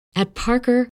At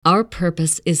Parker, our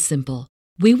purpose is simple.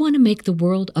 We want to make the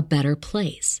world a better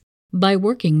place by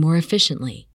working more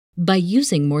efficiently, by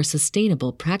using more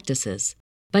sustainable practices,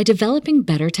 by developing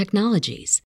better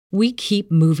technologies. We keep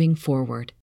moving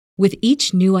forward. With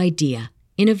each new idea,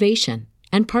 innovation,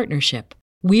 and partnership,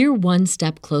 we're one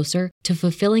step closer to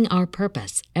fulfilling our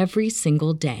purpose every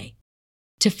single day.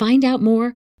 To find out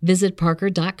more, visit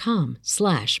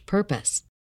parker.com/purpose.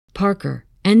 Parker,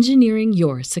 engineering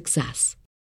your success.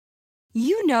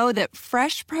 You know that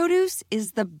fresh produce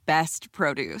is the best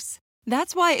produce.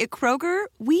 That's why at Kroger,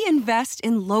 we invest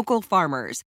in local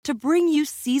farmers to bring you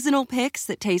seasonal picks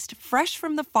that taste fresh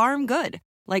from the farm good,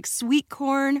 like sweet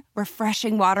corn,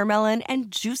 refreshing watermelon,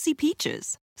 and juicy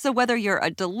peaches. So whether you're a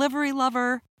delivery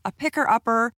lover, a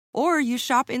picker-upper, or you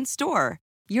shop in-store,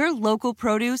 your local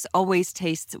produce always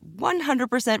tastes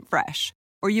 100% fresh,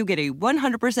 or you get a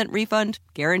 100% refund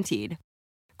guaranteed.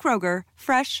 Kroger,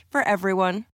 fresh for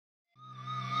everyone.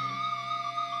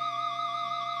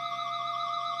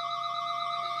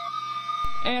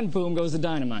 And boom goes the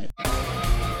dynamite.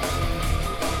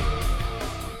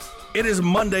 It is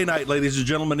Monday night, ladies and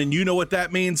gentlemen, and you know what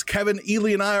that means. Kevin,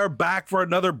 Ely, and I are back for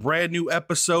another brand new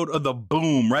episode of The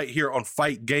Boom right here on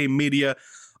Fight Game Media.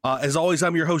 As always,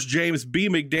 I'm your host, James B.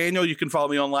 McDaniel. You can follow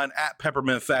me online at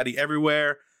Peppermint Fatty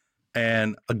everywhere.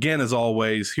 And again, as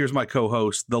always, here's my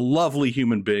co-host, the lovely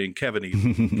human being, Kevin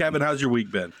Ely. Kevin, how's your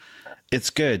week been? It's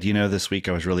good. You know, this week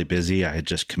I was really busy. I had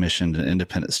just commissioned an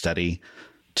independent study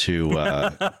to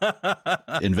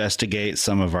investigate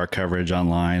some of our coverage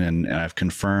online. And I've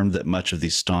confirmed that much of the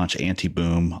staunch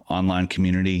anti-boom online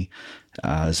community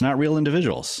is not real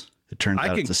individuals. It turns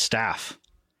out it's a staff.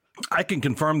 I can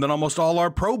confirm that almost all our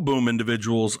pro-boom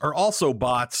individuals are also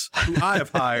bots who I have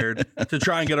hired to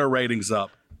try and get our ratings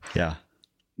up. Yeah.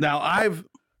 Now,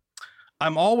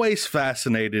 I'm always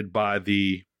fascinated by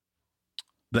the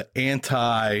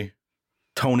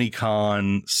anti-Tony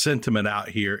Khan sentiment out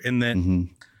here. And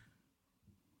then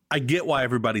I get why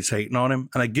everybody's hating on him,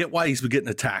 and I get why he's getting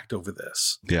attacked over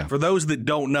this. Yeah. For those that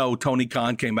don't know, Tony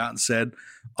Khan came out and said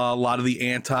a lot of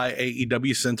the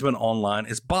anti-AEW sentiment online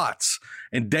is bots.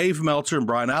 And Dave Meltzer and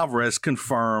Brian Alvarez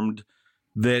confirmed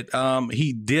that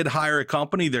he did hire a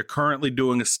company. They're currently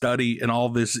doing a study, and all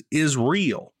this is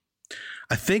real.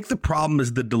 I think the problem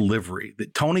is the delivery,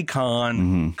 that Tony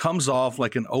Khan comes off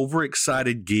like an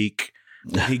overexcited geek.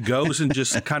 He goes and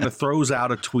just kind of throws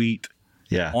out a tweet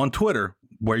on Twitter,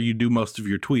 where you do most of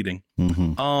your tweeting.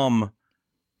 And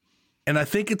I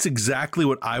think it's exactly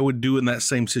what I would do in that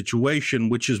same situation,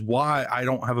 which is why I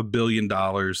don't have $1 billion.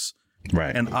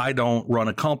 Right. And I don't run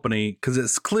a company, because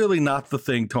it's clearly not the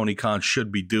thing Tony Khan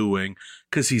should be doing,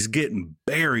 because he's getting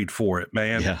buried for it,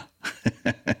 man. Yeah.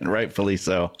 Rightfully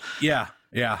so. Yeah.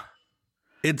 Yeah.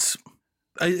 It's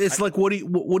like, what are you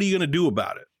going to do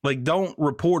about it? Like, don't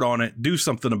report on it. Do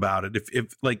something about it.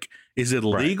 If like, is it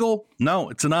illegal? Right. No,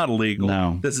 it's not illegal.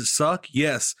 No. Does it suck?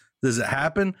 Yes. Does it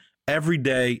happen? Every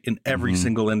day in every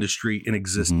single industry in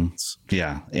existence.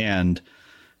 Yeah. And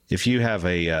if you have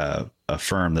a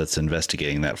firm that's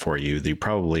investigating that for you, they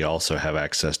probably also have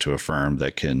access to a firm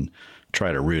that can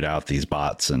try to root out these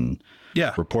bots and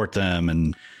report them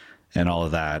and all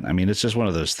of that. I mean, it's just one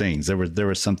of those things. There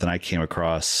was something I came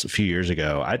across a few years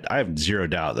ago. I have zero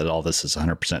doubt that all this is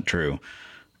 100% true.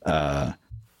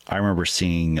 I remember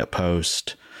seeing a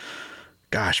post,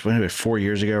 gosh, when it was 4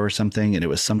 years ago or something, and it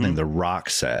was something The Rock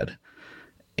said.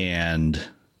 And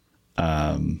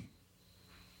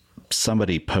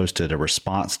somebody posted a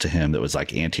response to him that was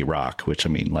like anti-Rock, which, I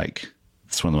mean, like,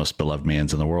 it's one of the most beloved men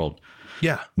in the world.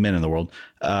 Yeah. Men in the world.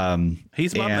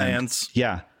 He's my man's.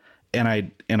 Yeah. And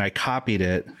I copied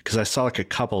it because I saw like a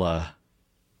couple of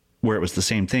where it was the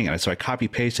same thing. And so I copy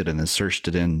pasted and then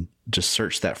searched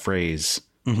that phrase,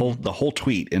 the whole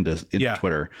tweet into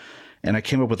Twitter. And I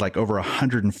came up with like over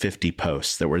 150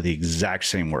 posts that were the exact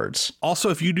same words.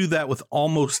 Also, if you do that with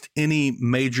almost any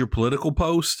major political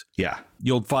post,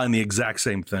 you'll find the exact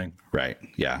same thing. Right.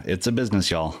 Yeah. It's a business,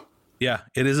 y'all. Yeah,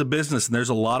 it is a business, and there's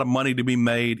a lot of money to be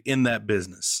made in that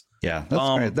business. Yeah,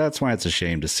 that's why it's a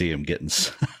shame to see him getting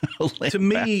to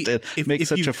me, make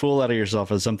such a fool out of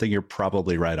yourself as something you're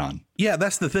probably right on. Yeah,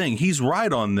 that's the thing. He's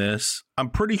right on this. I'm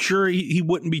pretty sure he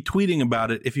wouldn't be tweeting about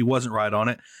it if he wasn't right on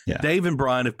it. Yeah. Dave and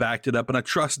Brian have backed it up, and I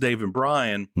trust Dave and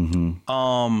Brian.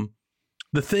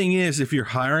 The thing is, if you're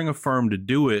hiring a firm to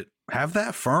do it, have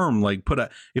that firm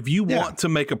if you want to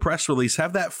make a press release,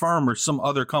 have that firm or some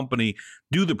other company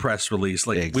do the press release.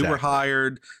 Like, we were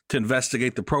hired to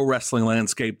investigate the pro wrestling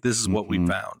landscape. This is what we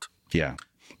found. Yeah.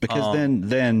 Because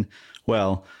then,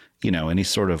 well, you know, any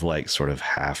sort of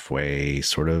halfway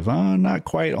not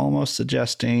quite almost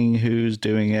suggesting who's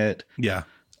doing it. Yeah.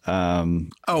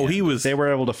 He was. They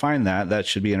were able to find that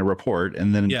should be in a report,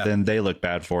 and then they look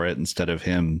bad for it instead of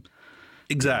him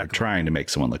trying to make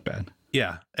someone look bad.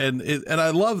 Yeah, and I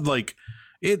love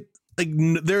it.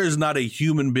 There is not a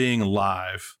human being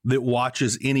alive that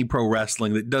watches any pro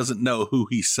wrestling that doesn't know who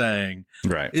he's saying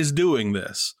is doing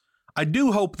this. I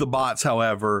do hope the bots,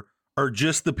 however, are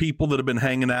just the people that have been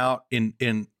hanging out in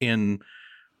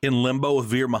limbo with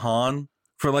Veer Mahan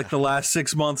for the last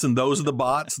 6 months, and those are the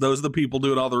bots. Those are the people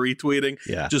doing all the retweeting,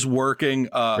 just working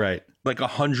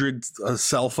 100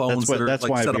 cell phones that's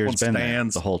why set up on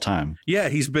stands the whole time. Yeah,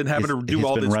 he's been having to do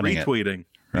all this retweeting.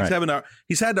 Right.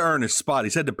 He's had to earn his spot.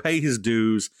 He's had to pay his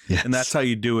dues, and that's how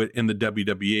you do it in the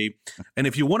WWE. And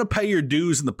if you want to pay your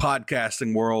dues in the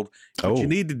podcasting world, what you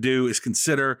need to do is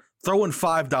consider throwing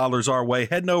 $5 our way,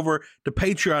 heading over to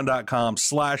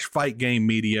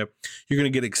patreon.com/fightgamemedia. You're going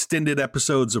to get extended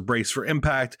episodes of Brace for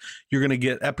Impact. You're going to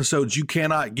get episodes you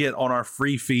cannot get on our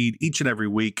free feed each and every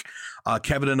week.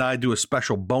 Kevin and I do a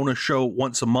special bonus show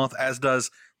once a month, as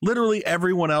does literally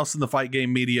everyone else in the Fight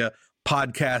Game Media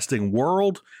podcasting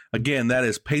world. Again, that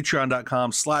is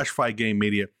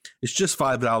patreon.com/fightgamemedia. It's just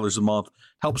 $5 a month.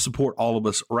 Help support all of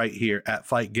us right here at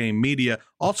Fight Game Media.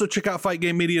 Also, check out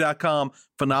fightgamemedia.com.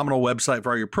 Phenomenal website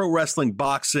for all your pro wrestling,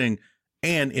 boxing,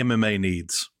 and MMA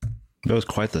needs. That was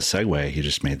quite the segue you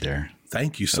just made there.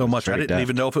 Thank you so much. I didn't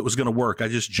even know if it was going to work. I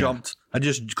just jumped. I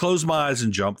just closed my eyes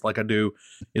and jumped like I do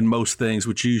in most things,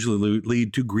 which usually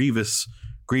lead to grievous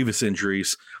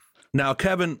injuries. Now,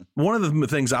 Kevin, one of the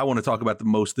things I want to talk about the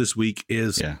most this week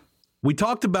is we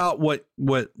talked about what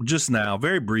just now,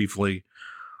 very briefly,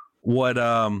 what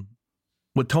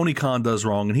Tony Khan does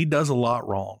wrong, and he does a lot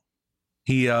wrong.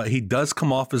 He does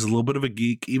come off as a little bit of a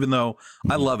geek, even though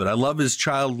I love it. I love his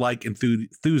childlike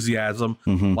enthusiasm.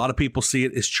 A lot of people see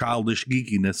it as childish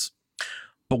geekiness.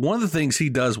 But one of the things he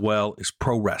does well is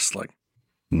pro wrestling.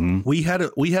 We had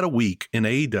a week in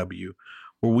AEW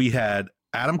where we had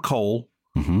Adam Cole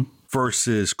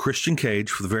versus Christian Cage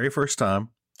for the very first time.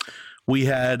 We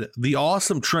had the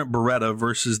awesome Trent Beretta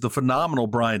versus the phenomenal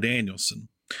Bryan Danielson.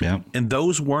 Yeah. And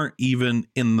those weren't even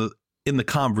in the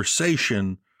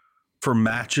conversation for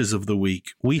matches of the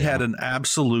week. We had an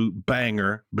absolute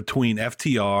banger between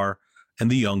FTR and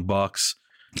the Young Bucks.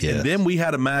 Yes. And then we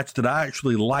had a match that I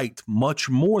actually liked much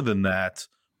more than that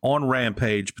on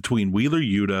Rampage between Wheeler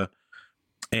Yuta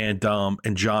and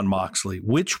Jon Moxley.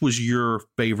 Which was your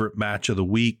favorite match of the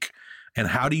week? And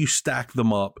how do you stack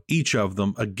them up, each of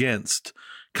them, against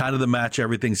kind of the match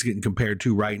everything's getting compared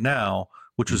to right now,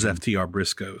 which was FTR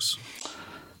Briscoes?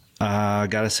 I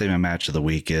got to say my match of the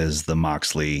week is the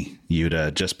Moxley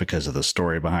Yuta, just because of the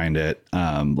story behind it.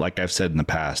 Like I've said in the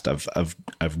past,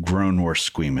 I've grown more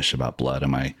squeamish about blood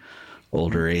in my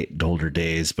older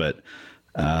days, but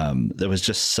there was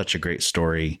just such a great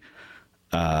story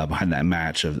behind that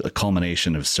match, of a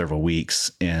culmination of several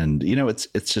weeks. And,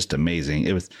 it's just amazing.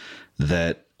 It was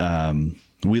that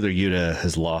Wheeler Yuta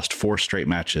has lost 4 straight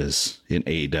matches in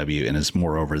AEW and is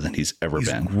more over than he's ever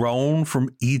been. He's grown from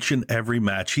each and every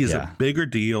match. He is a bigger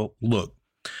deal. Look,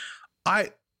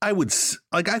 I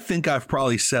think I've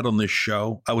probably said on this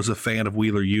show, I was a fan of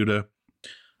Wheeler Yuta.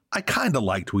 I kind of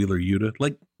liked Wheeler Yuta,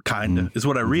 is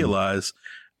what I realized.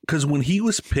 Because when he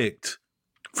was picked,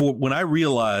 when I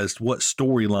realized what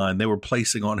storyline they were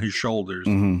placing on his shoulders,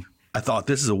 I thought,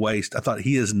 this is a waste. I thought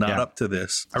he is not up to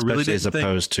this. I really didn't think. As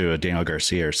opposed to a Daniel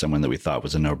Garcia or someone that we thought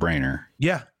was a no-brainer.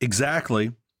 Yeah,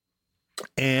 exactly.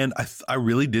 And I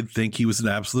really did think he was an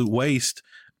absolute waste.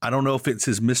 I don't know if it's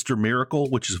his Mr. Miracle,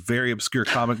 which is a very obscure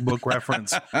comic book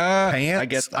reference.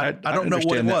 Pants. I don't know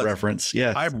what it was. Reference.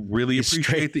 Yeah, I really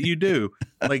appreciate that you do.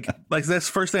 Like that's the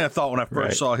first thing I thought when I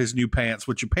first saw his new pants,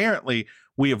 which apparently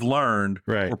we have learned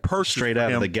were purchased straight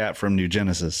out of the Gap from New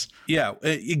Genesis. Yeah,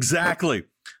 exactly.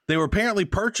 They were apparently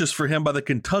purchased for him by the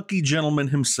Kentucky gentleman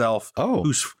himself,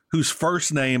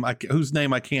 whose name I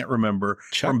can't remember,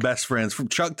 from Best Friends, from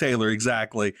Chuck Taylor.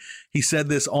 Exactly. He said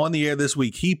this on the air this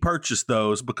week. He purchased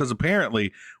those because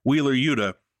apparently Wheeler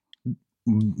Yuta,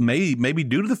 maybe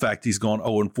due to the fact he's gone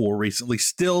 0-4 recently,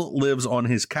 still lives on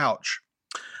his couch.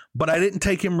 But I didn't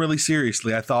take him really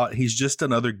seriously. I thought he's just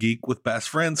another geek with best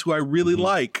friends who I really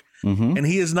like. And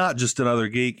he is not just another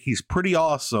geek. He's pretty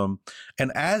awesome.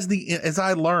 And as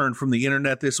I learned from the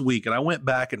internet this week, and I went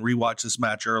back and rewatched this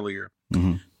match earlier,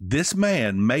 this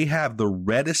man may have the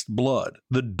reddest blood,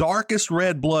 the darkest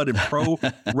red blood in pro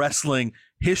wrestling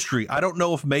history. I don't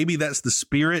know if maybe that's the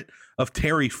spirit of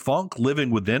Terry Funk living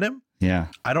within him. Yeah.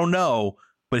 I don't know,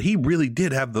 but he really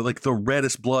did have the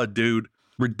reddest blood, dude.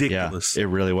 ridiculous. Yeah, it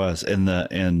really was. And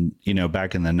back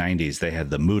in the 90s, they had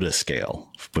the Muta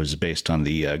scale, was based on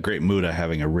the Great Muta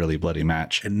having a really bloody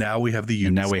match. And now we have the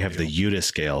Yuta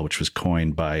scale, which was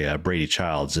coined by Brady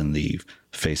Childs in the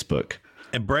Facebook.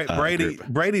 And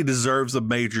Brady deserves a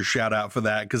major shout out for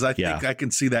that, because I think I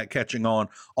can see that catching on.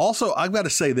 Also, I've got to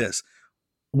say this.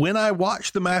 When I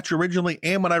watched the match originally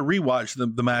and when I rewatched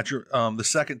the match the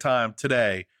second time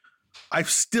today, I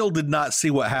still did not see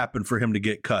what happened for him to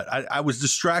get cut. I was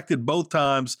distracted both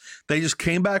times. They just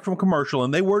came back from commercial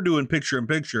and they were doing picture in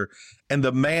picture, and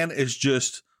the man is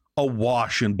just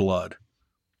awash in blood.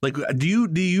 Like, do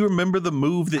you remember the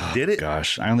move that did it?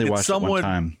 Gosh, I only watched it one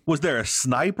time. Was there a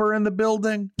sniper in the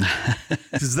building?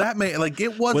 Does that mean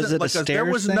it wasn't was it like there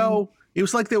was thing? It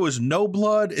was like there was no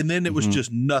blood, and then it was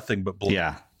just nothing but blood.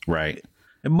 Yeah, right.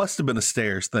 It must have been a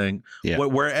stairs thing. Yeah.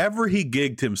 Wherever he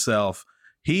gigged himself,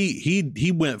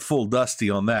 he went full Dusty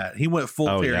on that. He went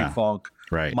full Terry Funk.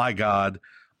 Right. My God.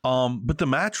 But the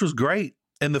match was great.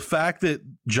 And the fact that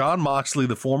Jon Moxley,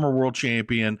 the former world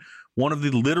champion, one of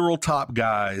the literal top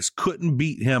guys, couldn't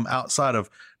beat him outside of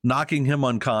knocking him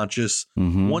unconscious.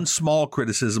 Mm-hmm. One small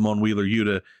criticism on Wheeler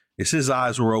Yuta is his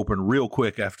eyes were open real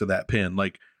quick after that pin.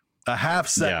 Like a half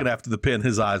second after the pin,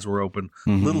 his eyes were open.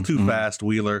 A little too fast,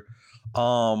 Wheeler.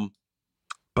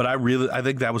 But I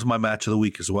think that was my match of the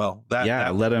week as well.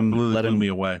 That let him blew me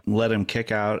away. Let him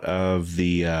kick out of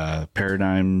the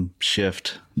paradigm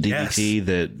shift DDT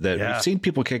that we've seen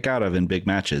people kick out of in big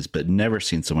matches, but never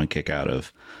seen someone kick out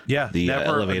of. Yeah, the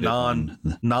elevated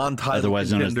non-title,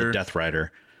 otherwise known as the Death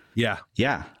Rider. Yeah.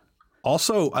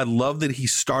 Also, I love that he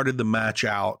started the match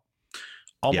out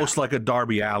almost like a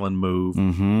Darby Allin move,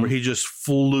 where he just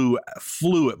flew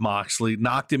at Moxley,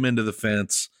 knocked him into the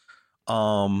fence.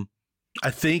 I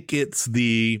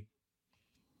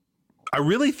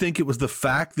really think it was the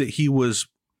fact that he was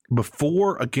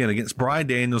before, again, against Bryan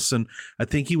Danielson. I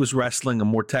think he was wrestling a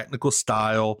more technical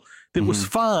style that was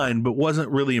fine, but wasn't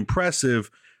really impressive.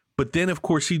 But then, of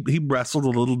course, he wrestled a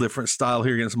little different style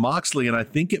here against Moxley, and I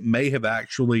think it may have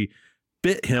actually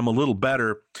fit him a little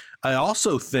better. I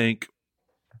also think,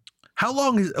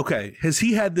 has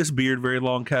he had this beard very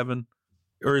long, Kevin?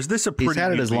 Or is this a pretty... He's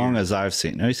had it as long as I've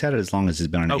seen. No, he's had it as long as he's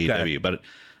been on AEW, but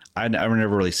I've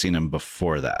never really seen him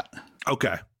before that.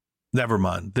 Okay. Never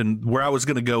mind. Then where I was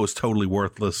going to go is totally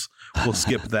worthless. We'll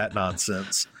skip that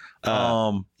nonsense. It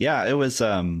was...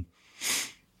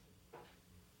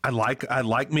 I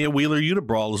like me a Wheeler Yuta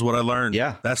brawl is what I learned.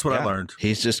 Yeah. That's what I learned.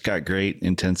 He's just got great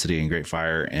intensity and great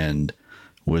fire, and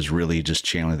was really just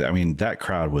channeling that. I mean, that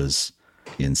crowd was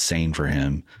insane for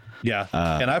him. Yeah.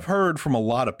 And I've heard from a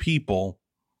lot of people.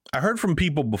 I heard from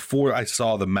people before I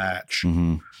saw the match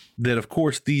that, of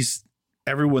course,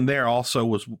 everyone there also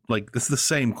was like, this is the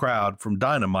same crowd from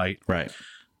Dynamite. Right.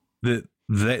 That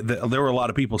there were a lot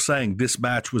of people saying this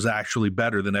match was actually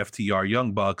better than FTR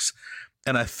Young Bucks.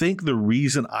 And I think the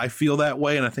reason I feel that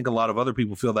way, and I think a lot of other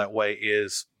people feel that way,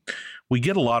 is we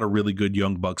get a lot of really good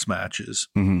Young Bucks matches.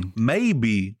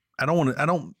 Maybe, I know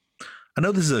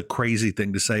this is a crazy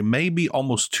thing to say, maybe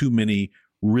almost too many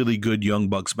really good Young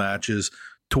Bucks matches,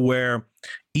 to where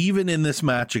even in this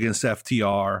match against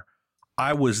FTR,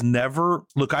 I was never,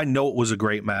 I know it was a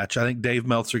great match. I think Dave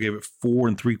Meltzer gave it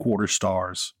 4 3/4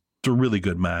 stars. It's a really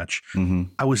good match.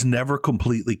 I was never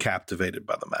completely captivated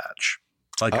by the match.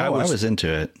 I was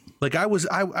into it.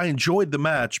 I enjoyed the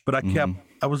match, but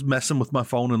I was messing with my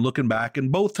phone and looking back,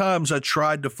 and both times I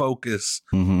tried to focus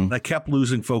and I kept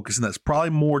losing focus, and that's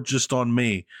probably more just on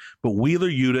me. But Wheeler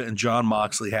Yuta and Jon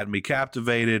Moxley had me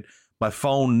captivated. My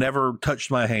phone never touched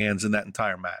my hands in that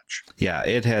entire match. Yeah,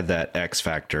 it had that X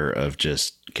factor of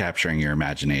just capturing your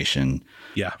imagination.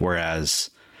 Yeah.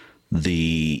 Whereas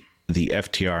the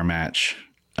FTR match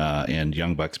and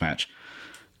Young Bucks match,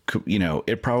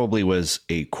 it probably was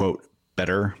a quote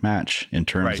better match in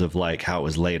terms of like how it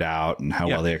was laid out and how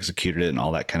well they executed it and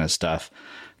all that kind of stuff.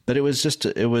 But it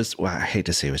was I hate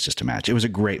to say it was just a match. It was a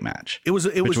great match. It was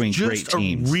just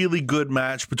a really good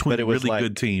match between really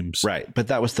good teams. Right. But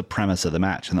that was the premise of the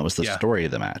match, and that was the story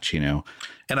of the match, And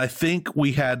I think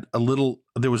we had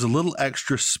there was a little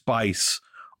extra spice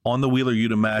on the Wheeler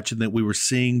Yuta match, and that we were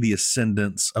seeing the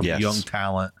ascendance of young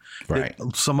talent that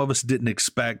some of us didn't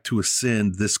expect to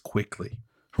ascend this quickly.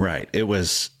 Right. It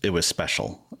was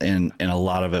special. And a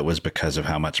lot of it was because of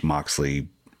how much Moxley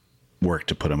worked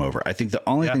to put him over. I think the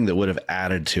only thing that would have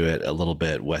added to it a little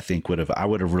bit, I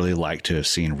would have really liked to have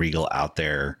seen Regal out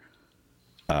there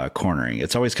cornering.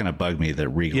 It's always kind of bugged me that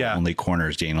Regal only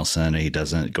corners Danielson, and he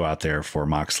doesn't go out there for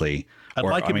Moxley. He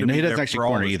doesn't actually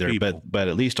corner either, but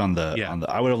at least on the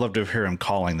I would have loved to hear him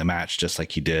calling the match just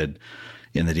like he did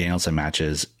in the Danielson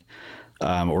matches.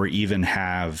 or even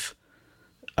have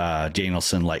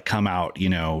Danielson like come out,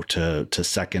 to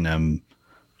second him.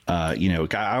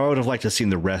 I would have liked to seen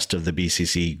the rest of the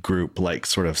BCC group like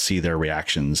sort of see their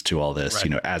reactions to all this,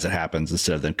 as it happens,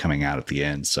 instead of them coming out at the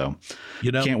end. So,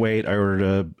 can't wait. I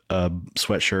ordered a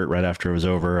sweatshirt right after it was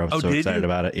over. I was so excited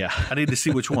about it. Yeah, I need to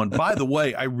see which one. By the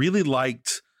way, I really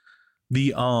liked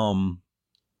the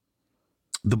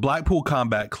Blackpool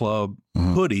Combat Club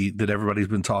hoodie that everybody's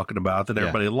been talking about, that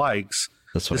everybody likes.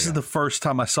 This is the first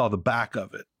time I saw the back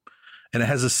of it, and it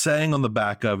has a saying on the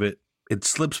back of it. It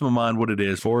slips my mind what it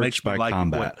is. Forged by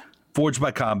Combat. Forged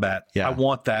by Combat. Yeah. I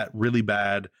want that really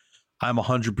bad. I'm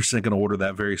 100% going to order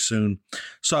that very soon.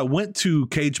 So I went to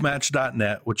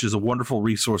cagematch.net, which is a wonderful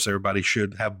resource everybody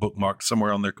should have bookmarked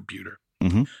somewhere on their computer,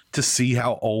 to see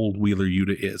how old Wheeler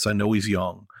Yuta is. I know he's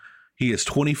young. He is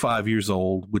 25 years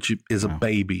old, which is a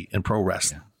baby in pro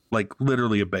wrestling, like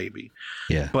literally a baby.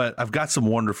 Yeah. But I've got some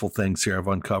wonderful things here I've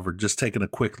uncovered. Just taking a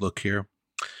quick look here.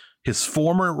 His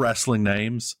former wrestling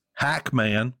names: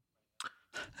 Hackman,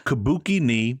 Kabuki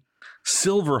Knee,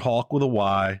 Silverhawk with a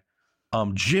Y,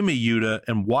 Jimmy Yuta,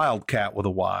 and Wildcat with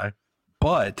a Y.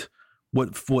 But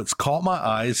what's caught my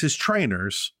eye is his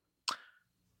trainers.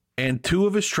 And two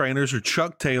of his trainers are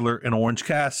Chuck Taylor and Orange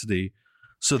Cassidy.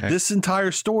 So this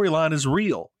entire storyline is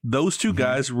real. Those two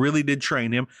guys really did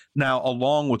train him. Now,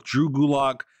 along with Drew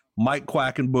Gulak, Mike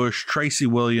Quackenbush, Tracy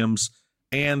Williams,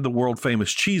 and the world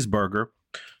famous Cheeseburger,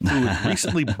 who has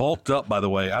recently bulked up, by the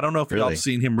way. I don't know if y'all have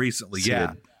seen him recently.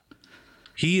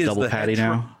 He is double patty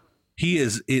now. He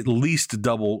is at least a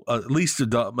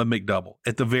McDouble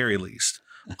at the very least.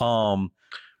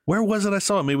 Where was it I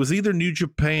saw him? It was either New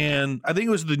Japan. I think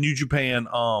it was the New Japan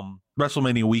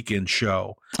WrestleMania weekend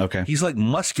show. Okay. He's like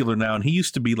muscular now, and he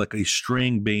used to be like a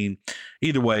string bean.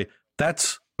 Either way,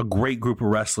 that's a great group of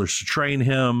wrestlers to train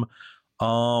him.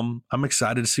 I'm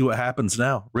excited to see what happens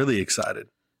now. Really excited.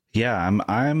 Yeah,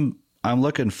 I'm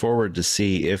looking forward to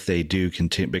see if they do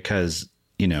continue, because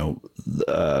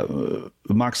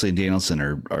Moxley and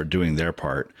Danielson are doing their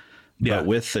part. Yeah. But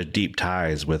with the deep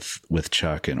ties with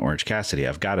Chuck and Orange Cassidy,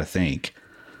 I've got to think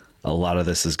a lot of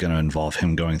this is going to involve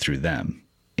him going through them.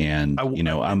 And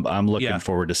I'm looking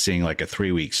forward to seeing like a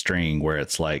 3-week string where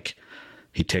it's like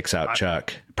he takes out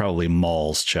Chuck, probably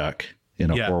mauls Chuck in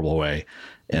a horrible way.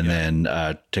 And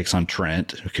then takes on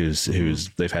Trent, who's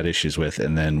they've had issues with,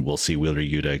 and then we'll see Wheeler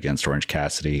Yuta against Orange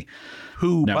Cassidy,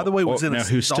 who, by the way,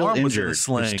 who's still injured.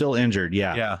 Who's still injured,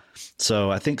 yeah.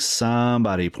 So I think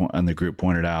somebody on the group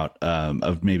pointed out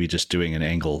of maybe just doing an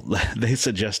angle. They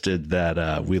suggested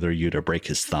that Wheeler Yuta break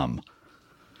his thumb.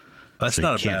 That's so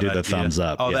not a bad idea. Can't do the thumbs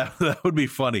up. Oh, that would be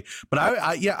funny. But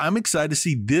I'm excited to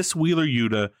see this Wheeler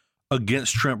Yuta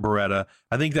against Trent Beretta.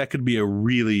 I think that could be a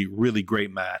really, really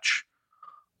great match.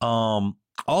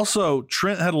 Also,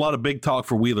 Trent had a lot of big talk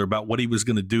for Wheeler about what he was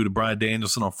going to do to Bryan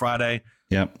Danielson on Friday.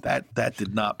 Yep. That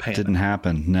did not pan. Didn't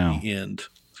happen. No. In the end.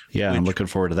 Yeah. I'm looking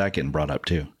forward to that getting brought up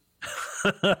too.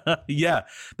 Yeah.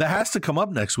 That has to come up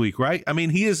next week, right? I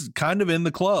mean, he is kind of in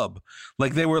the club.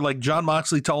 Like John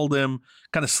Moxley told him,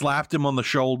 kind of slapped him on the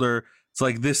shoulder. It's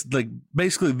like this, like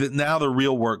basically now the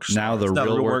real work starts. Now the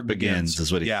real work begins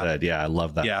is what he said. Yeah. I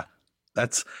love that. Yeah.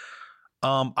 That's,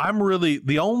 I'm really,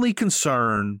 the only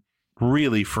concern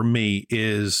really for me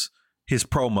is his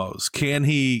promos. Can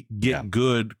he get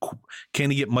good? Can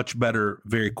he get much better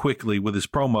very quickly with his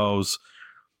promos?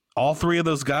 All three of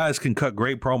those guys can cut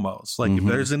great promos. Like if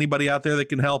there's anybody out there that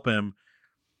can help him.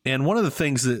 And one of the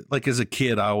things that, like, as a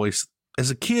kid, I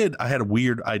had a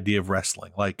weird idea of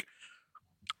wrestling. Like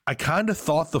I kind of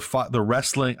thought the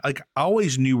wrestling, like I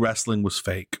always knew wrestling was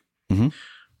fake.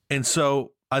 And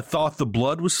so I thought the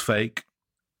blood was fake.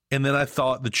 And then I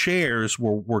thought the chairs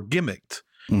were gimmicked.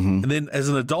 And then as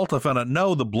an adult, I found out,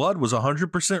 no, the blood was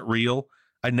 100% real.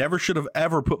 I never should have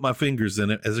ever put my fingers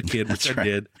in it as a kid, which I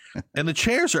did. And the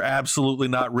chairs are absolutely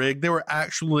not rigged. They were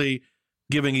actually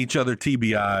giving each other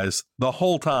TBIs the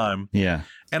whole time. Yeah.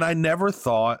 And I never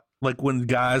thought, like when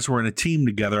guys were in a team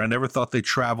together, I never thought they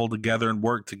traveled together and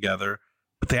worked together,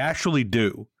 but they actually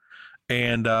do.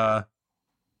 And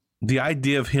the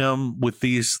idea of him with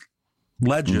these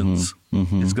legends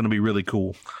is going to be really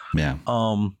cool. Yeah.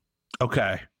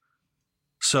 Okay.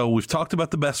 So we've talked about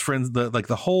the best friends,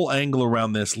 the whole angle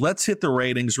around this. Let's hit the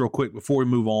ratings real quick before we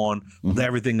move on with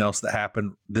everything else that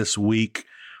happened this week.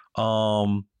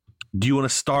 Do you want to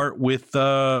start with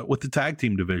the tag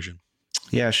team division?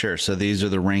 Yeah, sure. So these are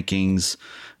the rankings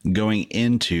going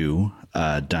into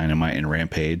Dynamite and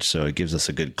Rampage. So it gives us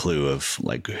a good clue of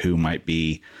like who might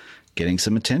be getting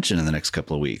some attention in the next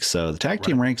couple of weeks. So the tag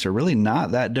team ranks are really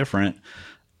not that different,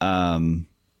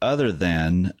 other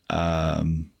than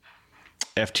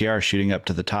FTR shooting up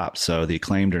to the top. So the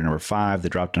Acclaimed are number 5. They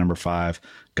dropped to number 5.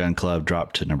 Gun Club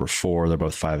dropped to number 4. They're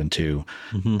both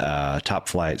 5-2. Top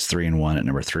Flight's 3-1 at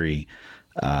number 3.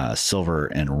 Silver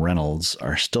and Reynolds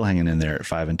are still hanging in there at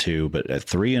 5-2, but at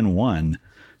 3-1,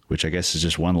 which I guess is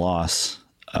just one loss,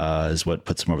 is what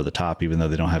puts them over the top, even though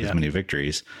they don't have as many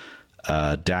victories.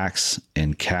 Dax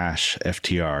and Cash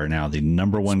FTR are now the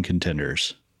number 1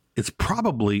 contenders. It's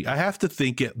probably, I have to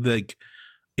think it like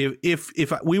if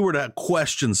we were to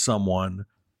question someone,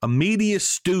 a media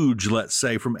stooge, let's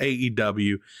say from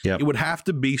AEW, it would have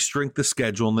to be strength of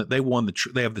schedule, and that they won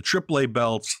they have the AAA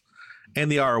belts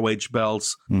and the ROH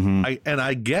belts.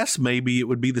 I guess maybe it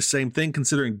would be the same thing,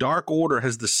 considering Dark Order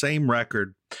has the same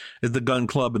record as the Gun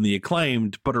Club and the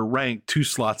Acclaimed, but are ranked 2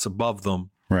 slots above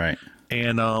them. Right.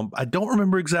 And I don't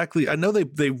remember exactly. I know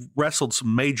they wrestled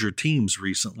some major teams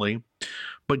recently,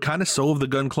 but kind of so have the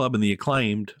Gun Club and the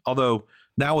Acclaimed. Although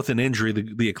now with an injury,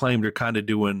 the Acclaimed are kind of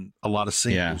doing a lot of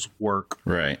singles work.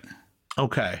 Right.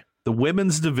 Okay. The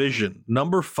women's division,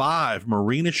 number 5,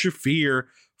 Marina Shafir,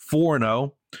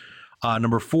 4-0.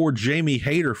 Number 4, Jamie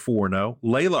Hayter, 4-0.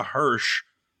 Layla Hirsch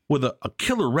with a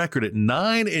killer record at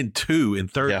 9-2 in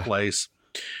third place.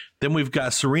 Then we've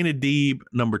got Serena Deeb,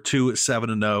 number 2 at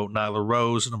 7-0. Nyla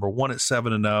Rose, number 1 at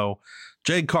 7-0.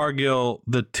 Jade Cargill,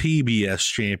 the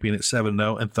TBS champion, at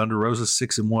 7-0. And Thunder Rosa,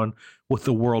 6-1 with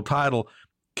the world title.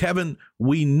 Kevin,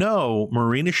 we know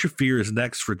Marina Shafir is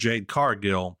next for Jade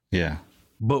Cargill. Yeah.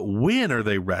 But when are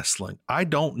they wrestling? I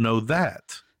don't know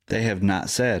that. They have not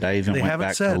said. I even went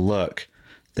back to look.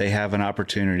 They have an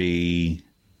opportunity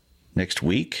next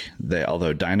week.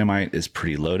 Although Dynamite is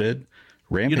pretty loaded.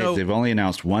 Rampage, they've only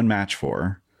announced 1 match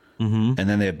for. And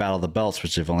then they have Battle of the Belts,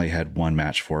 which they've only had 1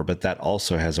 match for. But that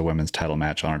also has a women's title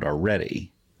match on it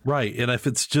already. Right. And if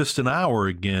it's just an hour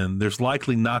again, there's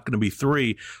likely not going to be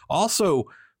 3. Also,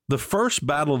 the first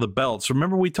Battle of the Belts,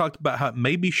 remember we talked about how it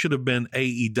maybe should have been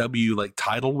AEW like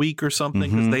title week or something,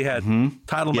 because they had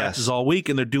title matches all week,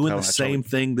 and they're doing the same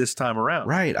thing this time around.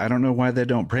 Right. I don't know why they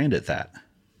don't brand it that.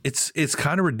 It's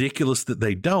kind of ridiculous that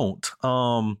they don't,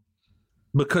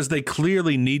 because they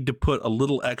clearly need to put a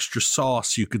little extra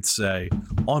sauce, you could say,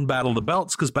 on Battle of the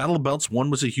Belts, because Battle of the Belts 1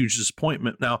 was a huge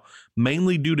disappointment. Now,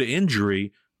 mainly due to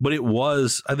injury, but it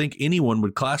was, I think anyone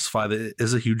would classify that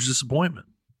as a huge disappointment.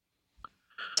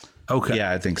 Okay.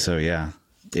 Yeah, I think so. Yeah.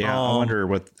 Yeah. I wonder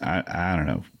what, I don't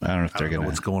know. I don't know if they're going to.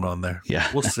 What's going on there. Yeah.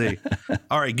 We'll see.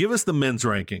 All right. Give us the men's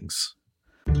rankings.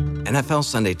 NFL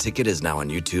Sunday Ticket is now on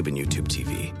YouTube and YouTube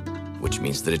TV, which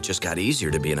means that it just got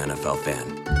easier to be an NFL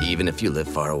fan, even if you live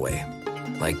far away.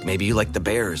 Like maybe you like the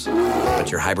Bears,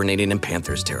 but you're hibernating in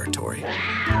Panthers territory.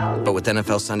 But with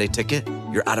NFL Sunday Ticket,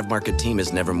 your out-of-market team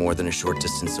is never more than a short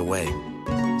distance away.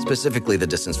 Specifically, the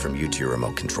distance from you to your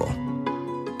remote control.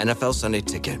 NFL Sunday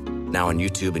Ticket, now on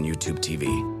YouTube and YouTube TV.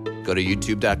 Go to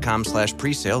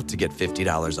youtube.com/presale to get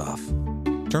 $50 off.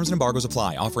 Terms and embargoes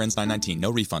apply. Offer ends 9/19. No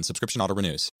refund. Subscription auto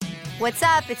renews. What's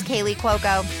up? It's Kaylee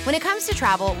Cuoco. When it comes to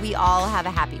travel, we all have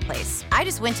a happy place. I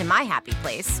just went to my happy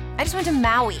place. I just went to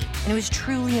Maui, and it was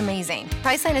truly amazing.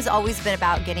 Priceline has always been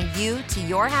about getting you to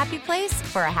your happy place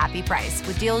for a happy price,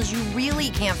 with deals you really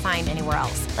can't find anywhere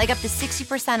else. Like up to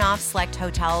 60% off select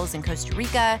hotels in Costa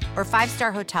Rica, or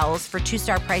 5-star hotels for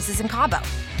 2-star prices in Cabo.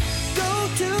 Go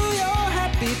to your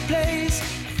happy place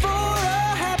for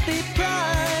a happy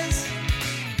price.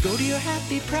 Go to your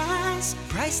happy price,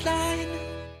 Priceline.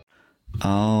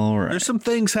 All right. There's some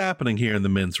things happening here in the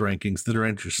men's rankings that are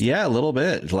interesting. Yeah, a little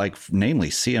bit. Like, namely,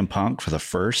 CM Punk for the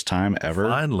first time ever.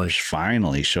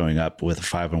 Finally showing up with a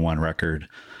 5-1 record.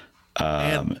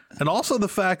 And also the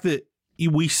fact that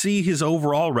we see his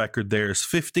overall record there is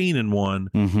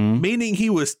 15-1, meaning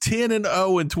he was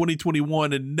 10-0 in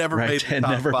 2021 and never made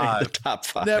the top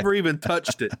 5. Never even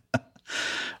touched it.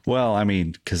 Well, I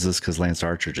mean, because Lance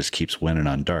Archer just keeps winning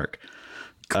on Dark.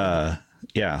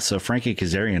 Yeah, so Frankie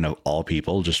Kazarian, of all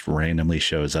people, just randomly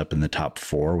shows up in the top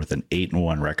 4 with an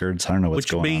 8-1 record. So I don't know what's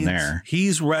going on there.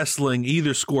 He's wrestling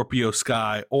either Scorpio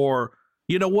Sky or,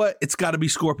 you know what? It's got to be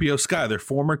Scorpio Sky. They're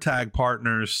former tag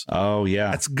partners. Oh,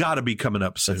 yeah. It's got to be coming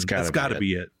up soon. That's got to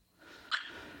be it.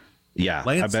 Yeah,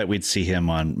 Lance, I bet we'd see him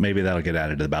on. Maybe that'll get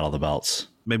added to the Battle of the Belts.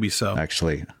 Maybe so.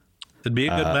 Actually, it'd be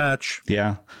a good match.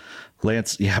 Yeah.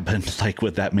 Lance, yeah, but like,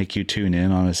 would that make you tune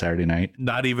in on a Saturday night?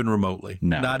 Not even remotely.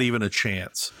 No. Not even a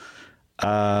chance.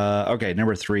 Okay,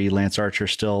 number 3, Lance Archer,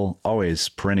 still always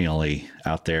perennially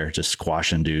out there just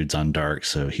squashing dudes on Dark.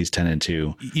 So he's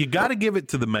 10-2. You got to give it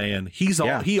to the man.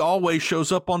 He always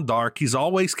shows up on Dark. He's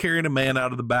always carrying a man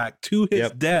out of the back to his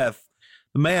death.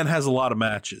 The man has a lot of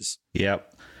matches. Yep.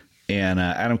 And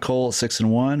Adam Cole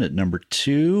 6-1 at number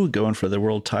 2, going for the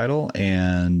world title,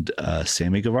 and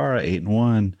Sammy Guevara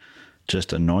 8-1,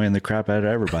 just annoying the crap out of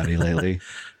everybody lately.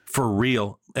 For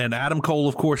real. And Adam Cole,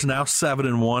 of course, now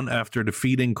 7-1 after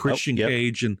defeating Christian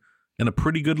Cage in a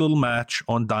pretty good little match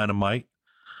on Dynamite.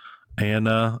 And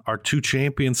our 2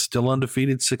 champions still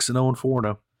undefeated, 6-0 and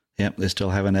 4-0. Yep, they still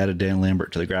haven't added Dan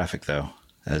Lambert to the graphic though.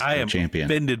 I am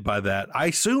offended by that.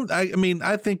 I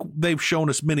think they've shown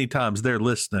us many times they're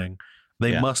listening.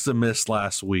 They must have missed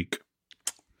last week.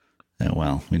 Yeah,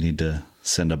 well, we need to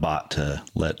send a bot to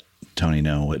let Tony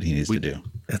know what he needs to do.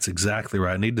 That's exactly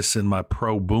right. I need to send my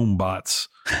pro boom bots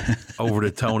over to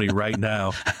Tony right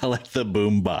now. I like the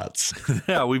boom bots.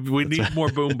 Yeah, we need more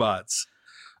boom bots.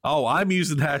 Oh, I'm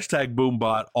using hashtag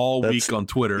boombot all week on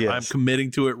Twitter. Yes. I'm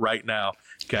committing to it right now,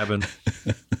 Kevin.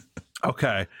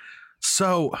 Okay.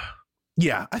 So,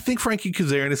 yeah, I think Frankie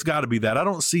Kazarian has got to be that. I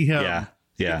don't see him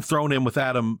thrown in with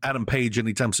Adam Page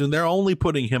anytime soon. They're only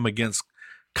putting him against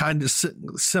kind of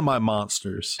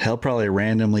semi-monsters. He'll probably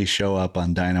randomly show up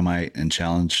on Dynamite and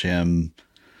challenge him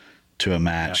to a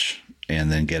match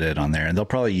and then get it on there. And they'll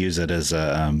probably use it as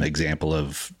a example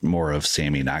of more of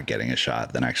Sammy not getting a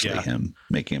shot than actually him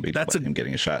making a big deal about him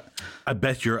getting a shot. I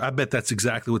bet that's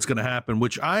exactly what's going to happen,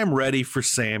 which I am ready for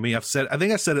Sammy. I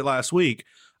think I said it last week.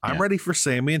 I'm ready for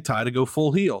Sammy and Ty to go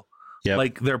full heel. Yep.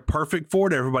 Like they're perfect for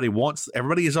it.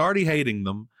 Everybody is already hating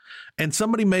them. And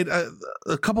somebody made a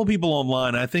couple people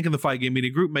online, I think in the Fight Game Media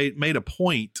group made a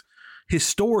point.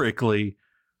 Historically,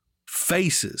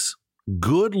 faces,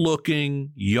 good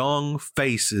looking young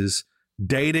faces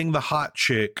dating the hot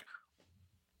chick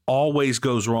always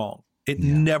goes wrong. It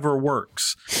never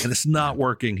works. And it's not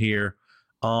working here.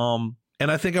 And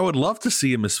I think I would love to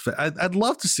see him I'd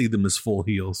love to see them as full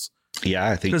heels. Yeah,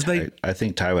 I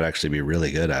think Ty would actually be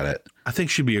really good at it. I think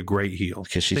she'd be a great heel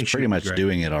because she's pretty much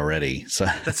doing it already. So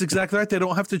that's exactly right. They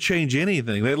don't have to change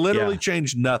anything. They literally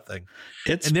changed nothing.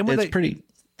 Go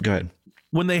ahead.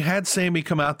 When they had Sammy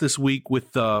come out this week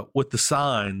with the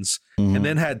signs, and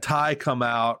then had Ty come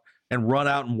out and run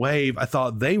out and wave, I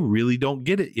thought they really don't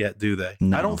get it yet, do they?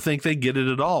 No. I don't think they get it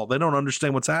at all. They don't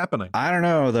understand what's happening. I don't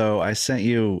know though. I sent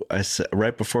you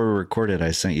right before we recorded.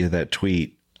 I sent you that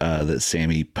tweet that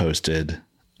Sammy posted.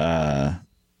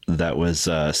 That was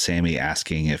Sammy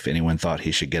asking if anyone thought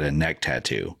he should get a neck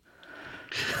tattoo.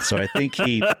 So I think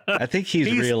he's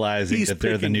realizing that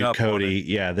they're the new Cody.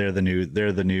 Yeah, they're the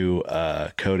new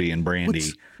Cody and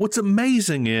Brandy. What's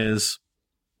amazing is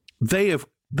they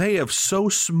have so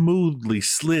smoothly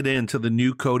slid into the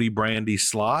new Cody Brandy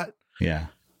slot. Yeah.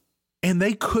 And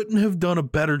they couldn't have done a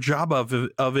better job of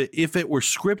it if it were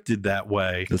scripted that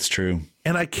way. That's true.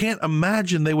 And I can't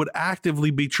imagine they would actively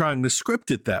be trying to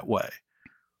script it that way.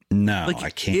 No,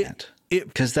 I can't.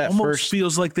 Because that almost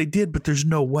feels like they did, but there's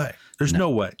no way. There's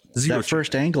no way. That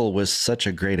first angle was such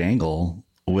a great angle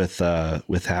with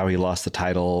how he lost the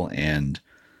title and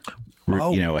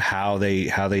how they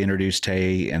introduced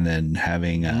Tay and then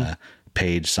having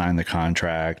Paige sign the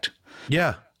contract.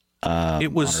 Yeah,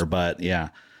 it was on her butt. Yeah.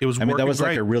 It was. That was great.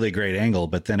 Like a really great angle,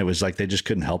 but then it was like they just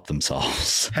couldn't help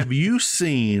themselves. Have you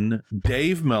seen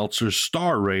Dave Meltzer's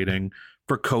star rating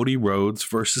for Cody Rhodes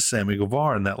versus Sammy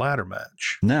Guevara in that ladder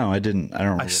match? No, I didn't.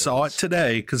 I saw it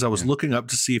today because I was looking up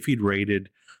to see if he'd rated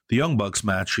the Young Bucks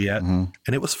match yet, and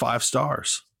it was 5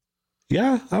 stars.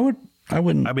 Yeah, I wouldn't.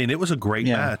 I mean, it was a great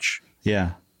match.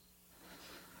 Yeah.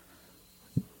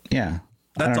 Yeah.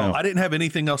 That's all. I didn't have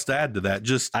anything else to add to that.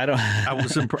 Just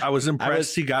I was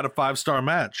impressed he got a 5-star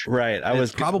match. Right. I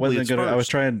was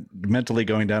trying mentally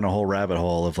going down a whole rabbit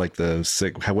hole of like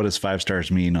what does 5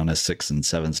 stars mean on a 6 and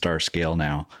 7 star scale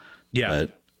now? Yeah.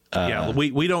 But,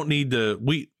 we don't need to.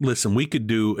 We could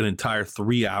do an entire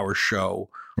 3-hour show.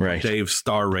 Right. Dave's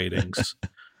star ratings.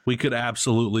 We could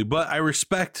absolutely. But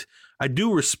I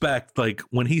do respect like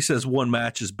when he says one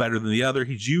match is better than the other.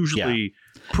 He's usually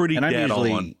pretty dead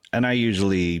on. And I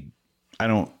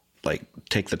don't like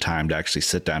take the time to actually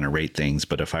sit down and rate things.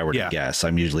 But if I were to guess,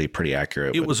 I'm usually pretty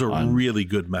accurate. It was a really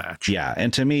good match. Yeah.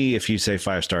 And to me, if you say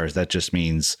 5 stars, that just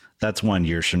means that's 1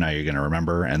 year from now you're going to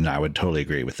remember. And I would totally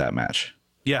agree with that match.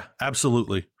 Yeah,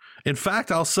 absolutely. In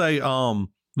fact, I'll say the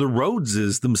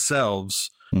Rhodeses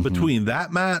themselves between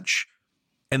that match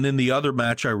and then the other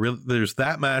match, there's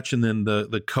that match and then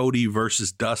the Cody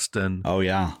versus Dustin. Oh,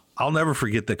 yeah. I'll never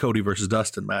forget the Cody versus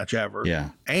Dustin match ever.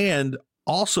 Yeah. And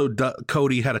also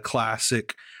Cody had a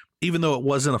classic, even though it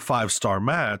wasn't a 5-star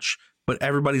match, but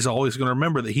everybody's always going to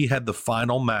remember that he had the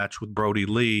final match with Brody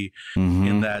Lee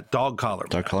in that dog collar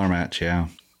match. Yeah.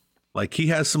 Like he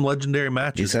has some legendary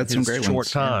matches. He's had some great short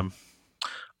time.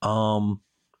 Yeah.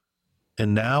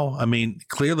 And now, I mean,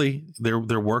 clearly they're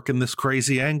working this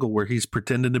crazy angle where he's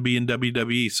pretending to be in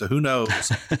WWE. So who knows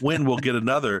when we'll get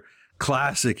another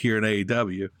classic here in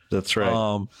AEW. That's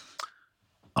right.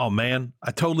 Oh, man, I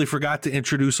totally forgot to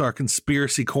introduce our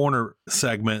Conspiracy Corner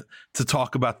segment to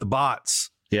talk about the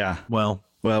bots. Yeah. Well,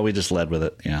 we just led with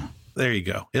it. Yeah. There you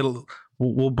go.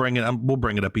 We'll bring it. We'll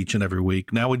bring it up each and every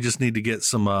week. Now we just need to get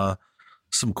some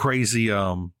crazy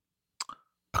audio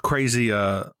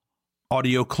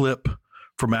clip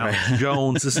from Alex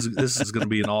Jones. This is going to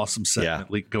be an awesome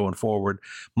segment going forward.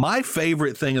 My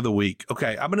favorite thing of the week.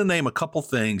 Okay, I'm going to name a couple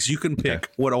things. You can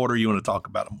pick what order you want to talk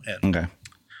about them in.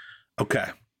 Okay.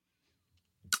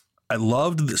 I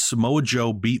loved that Samoa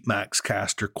Joe beat Max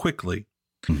Caster quickly.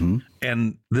 Mm-hmm.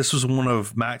 And this was one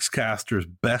of Max Caster's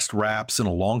best raps in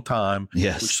a long time,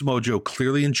 which Samoa Joe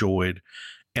clearly enjoyed.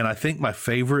 And I think my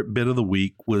favorite bit of the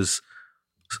week was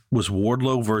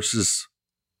Wardlow versus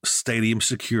Stadium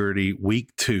Security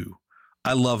week 2.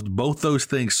 I loved both those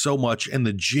things so much, and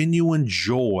the genuine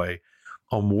joy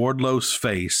on Wardlow's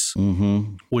face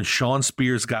when Shawn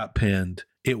Spears got pinned,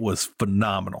 it was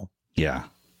phenomenal. Yeah,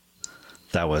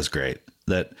 that was great.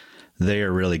 That they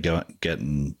are really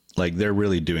getting like they're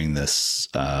really doing this.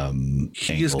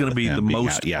 He is going to be the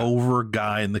most over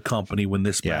guy in the company when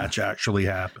this match actually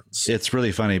happens. It's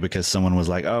really funny because someone was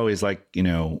like, "Oh, he's like,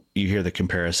 you hear the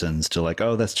comparisons to like,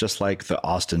 oh, that's just like the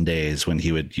Austin days when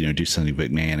he would, do something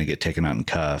big man and get taken out in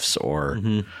cuffs, or,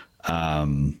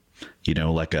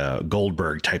 like a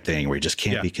Goldberg type thing where he just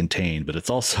can't be contained." But it's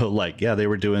also like, they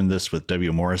were doing this with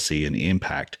W. Morrissey and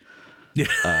Impact.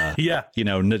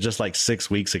 Just like 6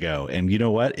 weeks ago, and you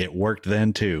know what? It worked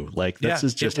then too. Like this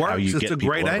is just how you get people over. It's a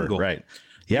great angle, right?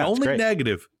 Yeah. The only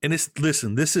negative, and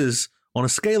this is on a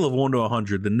scale of 1 to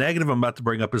 100. The negative I'm about to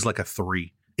bring up is like a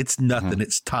 3. It's nothing.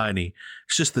 It's tiny.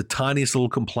 It's just the tiniest little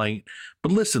complaint.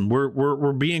 But listen,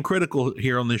 we're being critical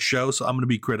here on this show, so I'm going to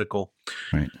be critical.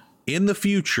 Right. In the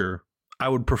future, I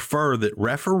would prefer that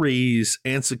referees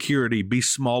and security be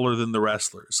smaller than the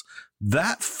wrestlers.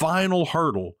 That final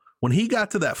hurdle. When he got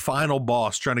to that final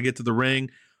boss trying to get to the ring,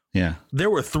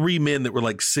 there were 3 men that were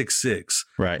like 6'6",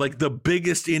 right? Like the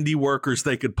biggest indie workers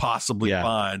they could possibly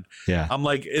find. Yeah. I'm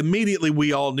like, immediately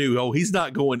we all knew, he's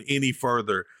not going any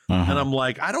further. And I'm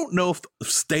like, I don't know if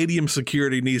stadium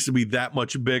security needs to be that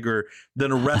much bigger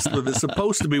than a wrestler that's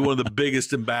supposed to be one of the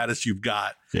biggest and baddest you've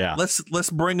got. Yeah.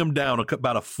 Let's bring him down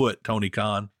about a foot, Tony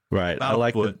Khan. Right.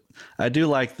 I do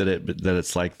like that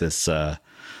it's like this.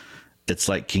 It's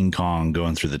like King Kong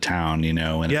going through the town,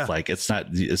 and it's like it's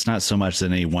not so much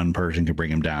that any one person can bring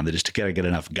him down. They just got to get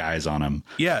enough guys on him.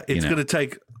 Yeah, it's going to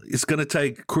take.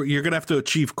 You're going to have to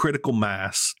achieve critical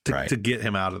mass to get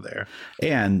him out of there.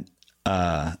 And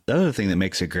the other thing that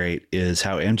makes it great is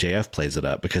how MJF plays it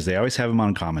up, because they always have him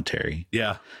on commentary.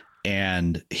 Yeah.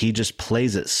 And he just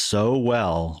plays it so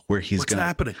well where What's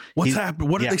happening? What's happening?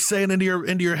 What are they saying into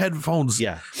your headphones?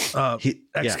 Yeah.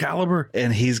 Excalibur.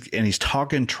 And he's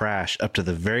talking trash up to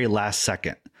the very last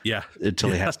second. Yeah. Until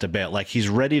he has to bail. Like he's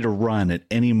ready to run at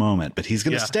any moment, but he's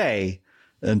going to stay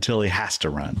until he has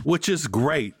to run. Which is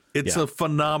great. It's a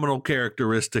phenomenal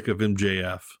characteristic of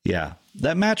MJF. Yeah.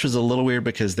 That match was a little weird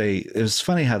because it was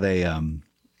funny how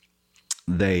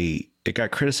it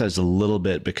got criticized a little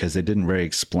bit because they didn't really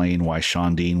explain why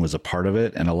Shawn Dean was a part of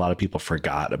it. And a lot of people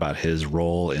forgot about his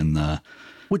role in the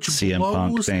CM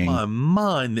Punk thing. Which blows my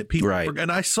mind that people forgot.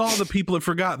 And I saw the people that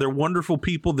forgot. They're wonderful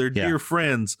people. They're dear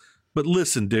friends. But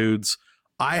listen, dudes,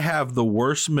 I have the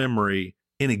worst memory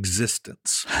in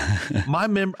existence. I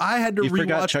had to rewatch. You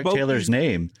forgot Chuck Taylor's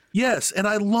name. Yes, and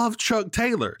I love Chuck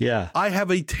Taylor. Yeah, I have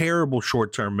a terrible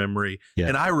short-term memory,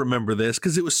 and I remember this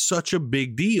because it was such a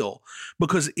big deal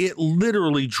because it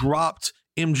literally dropped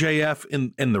MJF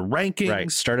in the rankings.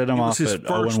 Right, started him off at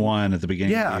 0-1 at the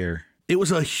beginning of the year. It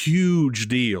was a huge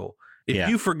deal. If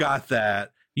you forgot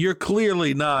that, you're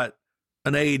clearly not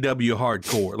an AEW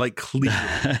hardcore. Like clearly,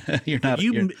 you're not.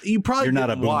 You probably you're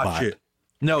not a watch it.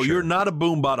 No, Sure. You're not a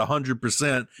boombot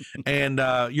 100%,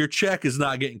 and your check is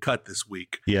not getting cut this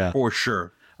week. Yeah, for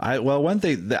sure. One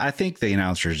thing, I think the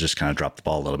announcers just kind of dropped the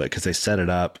ball a little bit because they set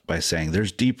it up by saying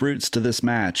there's deep roots to this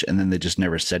match, and then they just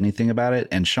never said anything about it.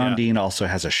 And Shawn Dean also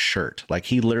has a shirt, like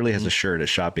he literally has a shirt at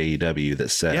Shop AEW that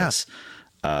says,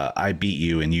 "I beat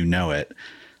you and you know it."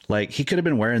 Like he could have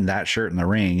been wearing that shirt in the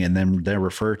ring, and then they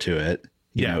refer to it.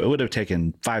 You know, it would have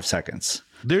taken 5 seconds.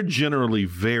 They're generally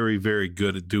very, very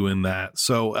good at doing that.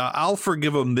 So I'll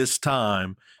forgive them this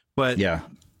time. But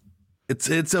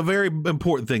it's a very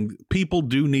important thing. People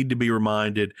do need to be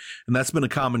reminded. And that's been a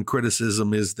common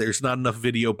criticism is there's not enough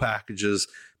video packages.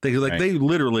 They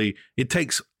literally, it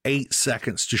takes 8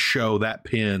 seconds to show that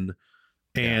pin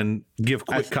and give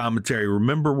quick commentary.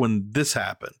 Remember when this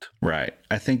happened? Right.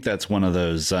 I think that's one of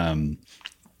those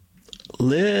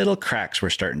little cracks we're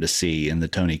starting to see in the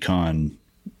Tony Khan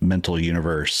mental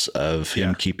universe of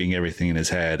him keeping everything in his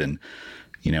head. And,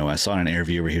 I saw in an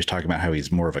interview where he was talking about how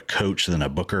he's more of a coach than a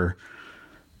booker,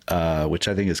 which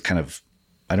I think is kind of,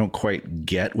 I don't quite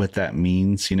get what that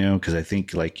means, because I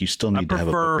think you still need to have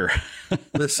a booker.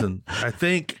 Listen, I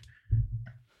think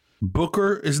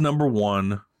booker is number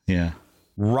one. Yeah.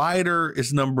 Writer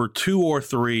is number 2 or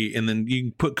 3, and then you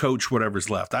can put coach whatever's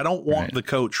left. I don't want the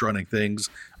coach running things.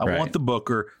 I want the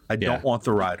booker. I don't want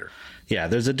the writer. Yeah,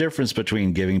 there's a difference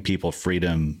between giving people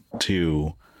freedom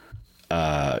to,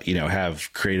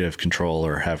 have creative control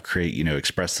or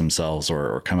express themselves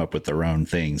or come up with their own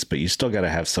things. But you still got to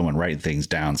have someone writing things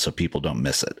down so people don't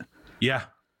miss it. Yeah,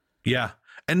 yeah.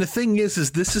 And the thing is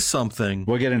this is something.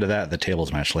 We'll get into that in the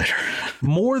tables match later.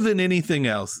 More than anything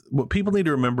else, what people need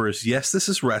to remember is, yes, this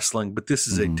is wrestling, but this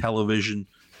is a television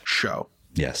show.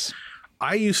 Yes.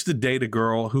 I used to date a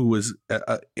girl who was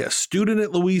a student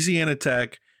at Louisiana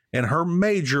Tech, and her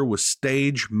major was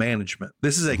stage management.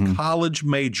 This is a college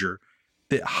major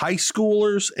that high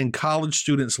schoolers and college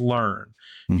students learn.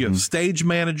 You have stage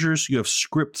managers, you have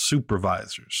script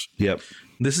supervisors. Yep.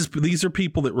 These are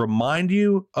people that remind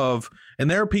you of,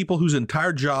 and there are people whose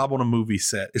entire job on a movie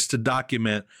set is to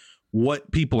document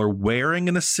what people are wearing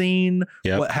in a scene,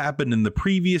 what happened in the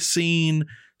previous scene,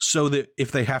 so that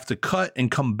if they have to cut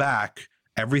and come back,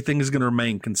 everything is going to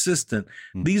remain consistent.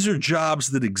 These are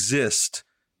jobs that exist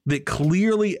that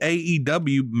clearly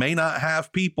AEW may not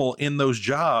have people in those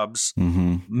jobs,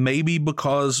 maybe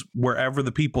because wherever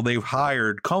the people they've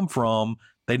hired come from,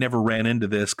 they never ran into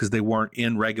this because they weren't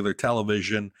in regular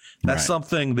television. That's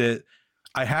something that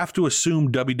I have to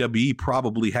assume WWE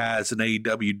probably has and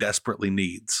AEW desperately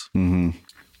needs.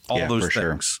 All those things.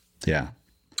 Sure. Yeah.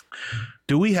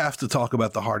 Do we have to talk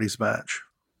about the Hardys match?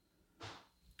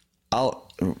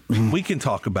 We can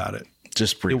talk about it.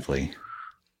 Just briefly.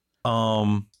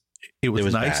 It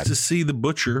was nice bad to see the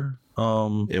Butcher.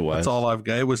 It was. That's all I've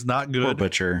got. It was not good. Poor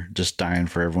Butcher, just dying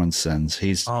for everyone's sins.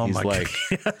 He's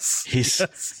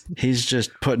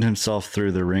just putting himself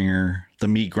through the ringer, the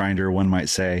meat grinder, one might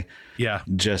say. Yeah.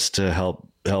 Just to help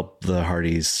the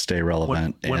Hardys stay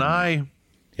relevant. When I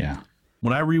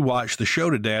rewatched the show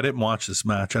today, I didn't watch this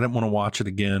match. I didn't want to watch it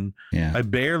again. Yeah. I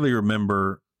barely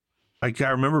remember. I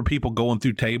remember people going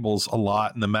through tables a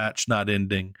lot and the match not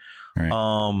ending.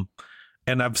 Right.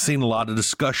 And I've seen a lot of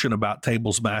discussion about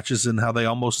tables matches and how they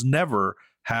almost never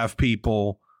have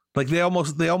people, like they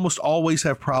almost always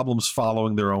have problems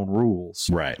following their own rules.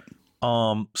 Right.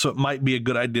 So it might be a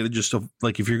good idea to just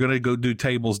like, if you're going to go do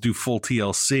tables, do full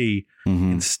TLC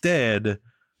instead.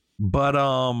 But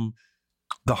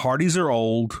the Hardys are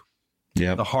old.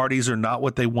 Yeah. The Hardys are not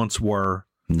what they once were.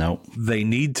 Nope. They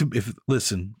need to,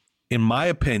 listen, in my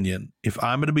opinion, if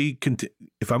I'm going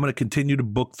to continue to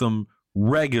book them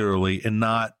regularly and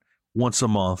not once a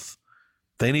month,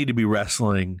 they need to be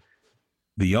wrestling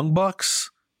the Young Bucks,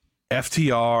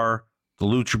 FTR, the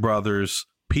Lucha Brothers,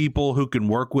 people who can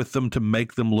work with them to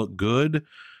make them look good,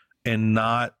 and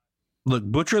not look.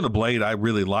 Butcher and the Blade I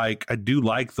really like. I do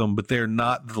like them, but they're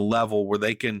not the level where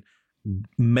they can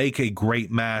make a great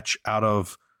match out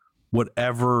of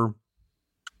whatever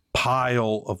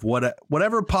pile of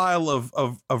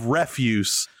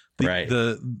refuse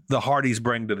the Hardys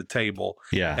bring to the table.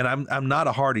 Yeah. And I'm not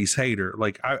a Hardys hater.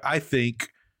 Like I think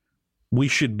we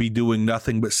should be doing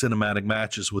nothing but cinematic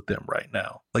matches with them right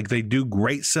now. Like they do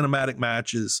great cinematic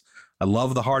matches. I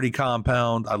love the Hardy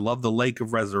compound. I love the Lake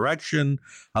of Resurrection.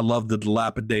 I love the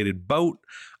dilapidated boat.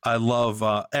 I love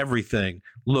everything.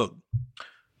 Look,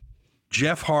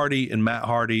 Jeff Hardy and Matt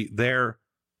Hardy, their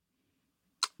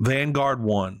Vanguard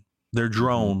One, their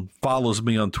drone follows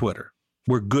me on Twitter.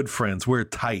 We're good friends. We're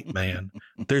tight, man.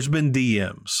 There's been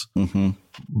DMs,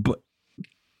 but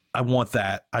I want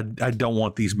that. I don't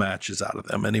want these matches out of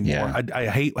them anymore. Yeah. I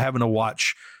hate having to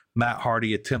watch Matt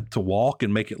Hardy attempt to walk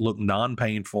and make it look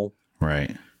non-painful.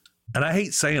 Right. And I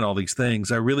hate saying all these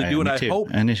things. I really do. And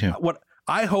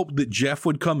I hope that Jeff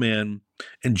would come in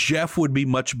and Jeff would be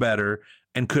much better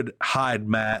and could hide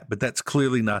Matt, but that's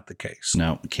clearly not the case.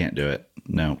 No, can't do it.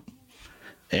 No.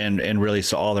 And really,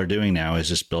 so all they're doing now is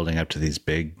just building up to these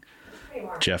big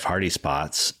Jeff Hardy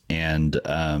spots. And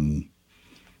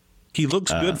he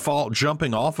looks good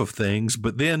jumping off of things.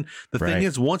 But then the thing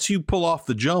is, once you pull off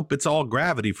the jump, it's all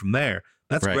gravity from there.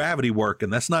 That's gravity working.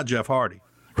 That's not Jeff Hardy.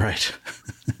 Right.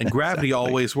 And gravity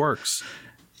always works.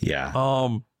 Yeah.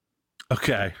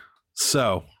 Okay.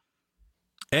 So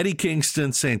Eddie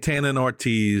Kingston, Santana, and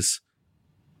Ortiz,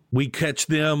 we catch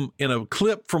them in a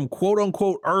clip from quote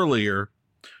unquote earlier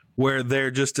where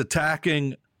they're just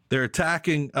attacking. They're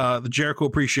attacking the Jericho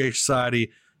Appreciation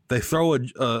Society. They throw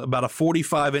about a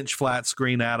 45-inch flat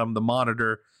screen at them, the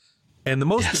monitor. And the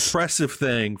most impressive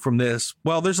thing from this,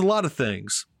 well, there's a lot of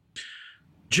things.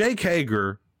 Jake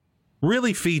Hager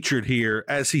really featured here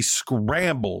as he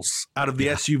scrambles out of the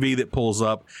SUV that pulls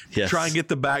up to try and get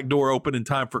the back door open in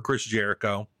time for Chris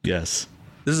Jericho. Yes.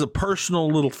 This is a personal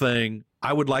little thing.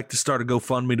 I would like to start a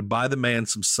GoFundMe to buy the man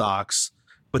some socks.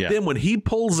 But then when he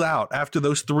pulls out after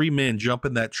those three men jump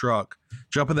in that truck,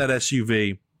 jump in that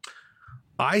SUV,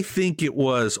 I think it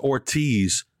was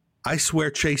Ortiz, I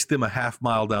swear, chased them a half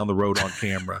mile down the road on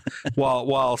camera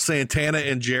while Santana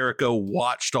and Jericho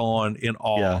watched on in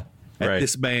awe at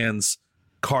this man's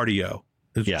cardio.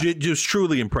 It's just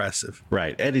truly impressive.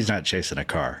 Right. Eddie's not chasing a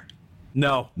car.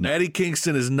 No. Eddie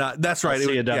Kingston is not. That's right.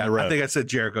 See you down the road. I think I said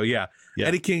Jericho. Yeah.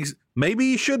 Eddie Kingston, maybe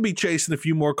he should be chasing a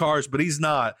few more cars, but he's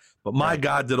not. But my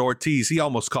God, did Ortiz, he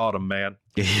almost caught him, man.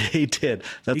 He did.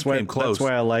 That's why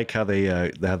I like how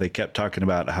they kept talking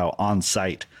about how on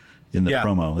site in the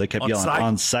promo. They kept yelling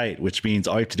on site, which means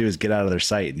all you have to do is get out of their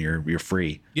sight and you're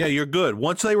free. Yeah, you're good.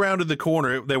 Once they rounded the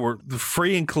corner, they were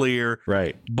free and clear.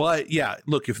 Right. But yeah,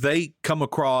 look, if they come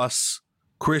across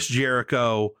Chris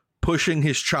Jericho pushing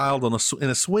his child in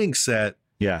a swing set,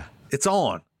 it's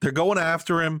on. They're going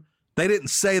after him. They didn't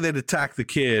say they'd attack the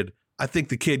kid. I think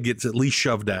the kid gets at least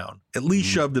shoved down, at least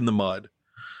shoved in the mud.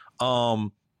 I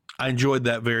enjoyed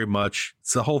that very much.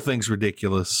 The whole thing's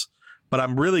ridiculous, but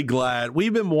I'm really glad.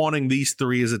 We've been wanting these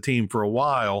three as a team for a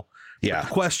while. Yeah. The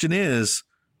question is,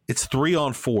 it's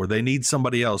 3-on-4. They need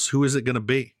somebody else. Who is it going to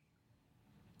be?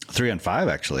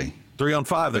 3-on-5, actually.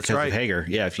 3-on-5. That's because right. Of Hager.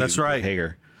 Yeah. That's right.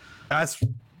 Hager. I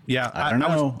don't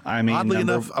know. I mean, oddly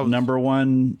enough, number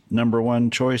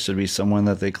one choice would be someone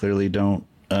that they clearly don't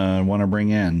want to bring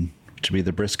in, to be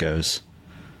the Briscoes,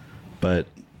 but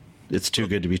it's too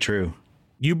good to be true.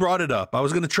 You brought it up. I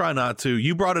was going to try not to.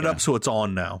 You brought it up, so it's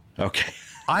on now. Okay.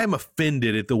 I am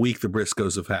offended at the week the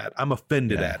Briscoes have had. I'm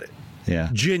offended at it. Yeah.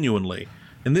 Genuinely.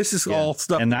 And this is all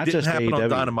stuff and that not didn't just happen AEW. on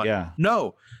Dynamite. Yeah.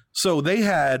 No. So they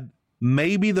had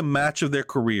maybe the match of their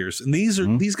careers. And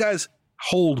these guys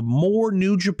hold more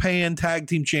New Japan Tag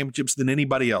Team Championships than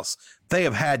anybody else. They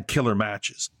have had killer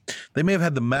matches. They may have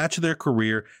had the match of their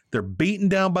career. They're beaten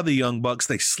down by the Young Bucks.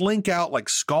 They slink out like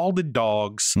scalded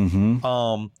dogs,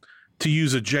 to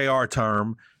use a JR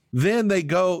term. Then they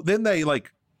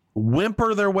like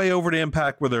whimper their way over to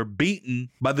Impact where they're beaten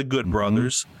by the Good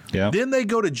Brothers. Yeah. Then they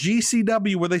go to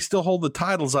GCW where they still hold the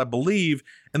titles, I believe,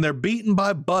 and they're beaten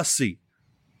by Bussy,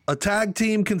 a tag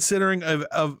team considering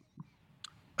of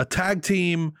a tag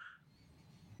team,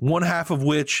 one half of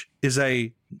which is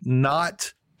a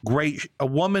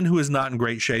woman who is not in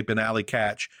great shape in Allie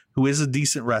Katch, who is a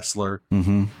decent wrestler,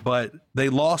 but they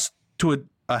lost to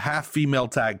a half female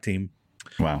tag team.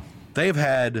 Wow. They've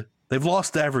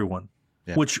lost to everyone,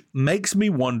 which makes me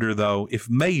wonder though, if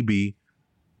maybe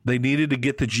they needed to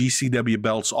get the GCW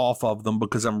belts off of them,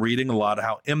 because I'm reading a lot of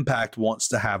how Impact wants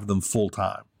to have them full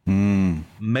time.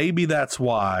 Maybe that's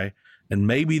why. And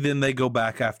maybe then they go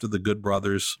back after the Good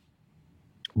Brothers.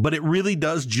 But it really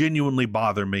does genuinely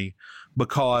bother me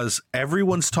because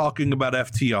everyone's talking about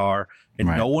FTR and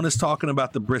no one is talking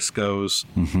about the Briscoes.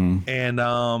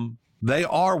 And they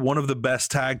are one of the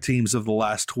best tag teams of the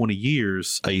last 20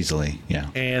 years. Easily, yeah.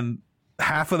 And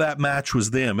half of that match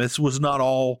was them. This was not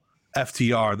all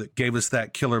FTR that gave us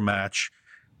that killer match.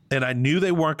 And I knew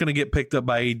they weren't going to get picked up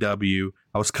by AEW.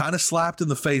 I was kind of slapped in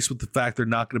the face with the fact they're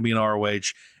not going to be in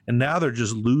ROH. And now they're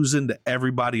just losing to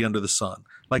everybody under the sun.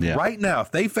 Like right now,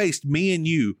 if they faced me and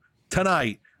you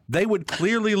tonight, they would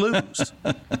clearly lose.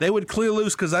 They would clearly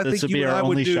lose because I think you and I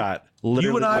would do.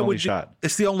 You and I would.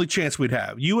 It's the only chance we'd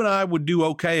have. You and I would do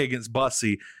okay against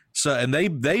Bussy. So and they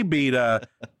beat the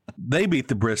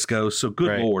Briscoes. So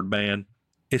good Lord, man,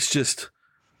 it's just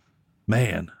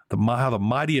man. How the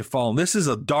mighty have fallen. This is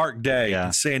a dark day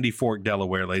in Sandy Fork,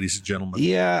 Delaware, ladies and gentlemen.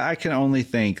 Yeah, I can only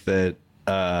think that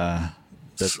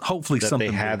hopefully that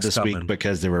something they had this coming. week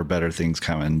because there were better things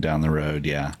coming down the road.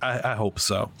 Yeah, I hope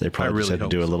so. They probably just had to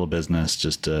do a little business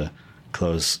just to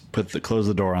close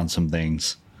the door on some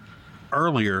things.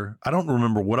 Earlier, I don't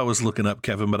remember what I was looking up,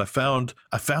 Kevin, but I found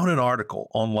an article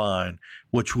online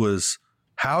which was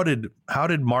how did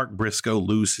Mark Briscoe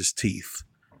lose his teeth?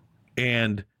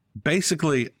 And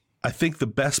basically, I think the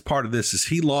best part of this is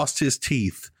he lost his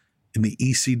teeth in the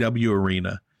ECW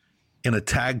arena in a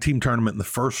tag team tournament in the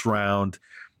first round.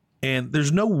 And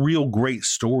there's no real great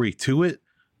story to it,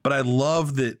 but I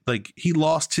love that like he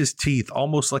lost his teeth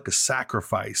almost like a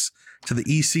sacrifice to the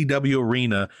ECW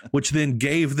arena, which then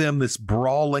gave them this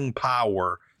brawling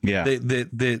power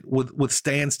that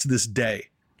withstands to this day.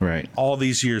 Right. All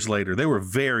these years later. They were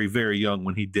very, very young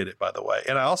when he did it, by the way.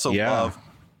 And I also love,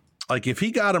 like, if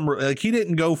he got him, like, he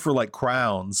didn't go for like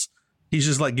crowns. He's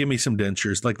just like, give me some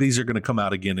dentures. Like, these are going to come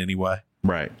out again anyway.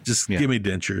 Right. Just give me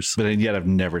dentures. But yet I've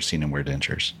never seen him wear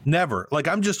dentures. Never. Like,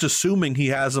 I'm just assuming he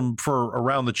has them for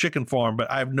around the chicken farm, but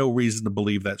I have no reason to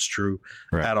believe that's true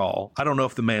at all. I don't know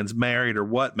if the man's married or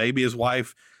what. Maybe his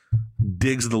wife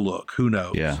digs the look. Who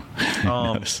knows? Yeah.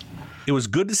 It was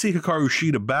good to see Hikaru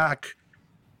Shida back.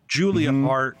 Julia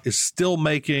Hart is still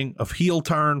making a heel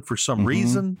turn for some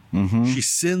reason. She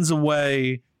sends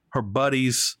away her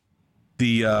buddies,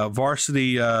 the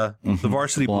varsity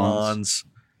blondes,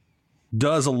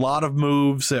 does a lot of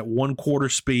moves at 1/4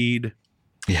 speed.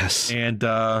 Yes. And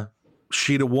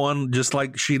Shida won just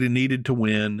like Shida needed to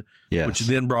win, which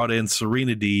then brought in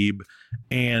Serena Deeb.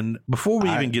 And before we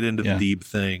even get into the Deeb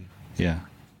thing,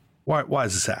 why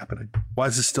is this happening? Why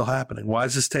is this still happening? Why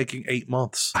is this taking 8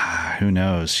 months? Who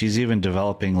knows? She's even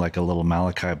developing like a little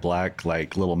Malachi Black,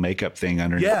 like little makeup thing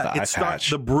underneath the eye patch.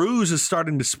 The bruise is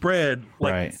starting to spread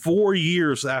 4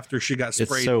 years after she got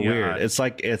sprayed. It's so weird. Eye.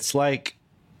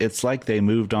 It's like they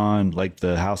moved on, like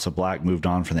the House of Black moved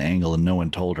on from the angle and no one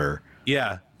told her.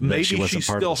 Yeah. Maybe she's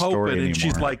still hoping and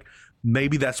she's like,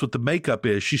 maybe that's what the makeup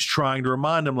is. She's trying to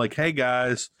remind them like, hey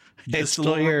guys, just a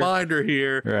little reminder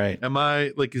here. Right. Am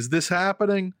I like, is this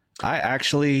happening?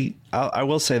 I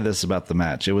will say this about the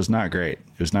match. It was not great.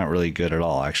 It was not really good at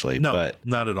all, actually. No, but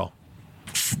not at all.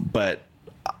 But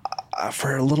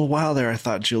for a little while there, I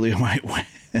thought Julia might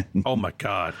win. Oh my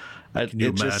God.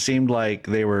 It just seemed like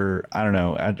they were, I don't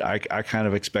know. I kind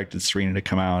of expected Serena to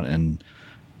come out and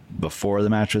before the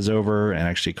match was over and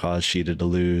actually cause Shida to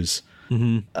lose.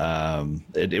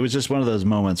 It was just one of those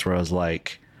moments where I was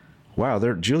like, wow,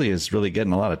 Julia's really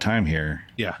getting a lot of time here.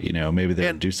 Yeah. You know, maybe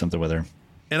they'll do something with her.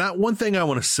 And one thing I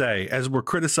want to say, as we're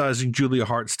criticizing Julia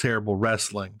Hart's terrible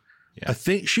wrestling, I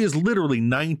think she is literally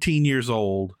 19 years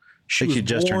old. She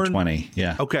just turned 20.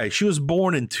 Yeah. Okay. She was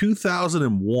born in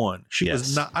 2001. She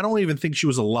was not, I don't even think she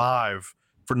was alive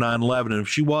for 9/11. And if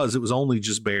she was, it was only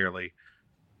just barely.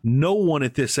 No one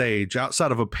at this age,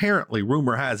 outside of apparently,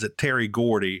 rumor has it, Terry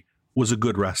Gordy was a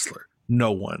good wrestler.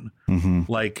 No one.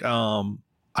 Like,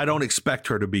 I don't expect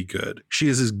her to be good. She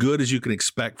is as good as you can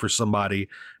expect for somebody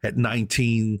at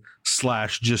 19 /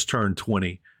 just turned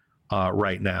 20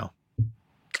 right now.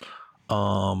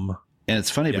 And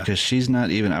it's funny because she's not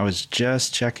even, I was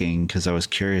just checking because I was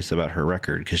curious about her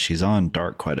record because she's on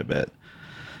Dark quite a bit,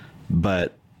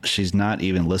 but she's not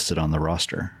even listed on the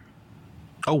roster.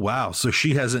 Oh, wow. So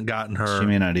she hasn't gotten her. She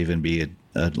may not even be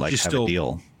have a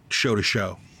deal. Show to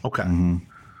show. Okay.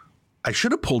 I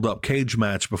should have pulled up Cage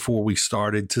Match before we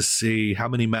started to see how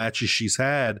many matches she's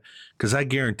had because I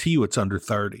guarantee you it's under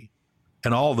 30.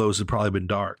 And all those have probably been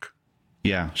Dark.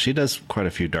 Yeah. She does quite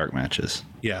a few Dark matches.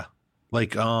 Yeah.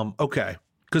 Like, okay.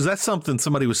 Because that's something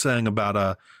somebody was saying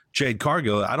about Jade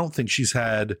Cargill. I don't think she's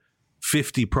had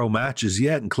 50 pro matches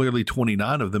yet, and clearly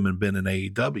 29 of them have been in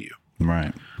AEW.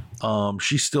 Right.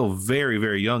 She's still very,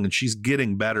 very young, and she's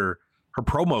getting better. Her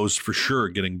promos for sure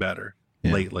getting better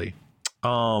lately.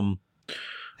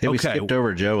 Hey, we skipped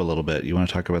over Joe a little bit. You want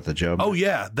to talk about the Joe match? Oh,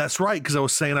 yeah, that's right, because I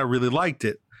was saying I really liked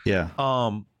it. Yeah.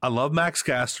 I love Max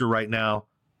Caster right now.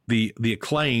 The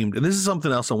Acclaimed, and this is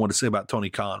something else I want to say about Tony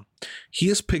Khan. He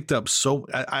has picked up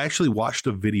I actually watched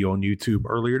a video on YouTube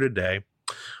earlier today.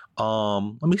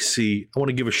 Let me see. I want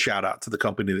to give a shout out to the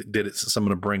company that did it since I'm going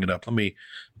to bring it up. Let me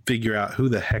figure out who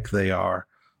the heck they are.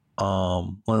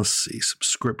 Let's see.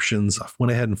 Subscriptions. I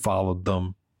went ahead and followed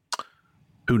them.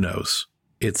 Who knows?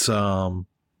 It's either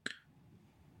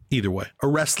way. A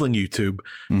wrestling YouTube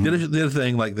did a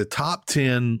thing like the top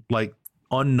 10 like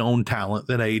unknown talent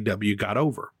that AEW got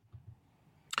over.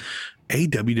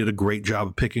 AEW did a great job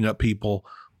of picking up people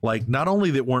like not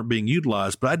only that weren't being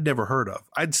utilized, but I'd never heard of.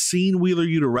 I'd seen Wheeler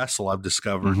Yuta wrestle, I've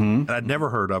discovered, and I'd never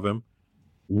heard of him.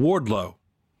 Wardlow.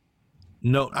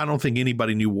 No, I don't think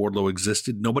anybody knew Wardlow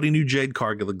existed. Nobody knew Jade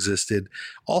Cargill existed.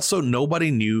 Also,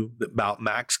 nobody knew about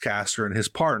Max Caster and his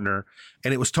partner,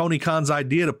 and it was Tony Khan's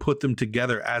idea to put them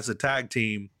together as a tag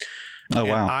team. Oh,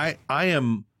 wow.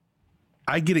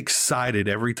 I get excited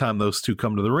every time those two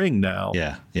come to the ring now.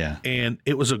 Yeah, yeah. And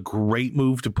it was a great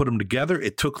move to put them together.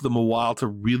 It took them a while to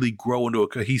really grow into a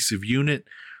cohesive unit,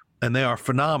 and they are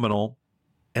phenomenal.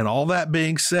 And all that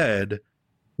being said,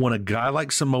 when a guy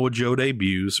like Samoa Joe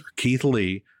debuts, or Keith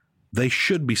Lee, they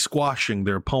should be squashing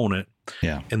their opponent.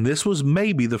 Yeah. And this was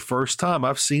maybe the first time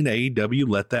I've seen AEW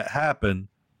let that happen,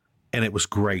 and it was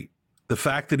great. The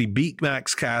fact that he beat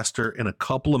Max Caster in a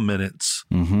couple of minutes,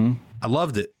 I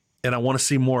loved it. And I want to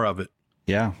see more of it.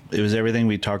 Yeah. It was everything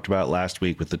we talked about last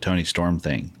week with the Tony Storm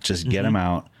thing. Just get him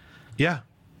out. Yeah.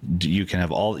 you can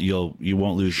have you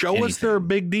won't lose. Show anything. us they're a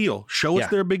big deal. Show us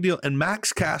they're a big deal. And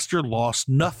Max Caster lost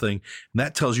nothing. And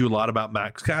that tells you a lot about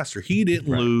Max Caster. He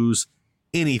didn't lose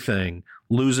anything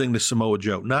losing to Samoa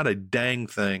Joe. Not a dang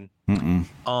thing.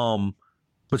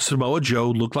 But Samoa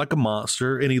Joe looked like a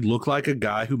monster, and he looked like a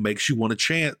guy who makes you want to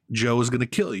chant, Joe is going to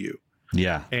kill you.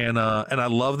 Yeah. And I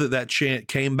love that chant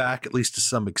came back, at least to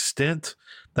some extent.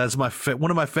 That's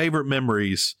one of my favorite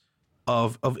memories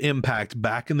of Impact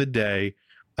back in the day.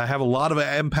 I have a lot of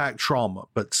Impact trauma,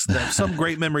 but some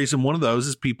great memories. And one of those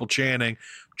is people chanting,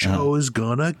 Joe is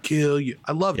going to kill you.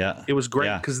 I loved it. It was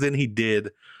great because then he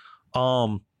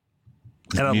and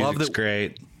I love that.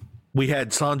 Great. We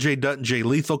had Sanjay Dutt and Jay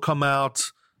Lethal come out.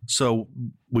 So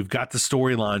we've got the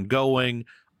storyline going.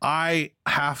 I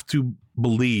have to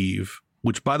believe,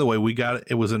 which by the way,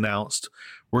 it was announced,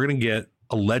 we're going to get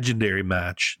a legendary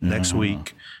match next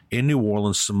week in New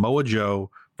Orleans, Samoa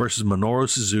Joe versus Minoru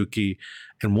Suzuki.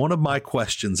 And one of my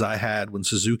questions I had when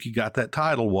Suzuki got that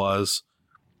title was,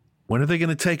 when are they going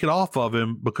to take it off of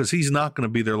him? Because he's not going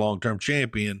to be their long-term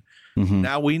champion.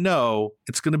 Now we know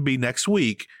it's going to be next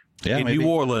week. In New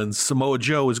Orleans, Samoa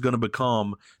Joe is going to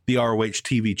become the ROH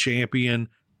TV champion.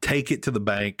 Take it to the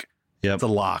bank. It's a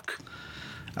lock.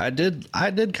 I did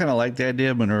kind of like the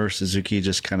idea of Minoru Suzuki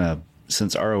just kind of,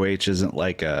 since ROH isn't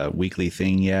like a weekly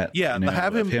thing yet. Yeah,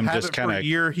 have him just kind of a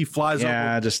year. He flies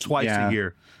over just twice a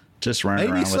year. Just running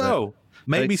around with it.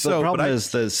 Maybe so. The problem is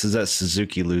that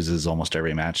Suzuki loses almost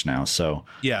every match now. So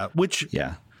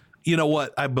you know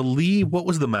what? I believe, what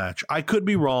was the match? I could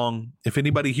be wrong. If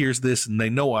anybody hears this and they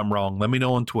know I'm wrong, let me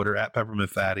know on Twitter at Peppermint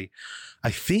Fatty.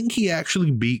 I think he actually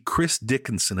beat Chris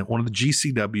Dickinson at one of the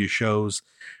GCW shows.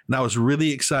 And I was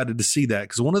really excited to see that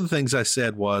because one of the things I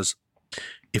said was,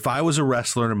 if I was a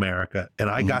wrestler in America and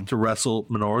I got to wrestle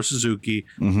Minoru Suzuki,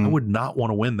 I would not want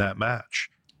to win that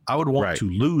match. I would want to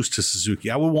lose to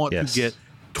Suzuki. I would want to get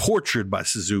tortured by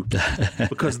Suzuki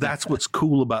because that's what's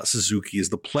cool about Suzuki is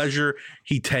the pleasure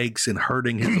he takes in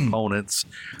hurting his opponents.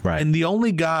 And the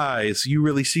only guys you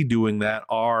really see doing that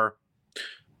are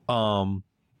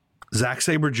Zack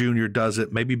Sabre Jr. does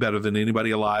it maybe better than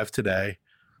anybody alive today.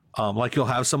 Like you'll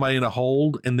have somebody in a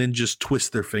hold and then just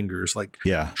twist their fingers, like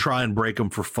try and break them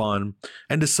for fun.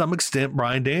 And to some extent,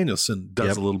 Bryan Danielson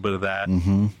does a little bit of that.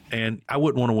 And I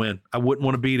wouldn't want to win. I wouldn't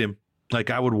want to beat him. Like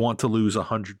I would want to lose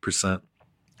 100%.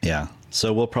 Yeah.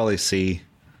 So we'll probably see.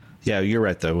 Yeah, you're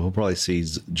right, though. We'll probably see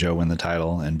Joe win the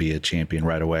title and be a champion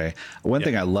right away. One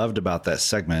thing I loved about that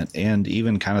segment and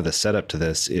even kind of the setup to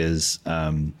this is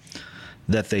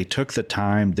that they took the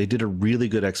time. They did a really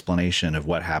good explanation of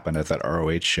what happened at that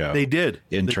ROH show. They did.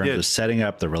 In terms of setting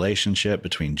up the relationship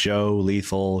between Joe,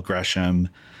 Lethal, Gresham,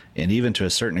 and even to a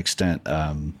certain extent,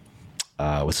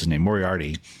 what's his name?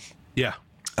 Moriarty. Yeah.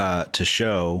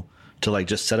 To like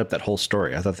just set up that whole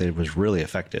story. I thought that it was really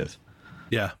effective.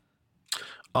 Yeah.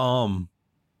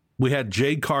 We had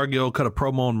Jade Cargill cut a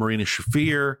promo on Marina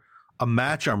Shafir, a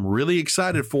match I'm really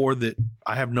excited for that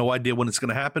I have no idea when it's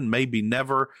going to happen. Maybe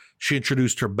never. She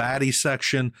introduced her baddie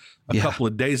section a couple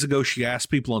of days ago. She asked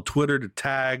people on Twitter to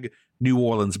tag New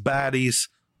Orleans baddies.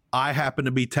 I happened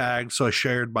to be tagged, so I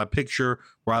shared my picture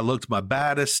where I looked my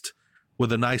baddest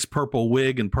with a nice purple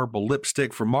wig and purple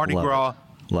lipstick for Mardi Gras.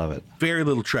 Love it. Very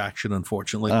little traction,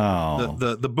 unfortunately. Oh.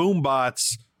 The boom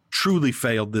bots truly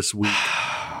failed this week.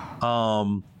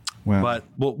 But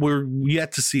we're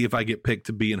yet to see if I get picked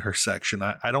to be in her section.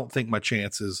 I don't think my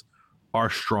chances are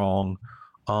strong.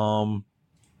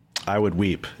 I would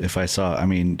weep if I saw,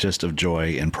 just of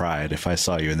joy and pride if I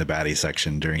saw you in the baddie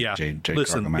section during Jade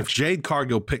Cargill match. If Jade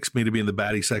Cargill picks me to be in the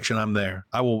baddie section, I'm there.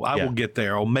 I will get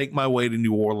there. I'll make my way to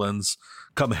New Orleans,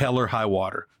 come hell or high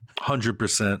water,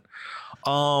 100%.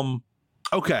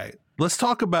 Okay, let's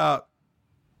talk about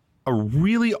a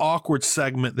really awkward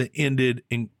segment that ended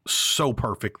so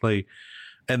perfectly.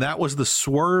 And that was the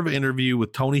Swerve interview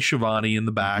with Tony Schiavone in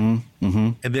the back.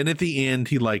 And then at the end,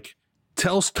 he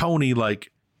tells Tony,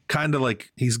 kind of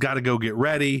like he's got to go get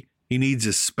ready. He needs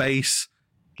his space.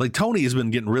 Like Tony has been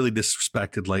getting really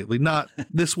disrespected lately.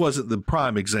 This wasn't the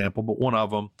prime example, but one of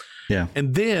them. Yeah.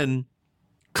 And then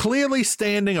clearly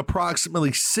standing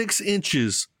approximately 6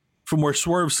 inches from where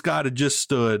Swerve Scott had just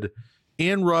stood,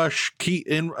 in rush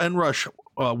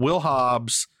Will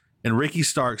Hobbs and Ricky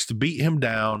Starks to beat him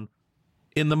down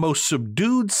in the most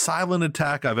subdued silent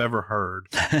attack I've ever heard.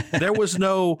 There was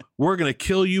no, we're going to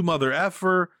kill you, mother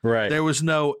effer. Right. There was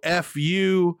no F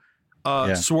you,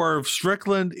 Swerve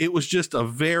Strickland. It was just a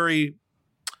very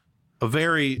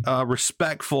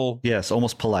respectful. Yes,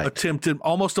 almost polite.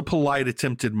 Almost a polite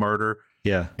attempted murder.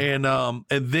 Yeah. And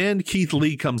then Keith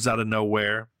Lee comes out of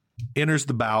nowhere, enters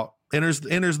the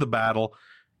battle,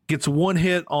 gets one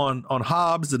hit on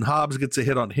Hobbs, and Hobbs gets a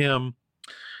hit on him.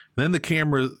 Then the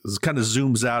camera kind of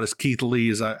zooms out as Keith Lee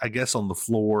is, I guess, on the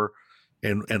floor,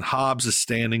 and Hobbs is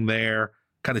standing there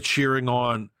kind of cheering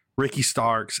on Ricky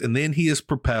Starks, and then he is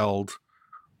propelled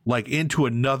like into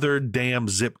another damn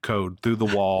zip code through the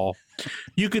wall.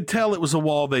 You could tell it was a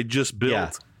wall they just built.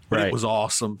 Yeah, right. It was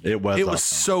awesome. It was awesome.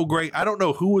 So great. I don't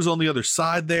know who was on the other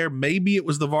side there. Maybe it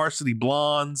was the Varsity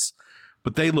Blondes,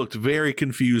 but they looked very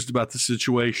confused about the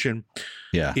situation.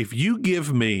 Yeah. If you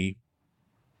give me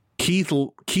Keith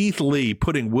Lee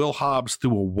putting Will Hobbs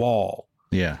through a wall,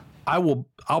 yeah,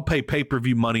 I'll pay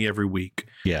pay-per-view money every week.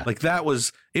 Yeah. Like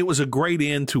it was a great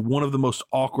end to one of the most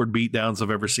awkward beatdowns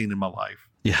I've ever seen in my life.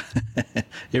 Yeah,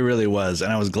 it really was.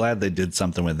 And I was glad they did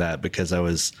something with that because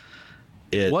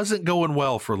it wasn't going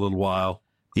well for a little while.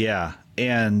 Yeah.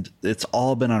 And it's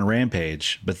all been on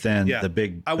Rampage, but then the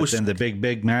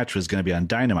big match was going to be on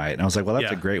Dynamite. And I was like, well,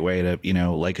 that's a great way to,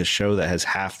 like a show that has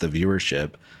half the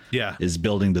viewership is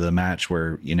building to the match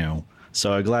where,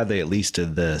 so I'm glad they at least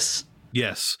did this.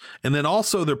 Yes. And then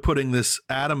also they're putting this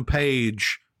Adam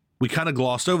Page. We kind of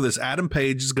glossed over this. Adam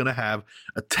Page is going to have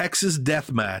a Texas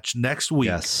death match next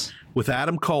week with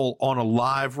Adam Cole on a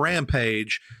live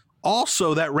Rampage.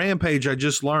 Also, that Rampage I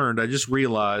just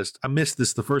realized, I missed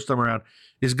this the first time around,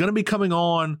 is going to be coming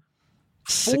on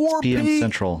 6 p.m.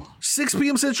 Central. 6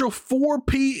 p.m. Central, 4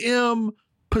 p.m.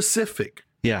 Pacific.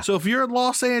 Yeah. So if you're in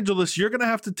Los Angeles, you're going to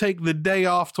have to take the day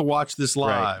off to watch this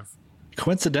live. Right.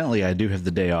 Coincidentally, I do have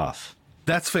the day off.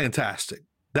 That's fantastic.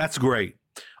 That's great.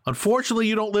 Unfortunately,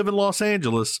 you don't live in Los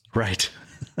Angeles. Right.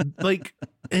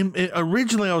 And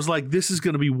originally I was like, this is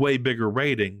going to be way bigger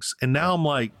ratings. And now I'm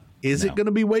like, is it going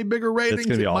to be way bigger ratings?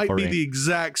 It might be the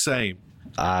exact same.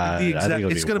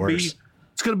 It's going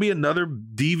to be another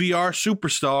DVR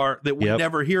superstar that we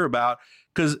never hear about.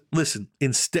 Because listen,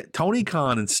 Tony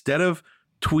Khan, instead of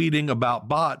tweeting about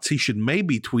bots, he should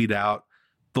maybe tweet out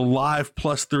the live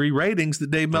 +3 ratings that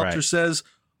Dave Meltzer says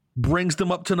brings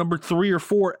them up to number 3 or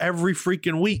 4 every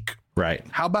freaking week. Right.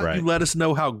 How about you let us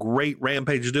know how great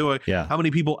Rampage is doing? Yeah. How many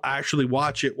people actually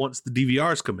watch it once the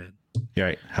DVRs come in?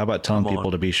 Right. How about telling people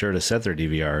to be sure to set their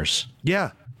DVRs?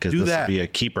 Yeah. Because this will be a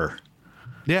keeper.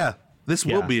 Yeah. This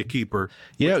will be a keeper.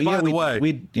 Yeah. By the way,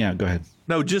 go ahead.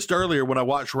 No, just earlier when I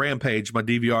watched Rampage, my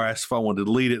DVR asked if I wanted to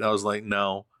delete it. And I was like,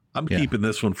 no, I'm keeping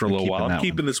this one for a little while. I'm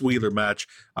keeping this Wheeler match.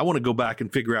 I want to go back and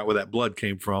figure out where that blood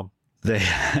came from.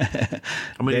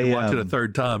 I'm going to watch it a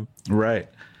third time. Right.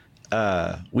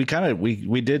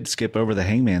 We did skip over the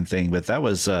Hangman thing, but that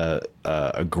was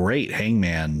a great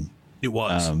Hangman. It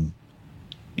was,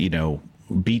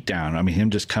 beatdown. I mean, him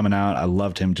just coming out. I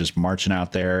loved him just marching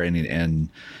out there, and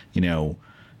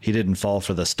he didn't fall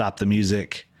for the stop the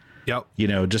music. Yep.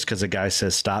 Just because a guy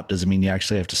says stop doesn't mean you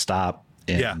actually have to stop.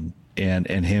 And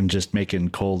him just making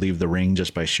Cole leave the ring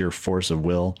just by sheer force of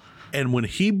will. And when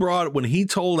he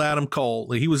told Adam Cole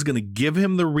that he was going to give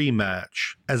him the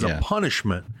rematch as a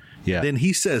punishment, then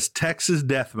he says Texas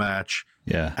death match.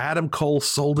 Yeah. Adam Cole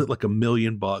sold it like $1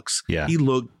 million. Yeah. He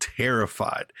looked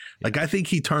terrified. Like, I think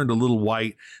he turned a little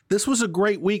white. This was a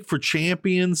great week for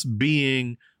champions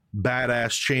being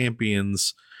badass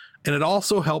champions. And it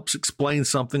also helps explain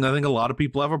something I think a lot of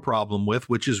people have a problem with,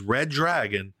 which is Red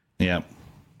Dragon. Yeah.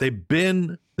 They've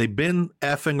been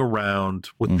effing around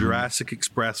with Jurassic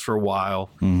Express for a while.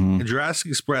 And Jurassic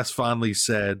Express finally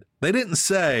said, they didn't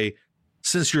say,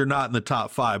 since you're not in the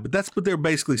top 5, but that's what they're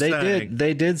basically saying.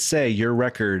 They did say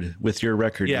with your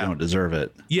record, you don't deserve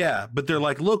it. Yeah. But they're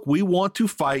like, look, we want to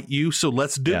fight you. So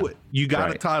let's do it. You got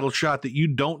a title shot that you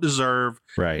don't deserve.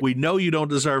 Right. We know you don't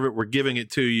deserve it. We're giving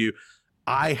it to you.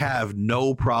 I have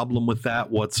no problem with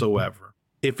that whatsoever.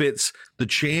 If it's the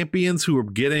champions who are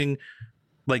getting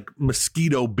like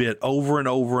mosquito bit over and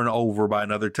over and over by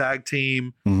another tag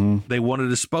team, they want to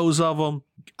dispose of them,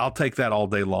 I'll take that all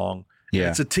day long. Yeah.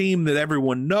 It's a team that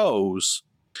everyone knows.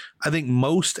 I think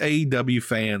most AEW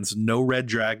fans know Red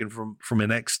Dragon from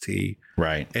NXT,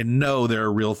 right, and know they're a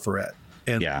real threat.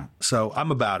 And so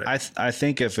I'm about it. I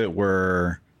think if it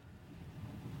were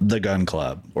the Gun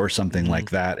Club or something like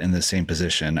that in the same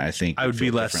position, I think I would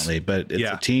be less differently. But it's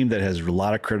a team that has a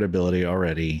lot of credibility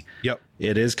already. Yep.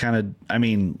 It is kind of. I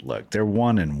mean, look, they're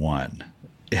 1-1,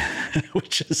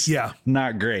 which is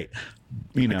not great.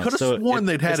 I could have sworn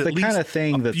they'd had at least kind of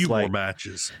thing a few more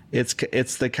matches. It's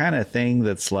the kind of thing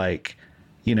that's like,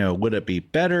 would it be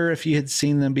better if you had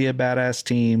seen them be a badass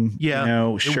team?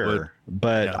 Yeah, sure,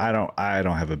 but I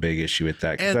don't have a big issue with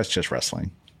that because that's just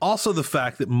wrestling. Also, the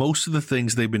fact that most of the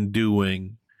things they've been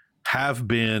doing have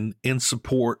been in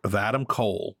support of Adam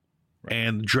Cole,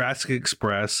 and Jurassic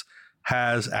Express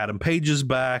has Adam Page's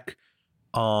back.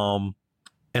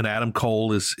 and Adam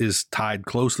Cole is tied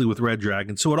closely with Red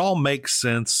Dragon. So it all makes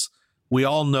sense. We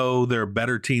all know they're a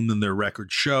better team than their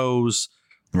record shows.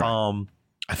 Right.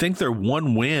 I think their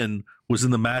one win was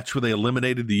in the match where they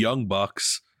eliminated the Young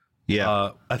Bucks.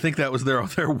 Yeah. I think that was their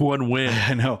one win.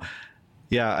 I know.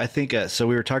 Yeah, I think so.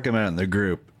 We were talking about it in the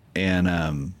group,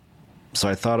 and so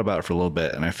I thought about it for a little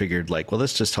bit, and I figured, like, well,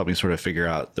 this just helped me sort of figure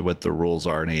out what the rules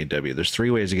are in AEW. There's 3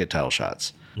 ways to get title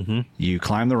shots. Mm-hmm. You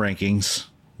climb the rankings,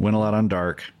 win a lot on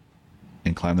Dark,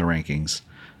 and climb the rankings.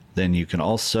 Then you can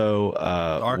also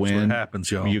win. What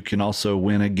happens, y'all. You can also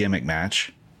win a gimmick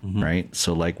match, right?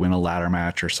 So, like, win a ladder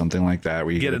match or something like that,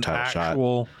 where you get a title shot.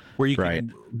 Where you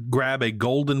can grab a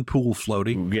golden pool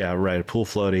floaty. Yeah, right. A pool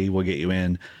floaty will get you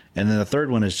in. And then the third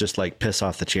one is just like piss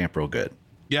off the champ real good.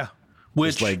 Yeah.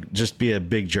 Just be a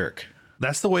big jerk.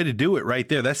 That's the way to do it right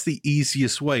there. That's the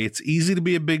easiest way. It's easy to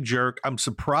be a big jerk. I'm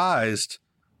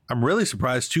really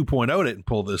surprised 2.0 didn't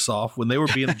pull this off when they were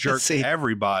being a jerk to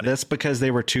everybody. That's because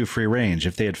they were too free range.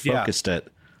 If they had focused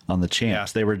it on the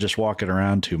champs, they were just walking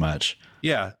around too much.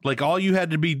 Yeah, like all you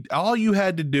had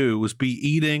to do was be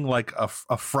eating like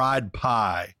a fried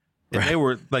pie, and they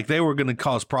were going to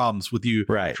cause problems with you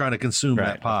trying to consume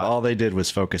that pie. If all they did was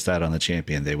focus that on the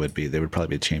champion, they would probably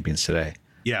be champions today.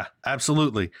 Yeah,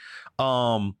 absolutely.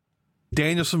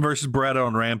 Danielson versus Beretta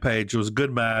on Rampage. It was a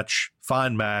good match,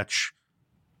 fine match.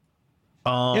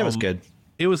 It was good.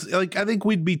 It was like, I think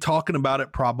we'd be talking about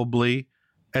it probably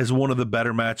as one of the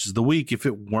better matches of the week if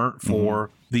it weren't for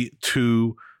the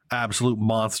 2 absolute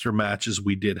monster matches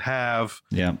we did have.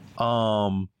 Yeah.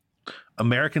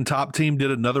 American Top Team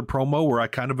did another promo where I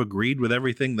kind of agreed with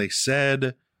everything they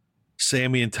said.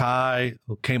 Sammy and Ty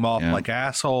came off like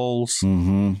assholes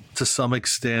to some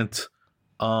extent.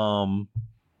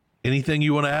 Anything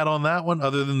you want to add on that one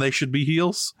other than they should be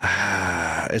heels?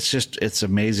 It's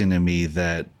amazing to me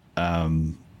that I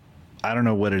don't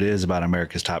know what it is about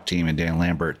America's Top Team and Dan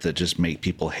Lambert that just make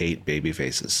people hate baby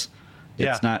faces.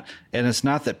 It's not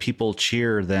that people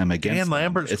cheer them against Dan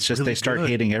Lambert's them. It's just really they start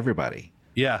hating everybody.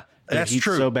 Yeah, that's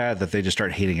true. So bad that they just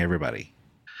start hating everybody.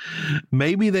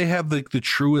 Maybe they have the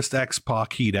truest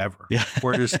X-Pac heat ever. Yeah.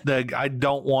 Where just I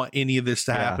don't want any of this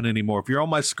to happen anymore. If you're on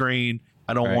my screen,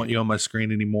 I don't want you on my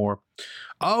screen anymore.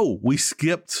 Oh, we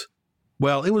skipped.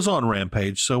 Well, it was on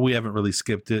Rampage, so we haven't really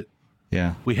skipped it.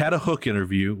 Yeah. We had a Hook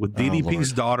interview with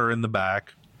DDP's daughter in the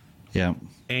back. Yeah.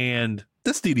 And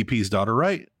that's DDP's daughter,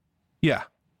 right? Yeah.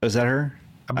 Was that her?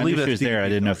 I believe she was DDP's there. I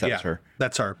didn't know if that daughter. was her.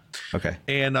 That's her. Okay.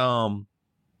 And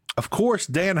of course,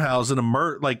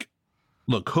 Danhausen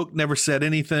look, Hook never said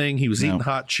anything. He was eating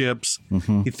hot chips.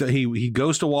 He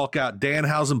goes to walk out.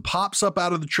 Danhausen pops up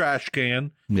out of the trash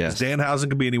can. Yes. Danhausen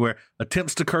could be anywhere.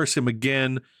 Attempts to curse him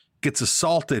again. Gets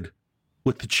assaulted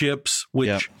with the chips,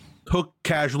 which Hook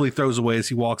casually throws away as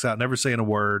he walks out, never saying a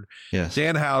word. Yes.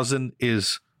 Danhausen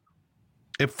is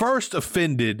at first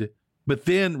offended, but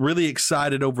then really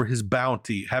excited over his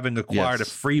bounty, having acquired a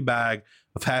free bag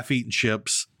of half-eaten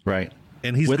chips. Right.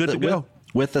 And he's good to go.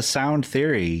 With the sound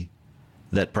theory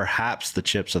that perhaps the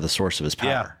chips are the source of his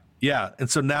power. Yeah. And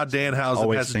so now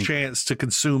Danhausen has a chance to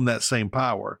consume that same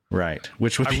power. Right.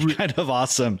 Which would be kind of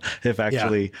awesome if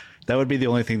actually that would be the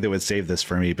only thing that would save this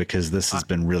for me, because this has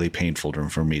been really painful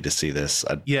for me to see this.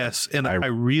 Yes. And I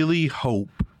really hope,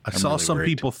 I saw some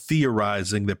people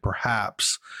theorizing that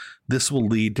perhaps this will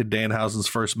lead to Danhausen's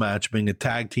first match being a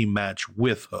tag team match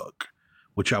with Hook,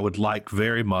 which I would like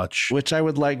very much. But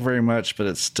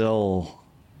it's still...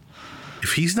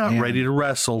 If he's not ready to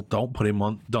wrestle, don't put him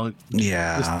on.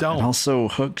 Just don't. And also,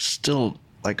 Hook still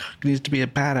Hook needs to be a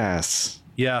badass.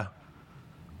 Yeah.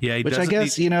 Which I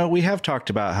guess we have talked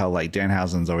about how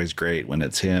Danhausen's always great when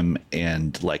it's him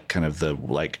and kind of the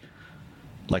like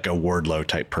a Wardlow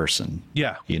type person.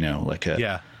 Yeah. Like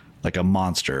a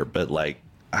monster. But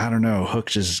I don't know.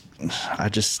 Hook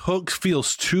Hook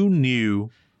feels too new.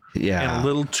 Yeah. And a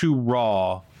little too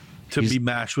raw to be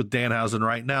matched with Danhausen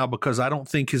right now, because I don't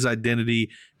think his identity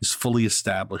is fully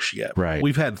established yet. Right.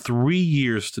 We've had 3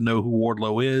 years to know who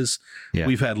Wardlow is. Yeah.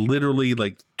 We've had literally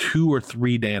 2 or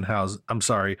 3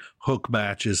 Hook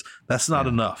matches. That's not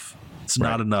enough. It's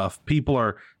not enough. People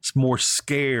are more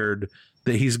scared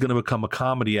that he's going to become a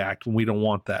comedy act when we don't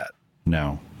want that.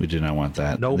 No, we do not want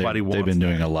that. Nobody wants that. They've been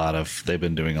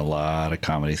doing a lot of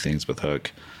comedy things with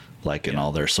Hook. In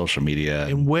all their social media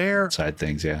and side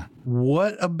things,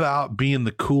 What about being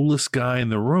the coolest guy in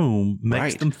the room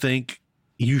makes them think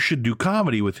you should do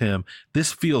comedy with him?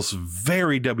 This feels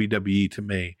very WWE to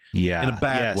me. Yeah. In a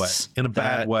bad way. In a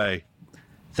bad way.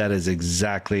 That is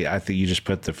exactly, I think you just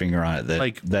put the finger on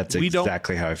it. That's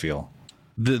exactly how I feel.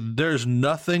 There's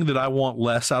nothing that I want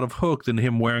less out of Hook than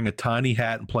him wearing a tiny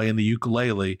hat and playing the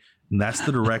ukulele and that's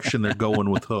the direction they're going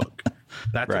with Hook.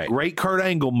 That's a great Kurt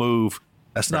Angle move.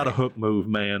 That's not a Hook move,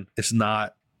 man. It's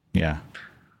not. Yeah.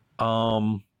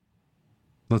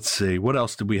 Let's see. What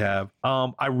else did we have?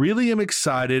 I really am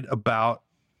excited about.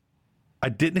 I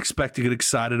didn't expect to get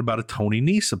excited about a Tony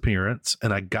Nese appearance,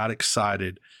 and I got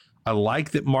excited. I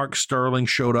like that Mark Sterling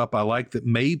showed up. I like that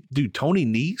Tony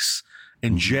Nese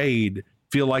and Jade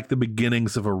feel like the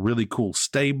beginnings of a really cool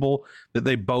stable, that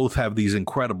they both have these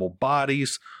incredible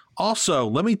bodies. Also,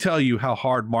 let me tell you how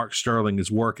hard Mark Sterling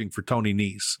is working for Tony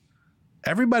Nese.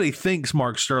 Everybody thinks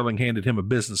Mark Sterling handed him a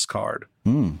business card.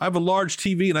 I have a large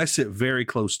TV and I sit very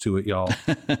close to it, y'all.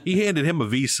 He handed him a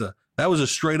Visa. That was a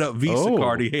straight up Visa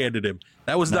card he handed him.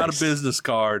 That was not a business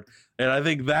card. And I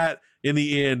think that in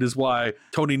the end is why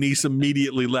Tony Nese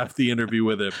immediately left the interview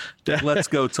with him. Let's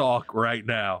go talk right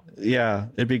now. Yeah.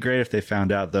 It'd be great if they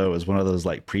found out, though, it was one of those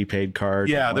like prepaid cards.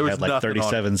 Yeah. There was had like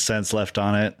 37 cents left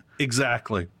on it.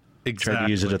 Exactly. Tried to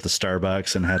use it at the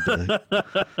Starbucks and had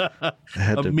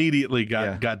to immediately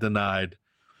got denied.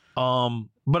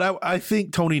 But I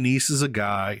think Tony Nese is a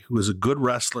guy who is a good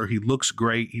wrestler. He looks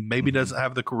great. He maybe doesn't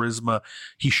have the charisma.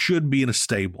 He should be in a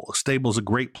stable. A stable is a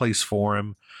great place for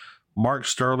him. Mark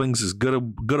Sterling's is good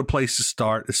a place to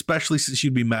start, especially since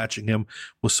you'd be matching him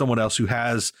with someone else who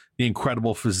has the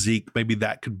incredible physique. Maybe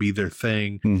that could be their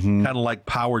thing. Kind of like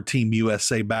Power Team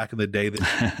USA back in the day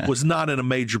that was not in a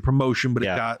major promotion, but it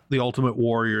got the Ultimate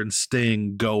Warrior and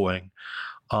Sting going.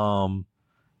 I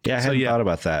hadn't thought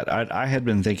about that. I had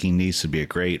been thinking Nese would be a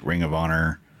great Ring of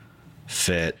Honor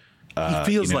fit. He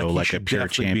feels like a pure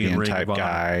champion type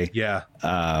guy. Yeah.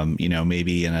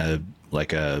 Maybe in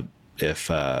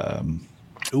if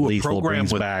Lethal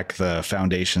brings back the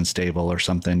Foundation stable or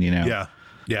something, Yeah.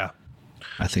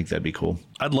 I think that'd be cool.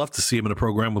 I'd love to see him in a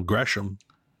program with Gresham.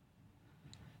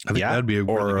 I think that'd be a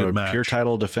really good match. Pure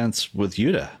title defense with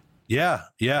Yuta. Yeah,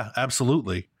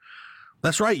 absolutely.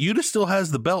 That's right. Yuta still has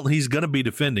the belt, and he's going to be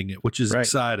defending it, which is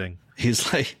exciting. He's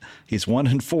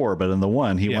 1-4, but in the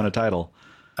one, he won a title.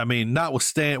 I mean,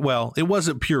 notwithstanding, it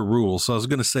wasn't pure rules. So I was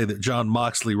going to say that Jon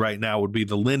Moxley right now would be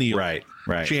the lineal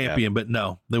champion, but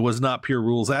no, there was not pure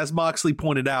rules. As Moxley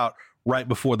pointed out right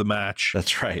before the match.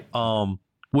 That's right.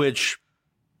 Which,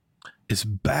 as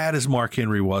bad as Mark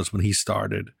Henry was when he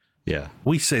started,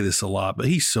 we say this a lot, but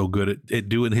he's so good at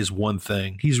doing his one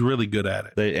thing. He's really good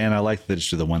at it. And I like that it's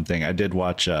the one thing. I did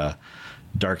watch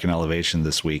Dark and Elevation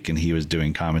this week, and he was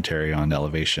doing commentary on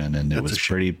Elevation, and it was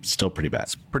still pretty bad.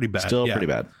 It's pretty bad. Pretty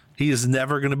bad. He is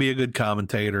never going to be a good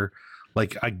commentator.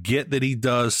 Like, I get that he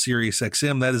does Sirius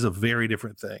XM. That is a very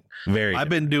different thing. I've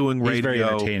been doing radio. He's very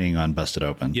entertaining on Busted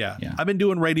Open. Yeah. I've been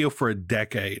doing radio for a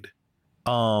decade.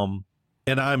 And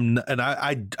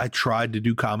I tried to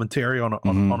do commentary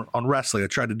on wrestling. I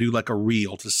tried to do like a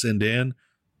reel to send in.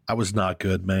 I was not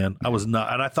good, man. I was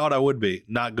not, and I thought I would be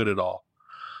not good at all.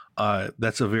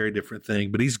 That's a very different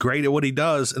thing, but he's great at what he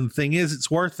does. And the thing is, it's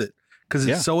worth it because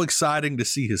it's so exciting to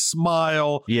see his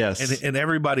smile. Yes. And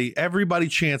everybody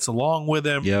chants along with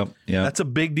him. Yep. That's a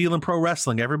big deal in pro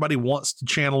wrestling. Everybody wants to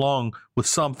chant along with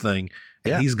something.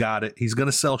 And he's got it. He's going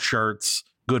to sell shirts.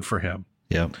 Good for him.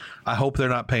 Yep. I hope they're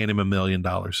not paying him $1 million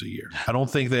a year. I don't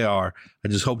think they are. I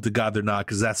just hope to God they're not,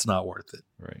 because that's not worth it.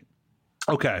 Right.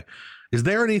 Okay. Is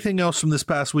there anything else from this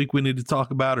past week we need to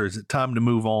talk about, or is it time to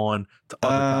move on to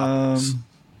other topics?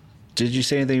 Did you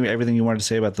say everything you wanted to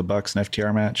say about the Bucks and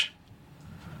FTR match?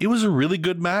 It was a really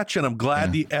good match, and I'm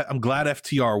glad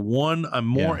FTR won. I'm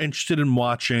more interested in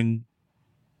watching,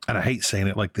 and I hate saying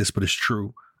it like this, but it's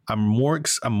true. I'm more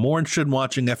interested in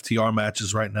watching FTR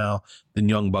matches right now than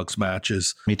Young Bucks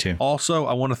matches. Me too. Also,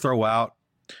 I want to throw out,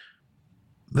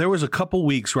 there was a couple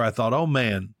weeks where I thought, oh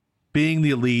man, being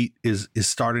the Elite is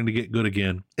starting to get good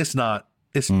again. It's not.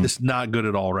 It's not good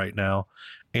at all right now.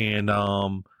 And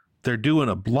they're doing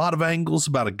a lot of angles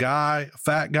about a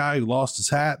fat guy who lost his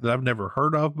hat that I've never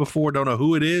heard of before. Don't know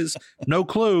who it is. No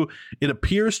clue. It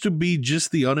appears to be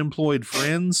just the unemployed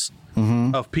friends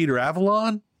of Peter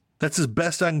Avalon. That's as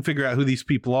best I can figure out who these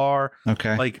people are.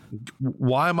 Okay. Like,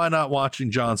 why am I not watching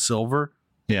John Silver?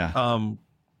 Yeah.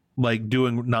 Like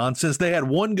doing nonsense. They had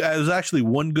one guy. It was actually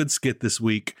one good skit this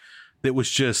week that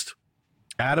was just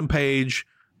Adam Page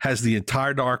has the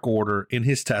entire Dark Order in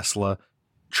his Tesla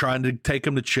trying to take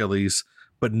him to Chili's,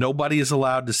 but nobody is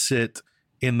allowed to sit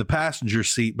in the passenger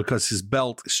seat because his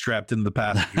belt is strapped into the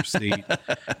passenger seat.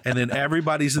 And then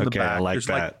everybody's in the back. There's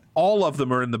like all of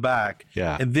them are in the back.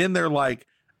 Yeah. And then they're like,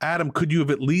 Adam, could you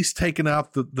have at least taken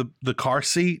out the car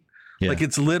seat? Yeah. Like,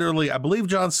 it's literally, I believe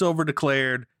John Silver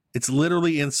declared, it's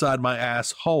literally inside my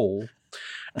asshole.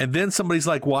 And then somebody's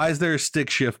like, why is there a stick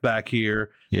shift back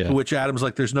here? Yeah. To which Adam's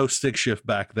like, there's no stick shift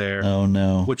back there. Oh,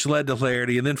 no. Which led to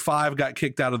hilarity. And then 5 got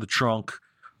kicked out of the trunk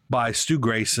by Stu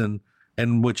Grayson,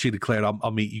 in which he declared,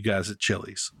 I'll meet you guys at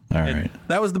Chili's. All right.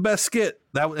 That was the best skit.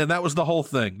 That was the whole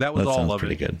thing. That was all of it.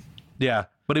 Pretty good. Yeah.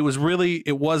 But it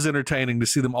was entertaining to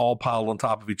see them all piled on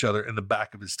top of each other in the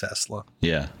back of his Tesla.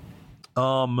 Yeah.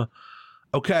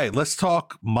 Okay, let's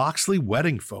talk Moxley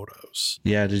wedding photos.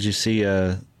 Yeah, did you see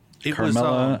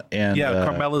Carmella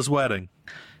Carmella's wedding.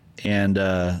 And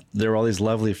there were all these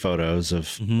lovely photos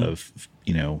of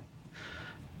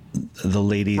the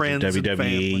ladies Friends of WWE. and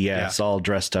family, Yes, all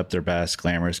dressed up their best,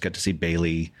 glamorous. Got to see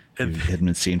Bayley, who hadn't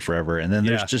been seen forever. And then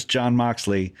there's just John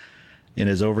Moxley in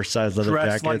his oversized leather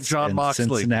dressed jackets like John and Moxley.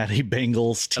 Cincinnati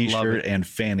Bengals t-shirt and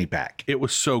fanny pack. It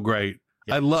was so great.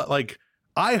 Yeah.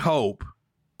 I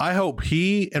hope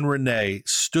he and Renee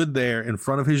stood there in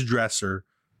front of his dresser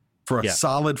for a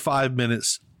solid 5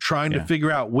 minutes trying to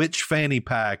figure out which fanny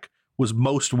pack was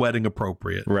most wedding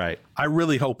appropriate. Right. I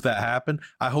really hope that happened.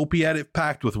 I hope he had it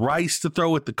packed with rice to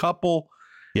throw at the couple.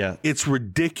 Yeah. It's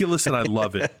ridiculous and I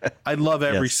love it. I love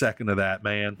every second of that,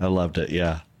 man. I loved it.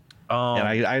 Yeah.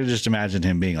 And I just imagined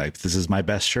him being like, this is my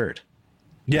best shirt.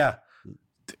 Yeah.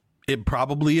 It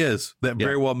probably is. That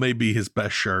very well may be his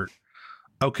best shirt.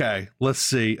 Okay, let's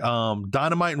see.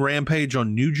 Dynamite and Rampage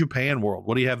on New Japan World.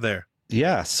 What do you have there?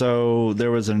 Yeah, so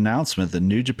there was an announcement that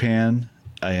New Japan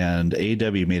and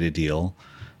AEW made a deal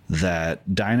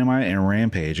that Dynamite and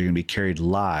Rampage are going to be carried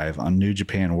live on New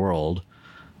Japan World.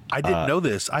 I didn't know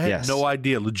this. I had no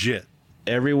idea. Legit.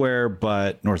 Everywhere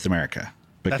but North America.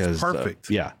 That's perfect.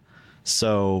 Yeah.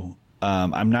 So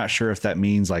I'm not sure if that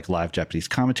means like live Japanese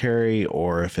commentary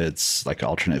or if it's like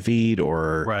alternate feed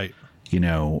or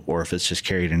or if it's just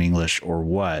carried in English or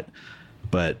what.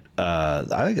 But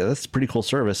I think that's a pretty cool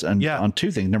service. And on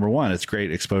two things. Number one, it's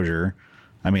great exposure.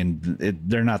 I mean,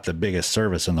 they're not the biggest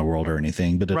service in the world or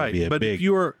anything, but it'll be a big. If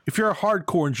you're a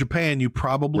hardcore in Japan, you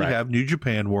probably have New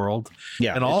Japan World.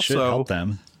 Yeah, and it also should help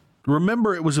them.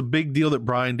 Remember, it was a big deal that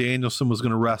Bryan Danielson was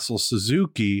going to wrestle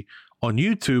Suzuki on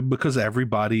YouTube because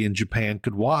everybody in Japan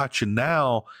could watch, and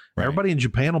now everybody in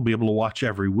Japan will be able to watch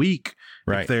every week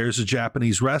if there's a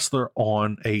Japanese wrestler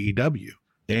on AEW,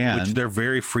 and which there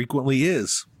very frequently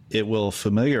is. It will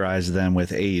familiarize them with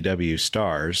AEW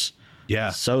stars,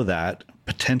 so that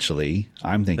potentially,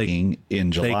 I'm thinking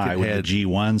in July when the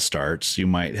G1 starts, you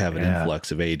might have an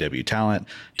influx of AEW talent.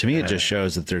 To me, it just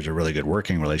shows that there's a really good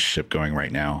working relationship going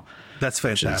right now. That's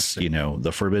fantastic. Is,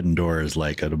 the forbidden door is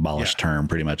like an abolished term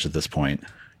pretty much at this point.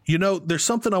 There's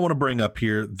something I want to bring up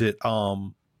here that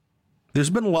there's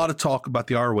been a lot of talk about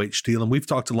the ROH deal, and we've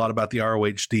talked a lot about the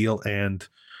ROH deal and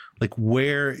like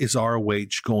where is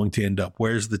ROH going to end up?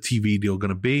 Where's the TV deal going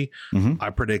to be? I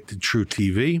predicted True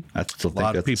TV. I still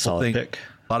think that's a solid pick.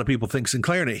 A lot of people think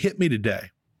Sinclair, and it hit me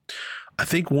today. I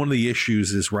think one of the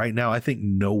issues is right now, I think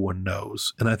no one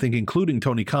knows. And I think including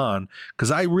Tony Khan,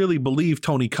 because I really believe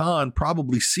Tony Khan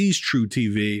probably sees True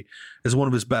TV as one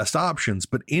of his best options.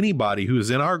 But anybody who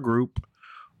is in our group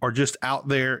or just out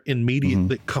there in media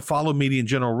that follow media in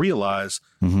general realize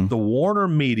the Warner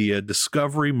Media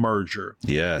Discovery merger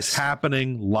is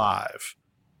happening live.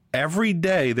 Every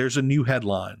day there's a new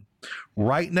headline.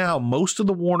 Right now, most of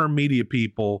the Warner Media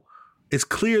people, it's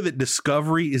clear that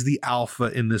Discovery is the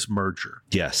alpha in this merger.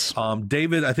 Yes. I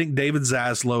think David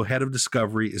Zaslow, head of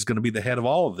Discovery, is going to be the head of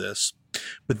all of this.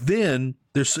 But then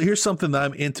here's something that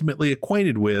I'm intimately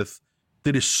acquainted with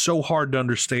that is so hard to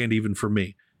understand even for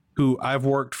me, who I've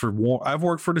worked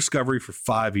for Discovery for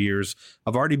 5 years.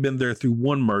 I've already been there through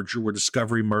one merger where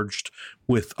Discovery merged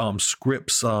with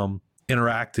Scripps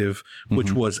Interactive,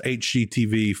 which was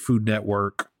HGTV, Food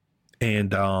Network,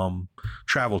 and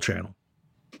Travel Channel.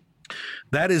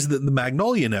 That is the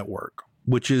Magnolia Network,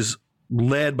 which is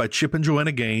led by Chip and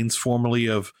Joanna Gaines, formerly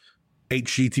of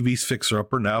HGTV's Fixer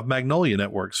Upper, now of Magnolia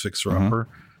Network's Fixer Upper,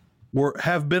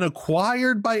 have been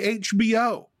acquired by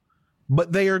HBO.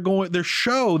 But their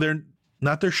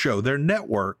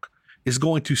network is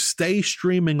going to stay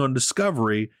streaming on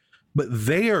Discovery, but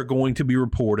they are going to be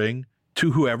reporting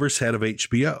to whoever's head of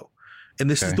HBO. And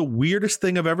this is the weirdest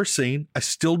thing I've ever seen. I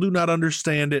still do not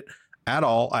understand it at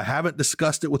all. I haven't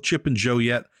discussed it with Chip and Joe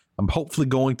yet. I'm hopefully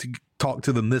going to talk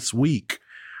to them this week.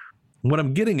 What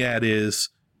I'm getting at is,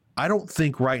 I don't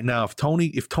think right now, if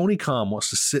Tony Khan wants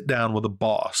to sit down with a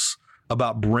boss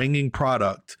about bringing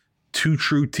product to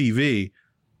True TV,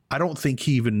 I don't think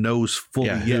he even knows fully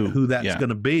yet who that's going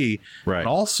to be. Right. And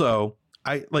also,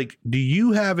 do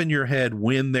you have in your head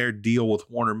when their deal with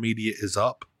Warner Media is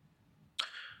up?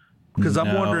 Because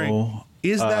I'm wondering,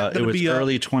 is that going to be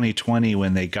early 2020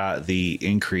 when they got the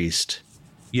increased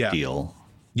deal?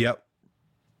 Yep.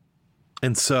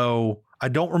 And so I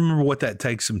don't remember what that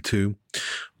takes him to,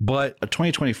 but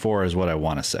 2024 is what I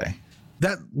want to say.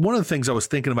 That one of the things I was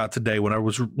thinking about today when I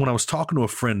was talking to a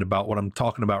friend about what I'm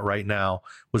talking about right now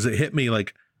was it hit me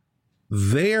like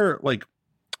they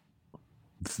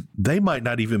might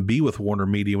not even be with Warner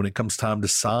Media when it comes time to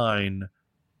sign,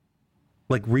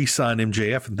 like re-sign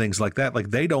MJF and things like that. Like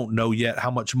they don't know yet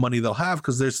how much money they'll have,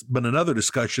 because there's been another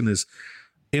discussion is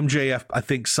MJF, I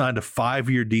think, signed a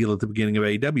 5-year deal at the beginning of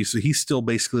AEW. So he's still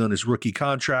basically on his rookie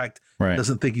contract. Right.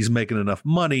 Doesn't think he's making enough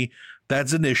money.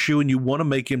 That's an issue. And you want to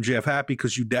make MJF happy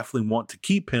because you definitely want to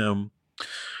keep him.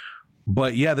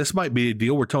 But yeah, this might be a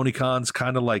deal where Tony Khan's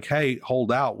kind of like, hey,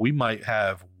 hold out. We might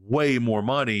have way more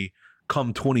money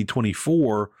come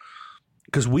 2024,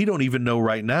 because we don't even know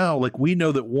right now. Like, we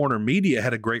know that Warner Media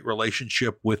had a great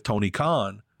relationship with Tony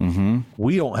Khan. Mm-hmm.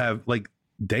 We don't have, like,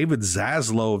 David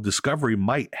Zaslow of Discovery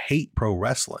might hate pro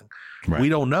wrestling. Right. We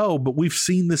don't know, but we've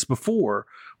seen this before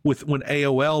with when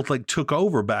AOL like took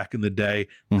over back in the day.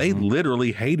 Mm-hmm. They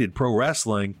literally hated pro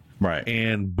wrestling, right,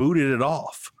 and booted it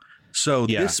off. So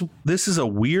this is a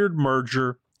weird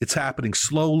merger. It's happening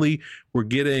slowly. We're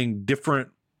getting different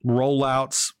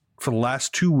rollouts for the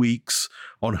last 2 weeks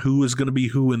on who is going to be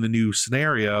who in the new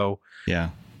scenario. Yeah.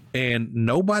 And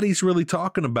nobody's really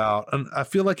talking about, and I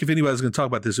feel like if anybody's going to talk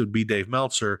about this, it would be Dave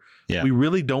Meltzer. Yeah. We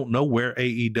really don't know where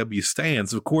AEW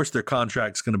stands. Of course, their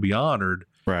contract's going to be honored.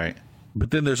 Right.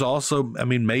 But then there's also, I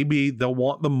mean, maybe they'll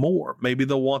want them more. Maybe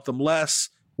they'll want them less.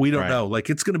 We don't know. Like,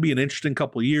 it's going to be an interesting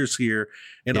couple of years here.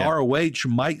 And ROH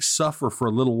might suffer for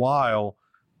a little while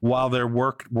they're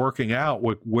working out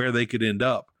with where they could end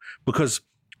up. Because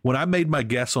when I made my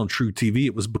guess on True TV,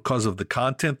 it was because of the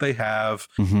content they have,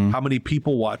 how many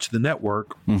people watch the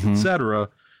network, etc.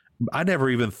 I never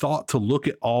even thought to look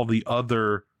at all the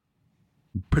other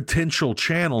potential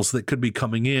channels that could be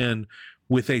coming in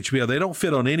with HBO. They don't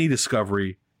fit on any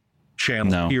Discovery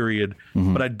channel, period.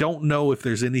 But I don't know if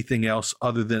there's anything else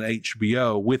other than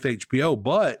HBO with HBO.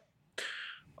 But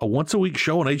a once a week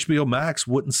show on HBO Max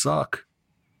wouldn't suck.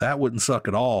 That wouldn't suck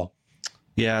at all.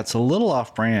 Yeah, it's a little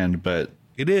off brand, but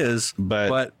it is.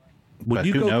 But when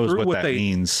you who go knows through what that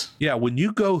means? Yeah, when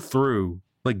you go through,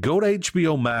 like, go to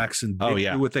HBO Max and dig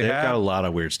through what they've got a lot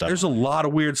of weird stuff. There's a lot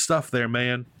of weird stuff there,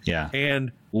 man. Yeah.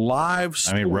 And live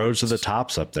sports. I mean, Roads to the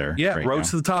Top's up there. Yeah, Roads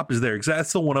to the Top is there.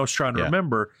 That's the one I was trying to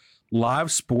remember.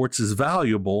 Live sports is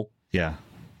valuable. Yeah.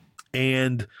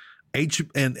 And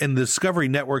and the Discovery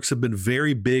networks have been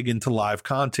very big into live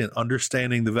content,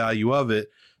 understanding the value of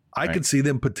it. I could see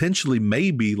them potentially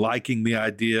maybe liking the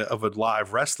idea of a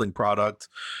live wrestling product,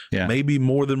 maybe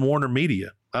more than Warner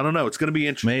Media. I don't know. It's going to be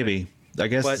interesting. Maybe. I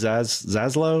guess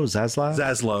Zaslow.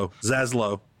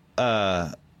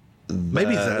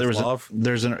 Maybe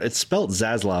Zaslav. It's spelled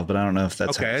Zaslav, but I don't know if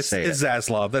that's okay. How to say it's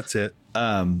Zaslav. That's it.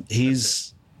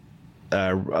 He's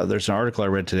there's an article I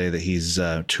read today that he's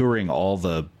touring all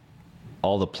the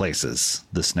places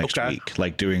this next week,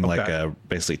 like doing like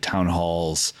basically town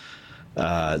halls.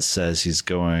 It says he's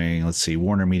going, let's see,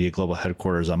 Warner Media Global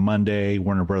Headquarters on Monday,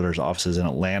 Warner Brothers offices in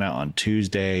Atlanta on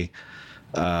Tuesday,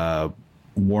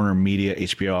 Warner Media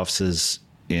HBO offices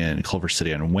in Culver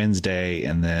City on Wednesday,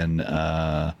 and then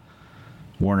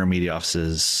Warner Media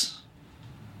offices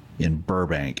in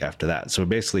Burbank after that. So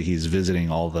basically he's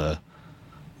visiting all the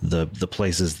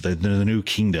places, the new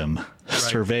kingdom,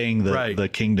 surveying the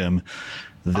kingdom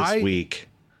this week.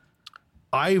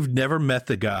 I've never met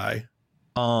the guy.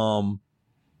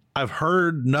 I've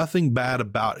heard nothing bad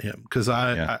about him because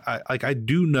I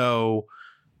do know,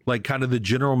 like, kind of the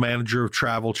general manager of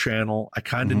Travel Channel. I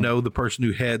kind of know the person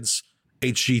who heads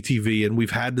HGTV, and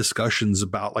we've had discussions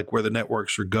about like where the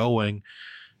networks are going,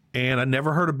 and I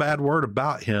never heard a bad word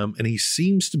about him. And he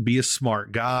seems to be a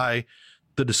smart guy.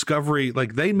 The Discovery,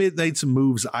 like, they made some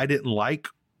moves I didn't like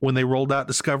when they rolled out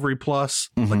Discovery Plus,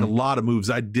 like a lot of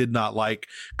moves I did not like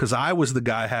because I was the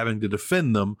guy having to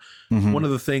defend them. One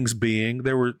of the things being,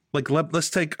 there were like,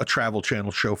 let's take a Travel Channel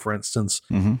show, for instance.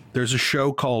 There's a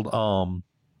show called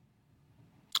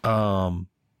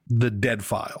The Dead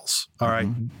Files. All right.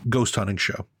 Ghost hunting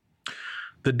show.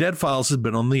 The Dead Files has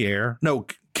been on the air.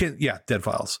 Dead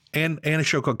Files and a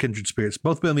show called Kindred Spirits.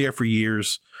 Both been on the air for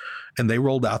years, and they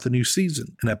rolled out the new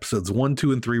season, and episodes 1,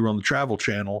 2, and 3 were on the Travel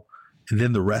Channel. And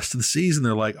then the rest of the season,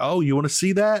 they're like, oh, you want to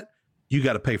see that? You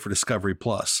got to pay for Discovery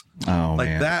Plus. Oh, like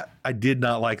man. That. I did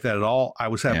not like that at all. I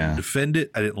was having to defend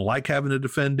it. I didn't like having to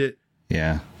defend it.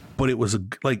 Yeah. But it was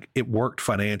it worked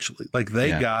financially. Like,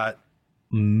 they got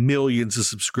millions of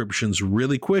subscriptions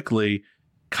really quickly,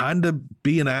 kind of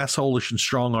being assholish and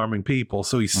strong arming people.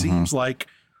 So he seems like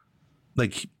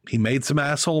he made some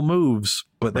asshole moves,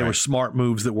 but they were smart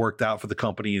moves that worked out for the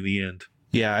company in the end.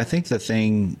 Yeah, I think the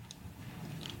thing,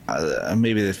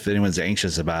 maybe if anyone's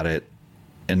anxious about it,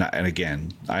 and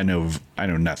again, I know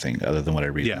nothing other than what I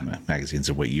read in the magazines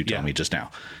and what you told me just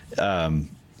now,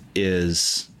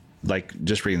 is like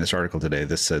just reading this article today.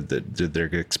 This said that they're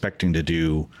expecting to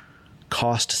do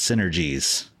cost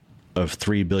synergies of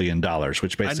 $3 billion,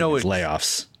 which basically is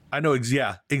layoffs. I know.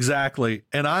 Yeah, exactly.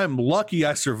 And I'm lucky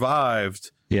I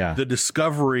survived the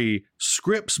Discovery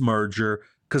Scripps merger,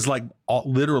 because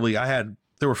literally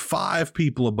there were 5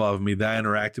 people above me that I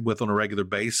interacted with on a regular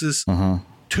basis.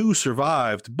 2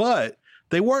 survived, but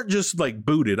they weren't just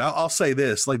booted. I'll say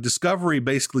this, Discovery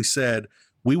basically said,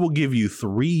 we will give you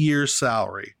 3 years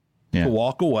salary to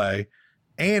walk away.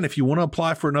 And if you want to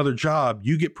apply for another job,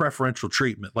 you get preferential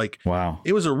treatment. Wow.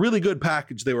 It was a really good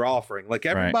package they were offering.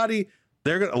 Everybody,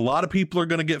 a lot of people are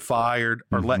going to get fired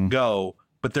or let go,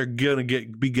 but they're going to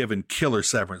be given killer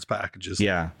severance packages.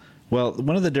 Yeah. Well,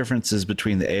 one of the differences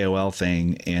between the AOL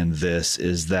thing and this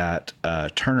is that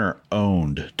Turner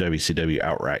owned WCW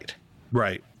outright.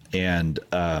 Right. And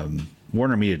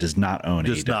Warner Media does not own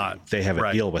AEW. They have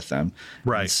a deal with them.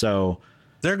 Right. And so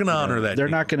they're going to honor that. They're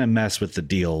not going to mess with the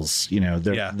deals.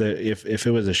 If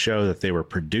it was a show that they were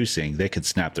producing, they could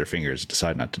snap their fingers and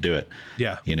decide not to do it.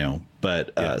 Yeah.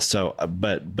 But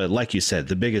like you said,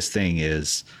 the biggest thing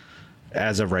is,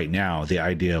 as of right now, the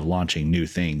idea of launching new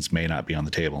things may not be on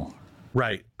the table.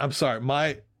 Right. I'm sorry.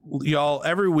 Y'all,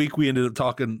 every week we ended up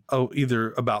talking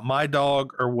either about my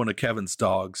dog or one of Kevin's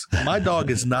dogs. My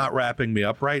dog is not wrapping me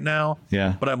up right now.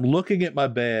 Yeah. But I'm looking at my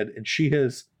bed, and she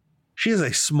is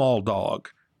a small dog,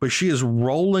 but she is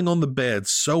rolling on the bed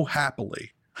so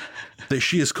happily that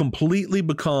she has completely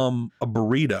become a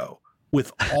burrito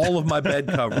with all of my bed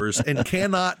covers and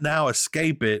cannot now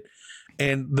escape it.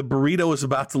 And the burrito is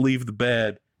about to leave the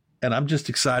bed. And I'm just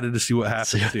excited to see what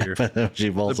happens here. She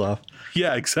falls off.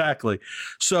 Yeah, exactly.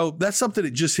 So that's something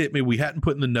that just hit me. We hadn't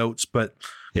put in the notes, but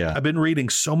I've been reading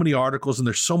so many articles, and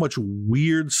there's so much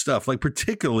weird stuff.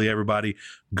 Particularly, everybody,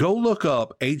 go look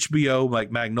up HBO,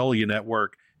 Magnolia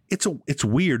Network. It's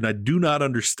weird, and I do not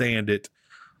understand it.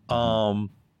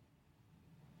 And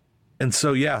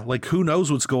so, who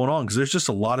knows what's going on? Because there's just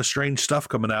a lot of strange stuff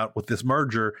coming out with this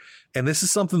merger. And this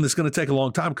is something that's going to take a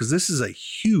long time, because this is a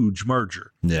huge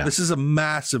merger. Yeah. This is a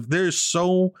massive, there's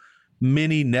so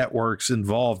many networks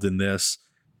involved in this.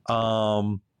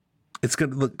 It's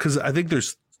going to, because I think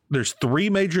there's 3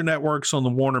 major networks on the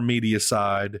Warner Media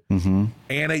side and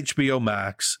HBO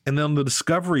Max. And then on the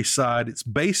Discovery side, it's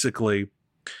basically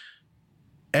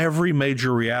every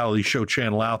major reality show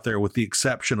channel out there, with the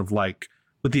exception of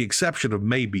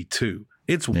maybe 2.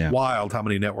 It's wild how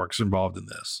many networks are involved in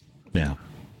this. Yeah.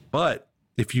 But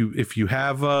if you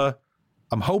have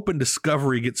I'm hoping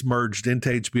Discovery gets merged into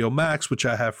HBO Max, which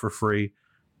I have for free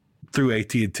through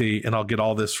AT&T, and I'll get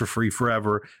all this for free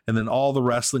forever. And then all the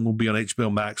wrestling will be on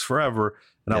HBO Max forever.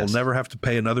 And I will never have to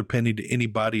pay another penny to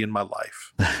anybody in my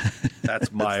life. That's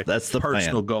that's the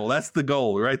personal goal. That's the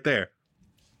goal right there.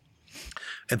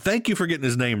 And thank you for getting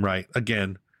his name right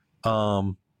again.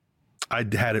 I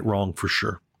had it wrong for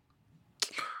sure.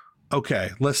 Okay,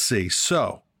 let's see.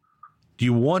 So, do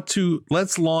you want to,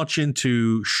 let's launch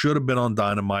into should have been on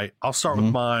Dynamite. I'll start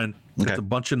with mine. It's a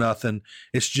bunch of nothing.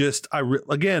 It's just, I've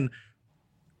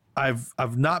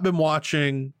not been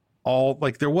watching all,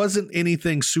 there wasn't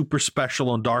anything super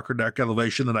special on Dark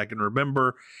Elevation that I can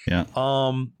remember. Yeah.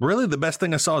 Really the best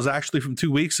thing I saw is actually from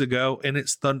 2 weeks ago, and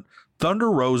it's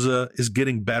Thunder Rosa is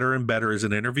getting better and better as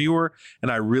an interviewer,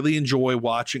 and I really enjoy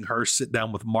watching her sit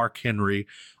down with Mark Henry.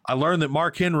 I learned that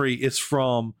Mark Henry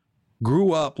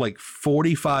grew up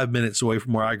 45 minutes away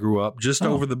from where I grew up, just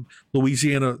over the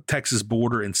Louisiana-Texas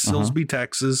border in Silsbee,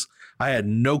 Texas. I had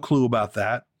no clue about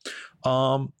that.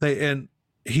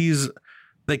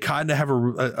 They kind of have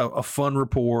a fun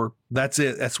rapport. That's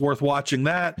it. That's worth watching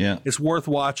that. Yeah. It's worth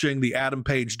watching the Adam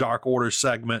Page Dark Order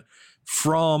segment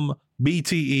from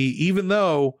BTE, even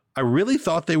though I really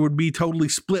thought they would be totally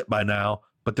split by now,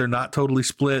 but they're not totally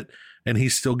split. And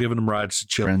he's still giving them rides to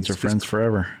Chili's. Friends are friends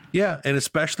forever. Yeah, and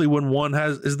especially when one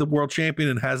is the world champion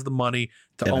and has the money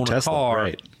to own a Tesla, car.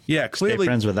 right. Yeah, clearly stay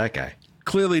friends with that guy.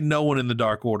 Clearly, no one in the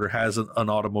Dark Order has an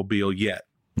automobile yet.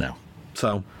 No.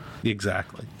 So,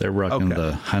 exactly. They're rocking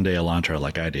the Hyundai Elantra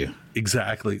like I do.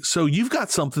 Exactly. So you've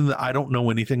got something that I don't know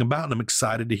anything about, and I'm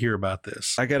excited to hear about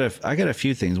this. I got a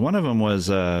few things. One of them was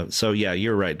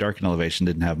you're right. Dark and Elevation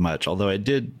didn't have much, although I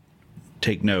did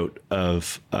take note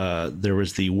of there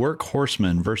was the Work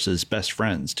Horsemen versus Best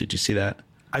Friends. Did you see that?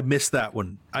 I missed that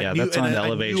one. That's on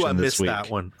Elevation I missed this week. That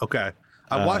one. Okay.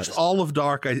 I watched all of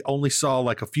Dark. I only saw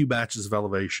like a few batches of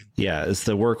Elevation. Yeah, it's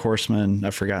the Workhorsemen.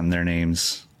 I've forgotten their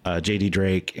names. JD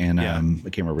Drake and I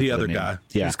can't remember the other guy.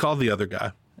 Yeah, he's called the other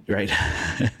guy. Right.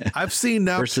 I've seen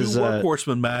now versus, 2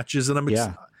 Workhorsemen matches, and I'm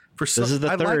excited. This is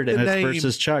the third, and it's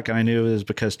versus Chuck. And I knew it was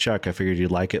because Chuck. I figured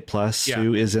you'd like it. Plus,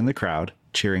 Sue is in the crowd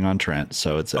cheering on Trent,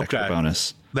 so it's an extra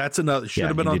bonus. That's another. Should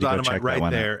have been on Dynamite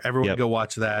right there. Out. Everyone go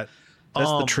watch that. That's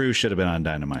the true should have been on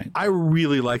Dynamite. I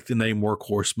really like the name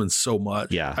Workhorseman so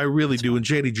much. Yeah, I really do. And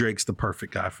JD Drake's the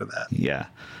perfect guy for that.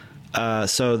 Yeah.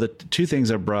 So the two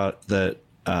things I brought that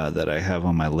I have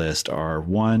on my list are,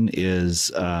 one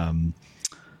is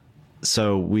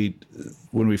so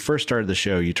when we first started the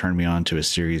show, you turned me on to a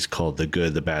series called The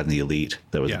Good, the Bad, and the Elite.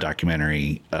 That was a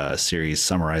documentary series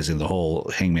summarizing the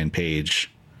whole Hangman Page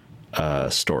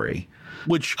story.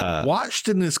 Which watched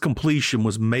in its completion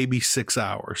was maybe 6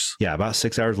 hours. Yeah, about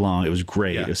 6 hours long. It was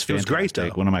great. Yeah, it was fantastic. It was great, though.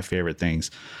 One of my favorite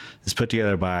things. It's put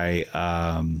together by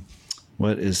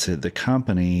what is it? The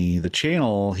company, the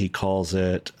channel. He calls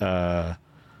it.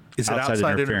 Is it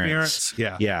Outside Interference?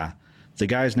 Yeah. Yeah. The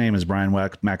guy's name is Brian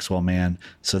Maxwell Mann.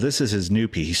 So this is his new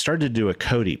piece. He started to do a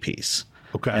Cody piece.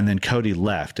 Okay. And then Cody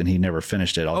left and he never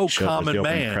finished it. All Common the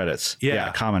Man. Credits.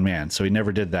 Yeah. Common Man. So he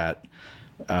never did that.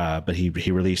 But he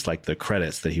released like the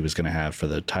credits that he was going to have for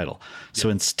the title.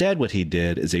 So instead what he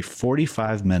did is a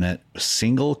 45-minute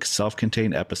single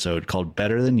self-contained episode called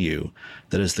Better Than You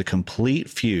that is the complete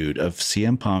feud of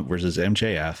CM Punk versus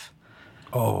MJF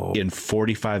in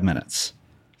 45 minutes.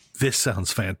 This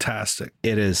sounds fantastic.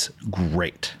 It is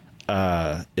great.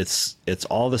 It's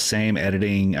all the same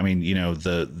editing. I mean, you know,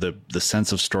 the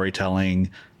sense of storytelling,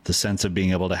 the sense of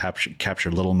being able to capture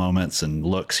little moments and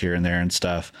looks here and there and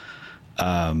stuff.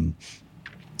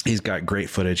 He's got great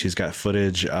footage. He's got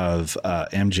footage of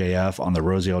MJF on the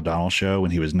Rosie O'Donnell show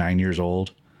when he was 9 years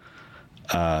old,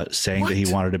 saying that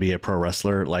he wanted to be a pro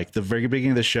wrestler. Like the very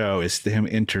beginning of the show is him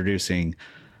introducing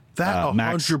that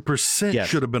 100%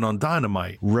 should have been on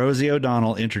Dynamite. Rosie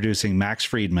O'Donnell introducing Max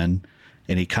Friedman,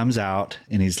 and he comes out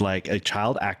and he's like a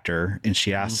child actor, and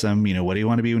she asks him, you know, what do you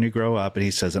want to be when you grow up? And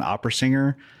he says an opera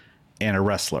singer and a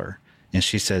wrestler. And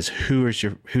she says, who's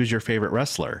your favorite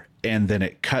wrestler? And then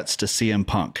it cuts to CM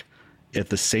Punk at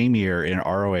the same year in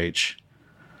ROH.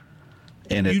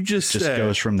 And it just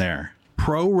goes from there.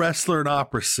 Pro wrestler and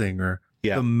opera singer.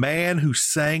 Yeah. The man who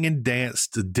sang and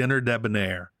danced to Dinner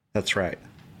Debonair. That's right.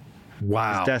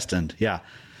 Wow. He's destined. Yeah.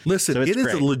 Listen, it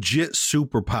is a legit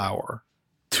superpower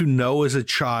to know as a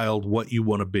child what you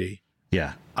want to be.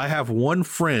 Yeah. I have one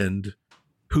friend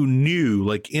who knew,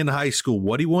 like in high school,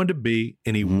 what he wanted to be,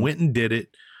 and he went and did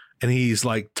it, and he's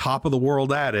like top of the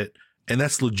world at it, and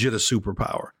that's legit a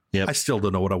superpower. Yep. I still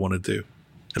don't know what I want to do,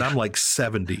 and I'm like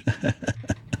 70.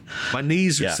 My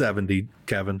knees are 70,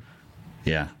 Kevin.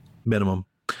 Yeah, minimum.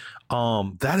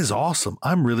 That is awesome.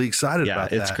 I'm really excited about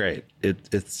that. Yeah, it's great.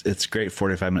 It's great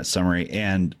 45-minute summary,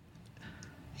 and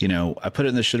you know, I put it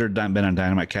in the should have been on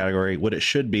Dynamite category. What it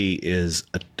should be is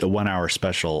a 1 hour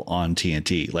special on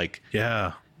TNT. Like,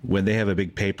 when they have a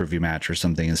big pay-per-view match or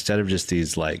something, instead of just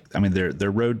these, like, I mean,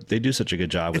 they do such a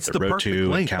good job with the Road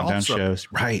to and countdown also. Shows.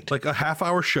 Right. Like a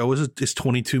half-hour show is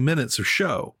 22 minutes of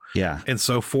show. Yeah. And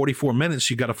so 44 minutes,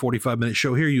 you got a 45-minute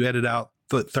show here. You edit out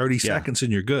 30 seconds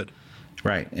and you're good.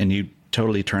 Right. And you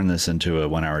totally turn this into a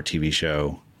 1 hour TV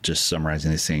show, just summarizing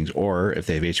these things. Or if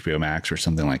they have HBO Max or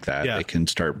something like that, they can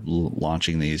start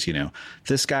launching these, you know.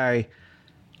 This guy...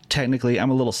 Technically, I'm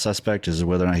a little suspect as to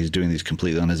whether or not he's doing these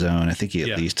completely on his own. I think he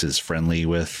at least is friendly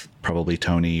with probably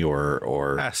Tony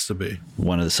or has to be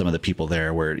some of the people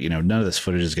there. Where, you know, none of this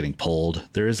footage is getting pulled.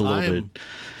 There is a little bit.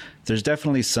 There's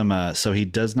definitely some. So he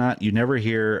does not. You never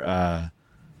hear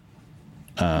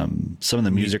some of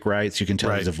the music rights. You can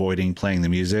tell he's avoiding playing the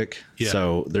music. Yeah.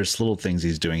 So there's little things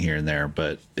he's doing here and there,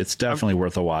 but it's definitely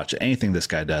worth a watch. Anything this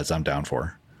guy does, I'm down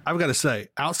for. I've got to say,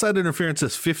 Outside Interference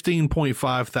has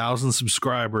 15.5 thousand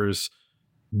subscribers.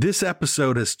 This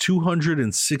episode has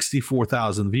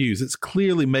 264,000 views. It's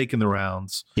clearly making the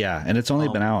rounds. Yeah, and it's only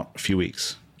been out a few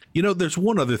weeks. You know, there's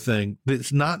one other thing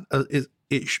that's not. I'm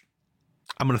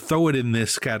going to throw it in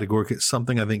this category because it's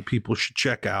something I think people should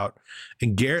check out.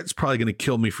 And Garrett's probably going to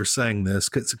kill me for saying this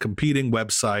because it's a competing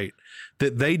website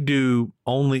that they do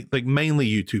only, like, mainly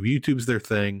YouTube. YouTube's their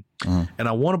thing. And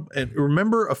I want to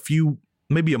remember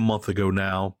maybe a month ago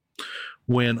now,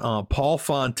 when Paul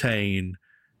Fontaine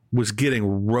was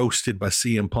getting roasted by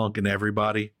CM Punk and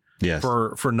everybody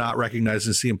for not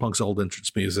recognizing CM Punk's old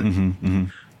entrance music.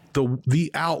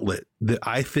 The outlet that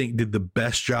I think did the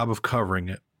best job of covering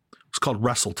it was called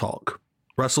Wrestle Talk.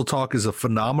 Wrestle Talk is a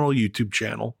phenomenal YouTube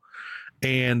channel,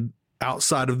 and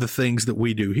outside of the things that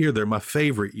we do here. They're my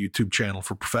favorite YouTube channel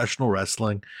for professional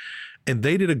wrestling. And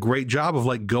they did a great job of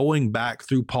like going back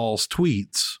through Paul's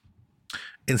tweets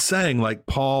and saying like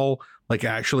Paul like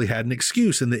actually had an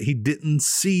excuse and that he didn't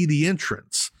see the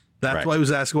entrance. That's why he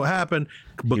was asking what happened,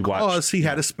 because he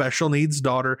had a special needs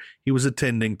daughter he was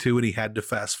attending to and he had to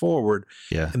fast forward.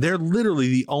 Yeah. And they're literally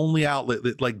the only outlet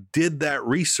that like did that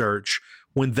research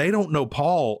when they don't know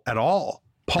Paul at all.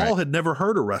 Paul had never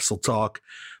heard of Wrestle Talk.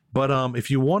 But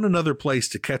if you want another place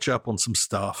to catch up on some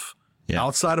stuff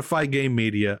outside of Fight Game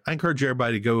Media, I encourage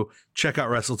everybody to go check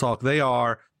out Wrestle Talk.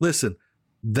 They're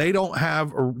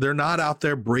not out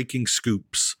there breaking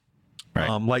scoops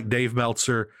like Dave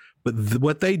Meltzer. But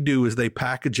what they do is they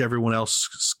package everyone else's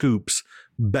scoops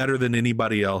better than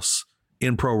anybody else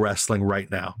in pro wrestling right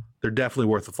now. They're definitely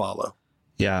worth a follow.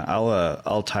 Yeah,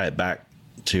 I'll tie it back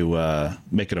to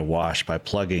make it a wash by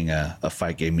plugging a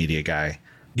Fight Game Media guy.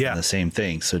 Yeah, the same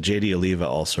thing. So JD Oliva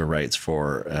also writes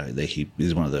for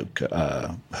he's one of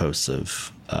the hosts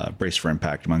of Brace for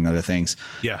Impact, among other things.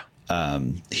 Yeah.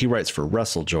 He writes for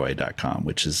WrestleJoy.com,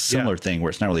 which is a similar thing where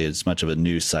it's not really as much of a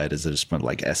news site as it's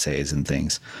like essays and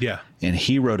things. Yeah. And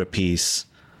he wrote a piece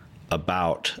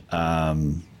about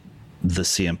the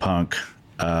CM Punk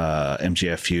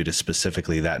MJF feud,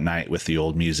 specifically that night with the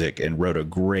old music, and wrote a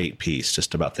great piece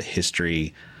just about the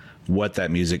history, what that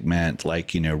music meant,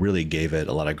 like, really gave it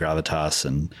a lot of gravitas.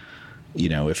 And,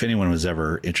 if anyone was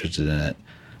ever interested in it,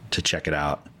 to check it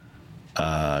out.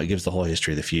 It gives the whole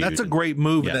history of the feud. That's a great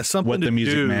move. And that's something what the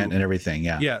music meant and everything.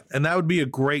 Yeah. Yeah. And that would be a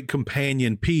great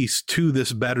companion piece to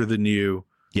this Better Than You.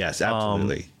 Yes,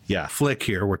 absolutely. Flick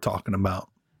here we're talking about.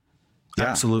 Yeah.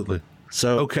 Absolutely.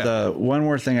 So the one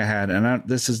more thing I had, and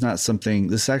this is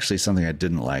actually something I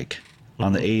didn't like.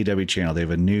 On the AEW channel, they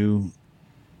have a new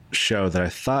show that I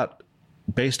thought,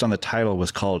 based on the title,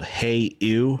 was called Hey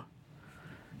Ew.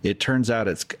 It turns out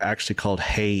it's actually called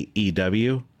Hey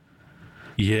EW.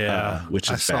 Yeah, which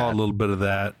is I saw a little bit of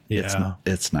that. Yeah,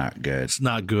 it's not good. It's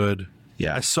not good.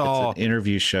 Yeah, I saw it's an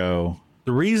interview show.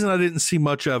 The reason I didn't see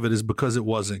much of it is because it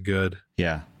wasn't good.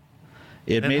 Yeah,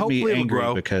 it made me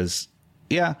angry because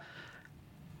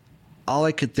all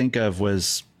I could think of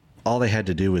was all they had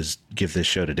to do was give this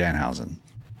show to Danhausen.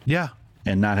 Yeah.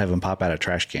 And not have him pop out of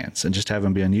trash cans and just have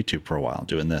him be on YouTube for a while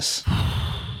doing this.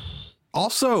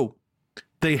 Also,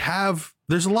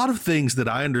 there's a lot of things that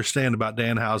I understand about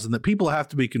Danhausen that people have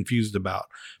to be confused about.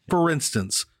 For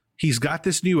instance, he's got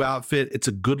this new outfit. It's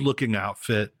a good looking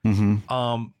outfit.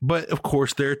 Mm-hmm. But of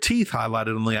course there are teeth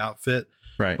highlighted on the outfit.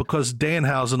 Right. Because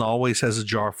Danhausen always has a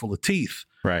jar full of teeth.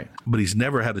 Right. But he's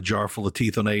never had a jar full of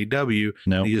teeth on AEW.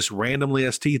 No. He just randomly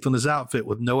has teeth on his outfit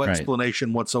with no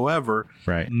explanation whatsoever.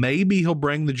 Right. Maybe he'll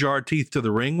bring the jar of teeth to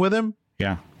the ring with him.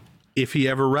 Yeah. If he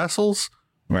ever wrestles.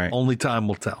 Right. Only time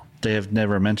will tell. They have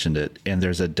never mentioned it. And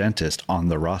there's a dentist on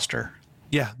the roster.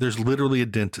 Yeah. There's literally a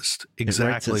dentist. Exactly.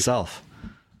 It writes itself.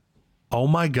 Oh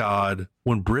my God.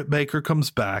 When Britt Baker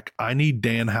comes back, I need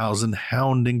Danhausen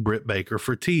hounding Britt Baker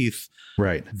for teeth.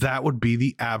 Right. That would be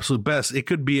the absolute best. It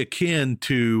could be akin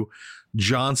to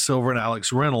John Silver and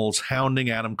Alex Reynolds hounding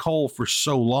Adam Cole for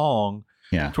so long.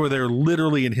 Yeah. To where they're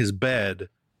literally in his bed.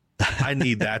 I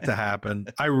need that to happen.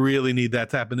 I really need that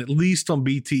to happen, at least on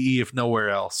BTE, if nowhere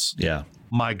else. Yeah.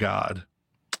 My God.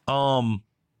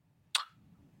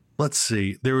 Let's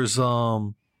see. There was,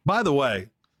 by the way,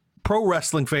 pro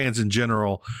wrestling fans in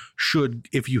general should,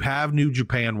 if you have New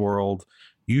Japan World,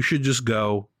 you should just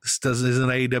go. This isn't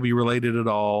AEW related at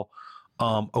all.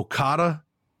 Okada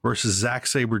versus Zack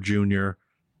Sabre Jr.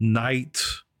 night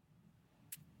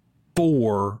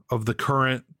 4 of the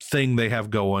current thing they have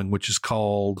going, which is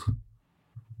called,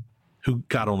 who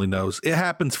God only knows. It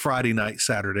happens Friday night,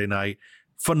 Saturday night.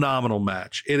 Phenomenal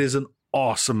match. It is an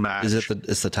awesome match. Is it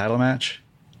it's the title match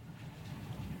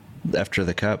after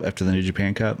the cup, after the New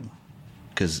Japan Cup?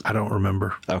 Because I don't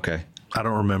remember. Okay. I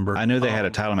don't remember. I knew they had a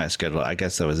title match scheduled. I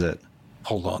guess that was it.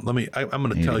 Hold on. I'm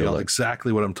going to tell you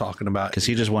exactly what I'm talking about. Because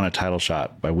he just won a title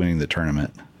shot by winning the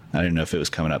tournament. I didn't know if it was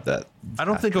coming up that. I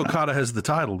don't think Okada has the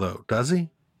title, though. Does he?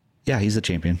 Yeah, he's the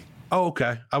champion. Oh,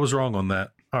 okay. I was wrong on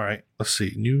that. All right. Let's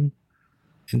see. New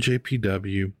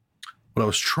NJPW. What I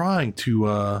was trying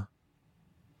to.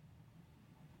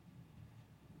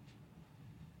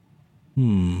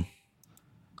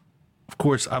 Of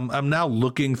course, I'm now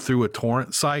looking through a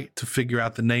torrent site to figure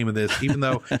out the name of this, even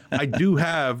though I do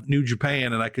have New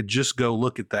Japan and I could just go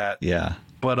look at that. Yeah.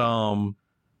 But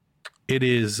it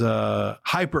is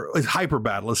Hyper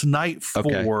Battle. It's night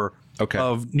 4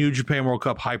 of New Japan World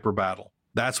Cup Hyper Battle.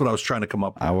 That's what I was trying to come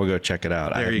up with. I will go check it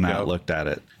out. I have not looked at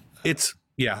it. It's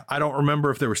Yeah, I don't remember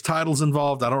if there was titles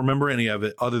involved. I don't remember any of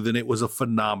it other than it was a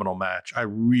phenomenal match. I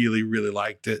really, really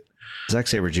liked it. Zack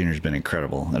Sabre Jr. has been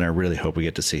incredible, and I really hope we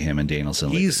get to see him and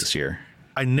Danielson later this year.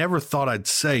 I never thought I'd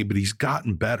say, but he's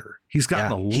gotten better. He's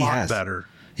gotten a lot better.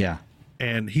 Yeah.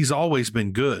 And he's always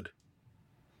been good.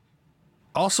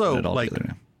 Also, like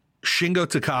Shingo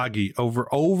Takagi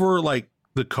over like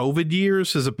the COVID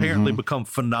years has apparently become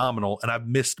phenomenal, and I've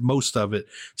missed most of it.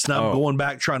 So now I'm going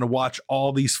back trying to watch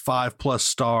all these 5+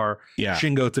 star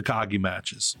Shingo Takagi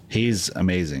matches. He's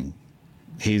amazing.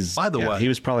 By the way, he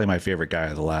was probably my favorite guy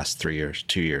of the last 2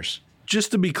 years.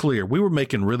 Just to be clear, we were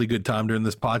making really good time during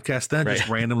this podcast. Then I just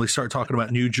randomly start talking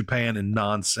about New Japan and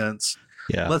nonsense.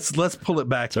 Yeah. Let's pull it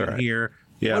back in here.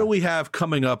 Yeah. What do we have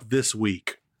coming up this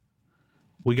week?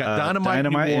 We got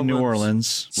Dynamite in New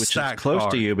Orleans, which is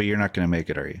close to you, but you're not going to make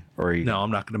it, are you? No, I'm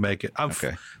not going to make it.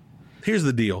 Okay. Here's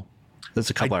the deal.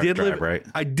 That's a couple hours drive, right?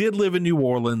 I did live in New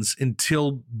Orleans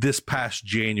until this past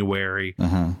January.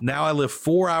 Now I live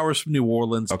 4 hours from New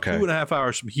Orleans, 2.5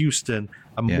 hours from Houston.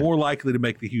 I'm more likely to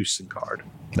make the Houston card.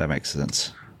 That makes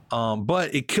sense.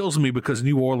 But it kills me because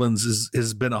New Orleans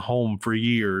has been a home for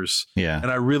years. Yeah.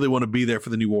 And I really want to be there for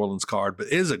the New Orleans card. But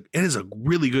it is a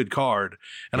really good card.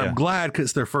 And I'm glad because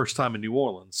it's their first time in New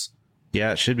Orleans.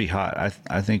 Yeah, it should be hot.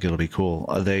 I think it'll be cool.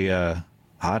 They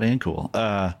hot and cool.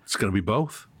 It's going to be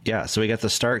both. Yeah. So we got the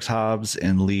Starks, Hobbs,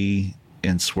 and Lee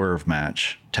and Swerve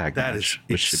match, tag match.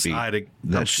 That is exciting.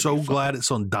 I'm so glad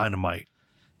it's on Dynamite.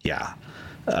 Yeah.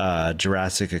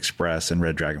 Jurassic Express and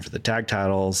Red Dragon for the tag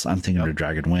titles. I'm thinking Red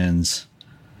Dragon wins.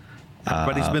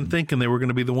 Everybody's been thinking they were going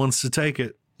to be the ones to take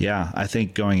it. Yeah, I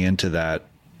think going into that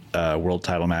world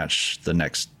title match the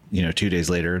next 2 days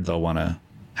later, they'll want to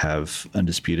have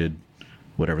undisputed,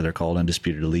 whatever they're called,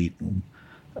 undisputed elite,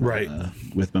 right,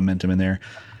 with momentum in there.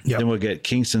 Yep. Then we'll get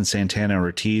Kingston, Santana, and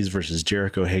Ortiz versus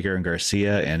Jericho, Hager, and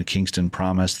Garcia. And Kingston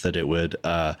promised that it would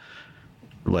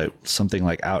like something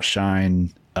like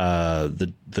outshine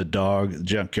the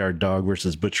Junkyard Dog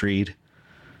versus Butch Reed.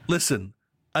 Listen,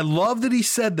 I love that he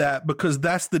said that because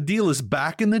that's the deal. Is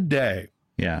back in the day,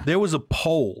 there was a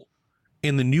poll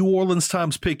in the New Orleans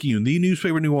Times-Picayune, the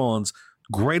newspaper New Orleans,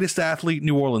 greatest athlete in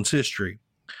New Orleans history.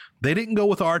 They didn't go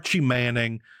with Archie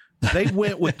Manning. They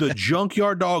went with the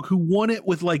Junkyard Dog, who won it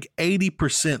with like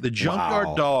 80%. The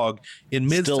Junkyard Dog in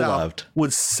Mid-South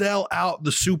would sell out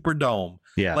the Superdome.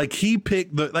 Yeah. Like he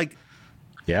picked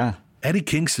Eddie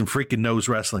Kingston freaking knows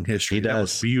wrestling history. He does. That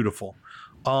was beautiful.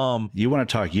 You want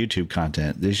to talk YouTube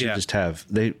content? They should just have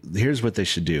here's what they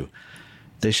should do.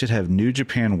 They should have New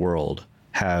Japan World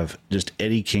have just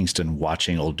Eddie Kingston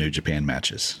watching old New Japan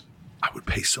matches. I would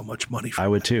pay so much money for I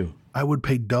would too. I would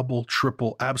pay double,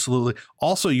 triple, absolutely.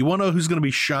 Also, you want to know who's going to be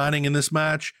shining in this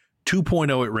match?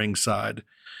 2.0 at ringside.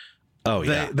 Oh,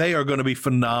 They are going to be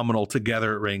phenomenal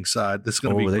together at ringside. This is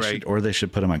going to be great. They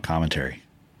should put them on commentary.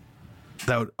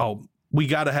 We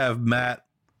got to have Matt.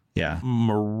 Yeah.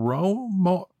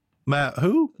 Matt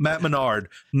who? Matt Menard.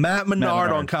 Matt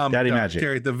Menard on commentary. Daddy Magic.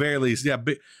 At the very least. Yeah.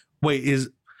 But wait,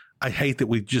 I hate that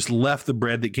we just left the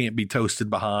bread that can't be toasted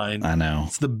behind. I know.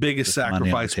 It's the biggest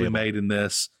sacrifice we made in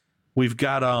this. We've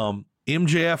got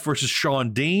MJF versus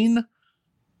Shawn Dean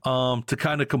to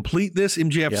kind of complete this.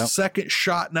 MJF's second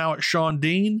shot now at Shawn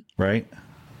Dean. Right.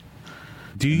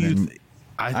 I think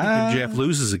MJF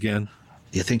loses again.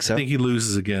 You think so? I think he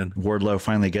loses again. Wardlow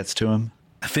finally gets to him?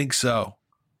 I think so.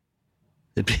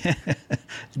 It'd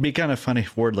be kind of funny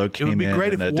if Wardlow came in. It would be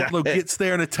great if Wardlow gets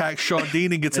there and attacks Shawn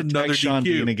Dean and gets another Shawn DQ.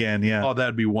 Dean again, yeah. Oh,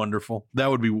 that'd be wonderful. That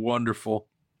would be wonderful.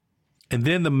 And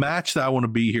then the match that I want to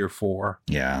be here for.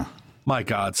 Yeah. My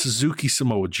God, Suzuki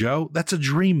Samoa Joe. That's a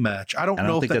dream match. I don't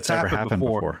know if that's ever happened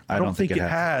before. I don't think it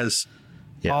has.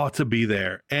 Yeah. To be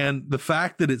there. And the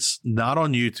fact that it's not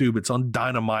on YouTube, it's on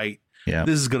Dynamite. Yeah.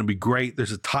 This is going to be great.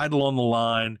 There's a title on the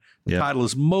line. The title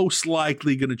is most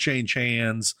likely going to change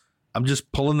hands. I'm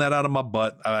just pulling that out of my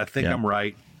butt. I think I'm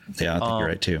right. Yeah, I think you're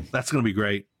right too. That's going to be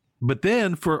great. But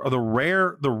then for the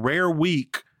rare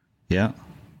week,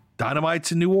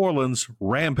 Dynamite's in New Orleans,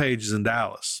 Rampage is in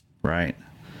Dallas. Right.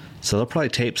 So they'll probably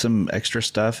tape some extra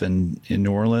stuff in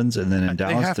New Orleans, and then in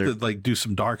Dallas they have to do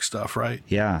some dark stuff, right?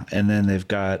 Yeah, and then they've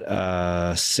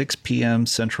got 6 p.m.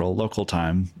 Central local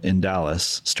time in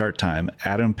Dallas start time.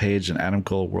 Adam Page and Adam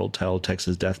Cole World Title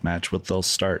Texas Death Match. They'll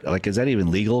start. Like, is that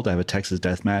even legal to have a Texas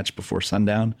Death Match before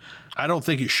sundown? I don't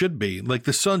think it should be. Like,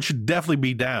 the sun should definitely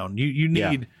be down. You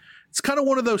need. It's kind of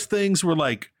one of those things where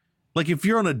like if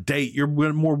you're on a date, you're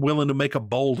more willing to make a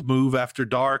bold move after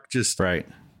dark. Just right.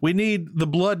 The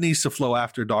blood needs to flow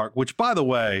after dark, which, by the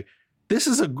way, this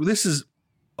is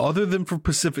other than for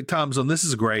Pacific time zone, this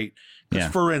is great. Because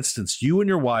for instance, you and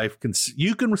your wife can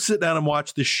sit down and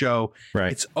watch this show.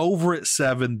 Right. It's over at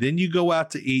 7. Then you go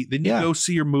out to eat. Then you go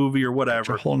see your movie or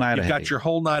whatever. You've got your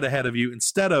whole night ahead of you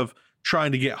instead of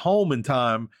trying to get home in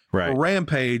time for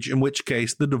Rampage, in which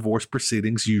case the divorce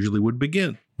proceedings usually would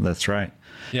begin. That's right.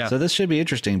 Yeah. So this should be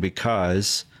interesting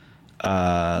because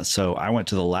so I went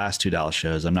to the last 2 Dallas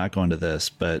shows. I'm not going to this,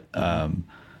 but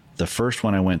the first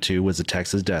one I went to was a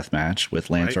Texas death match with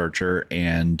Lance Archer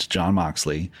and Jon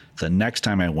Moxley. The next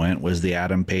time I went was the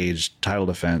Adam Page title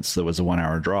defense that was a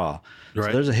 1-hour draw. Right.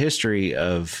 So there's a history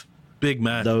of big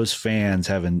match. Those fans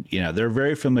having, they're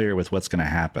very familiar with what's going to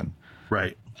happen.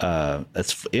 Right.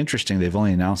 That's interesting. They've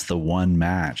only announced the one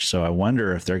match, so I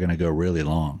wonder if they're going to go really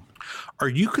long. Are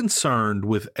you concerned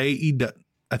with AEW?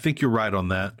 I think you're right on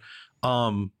that.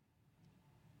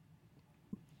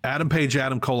 Adam Page,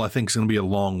 Adam Cole, I think is going to be a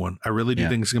long one. I really do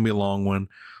think it's going to be a long one.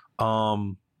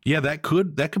 That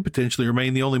could potentially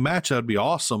remain the only match. That would be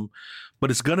awesome,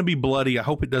 but it's going to be bloody. I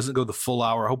hope it doesn't go the full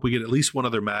hour. I hope we get at least one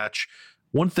other match.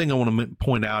 One thing I want to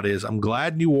point out is I'm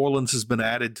glad New Orleans has been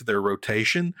added to their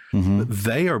rotation. But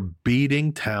they are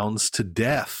beating towns to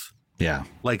death. Yeah.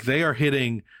 Like they are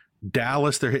hitting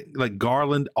Dallas. They're hitting like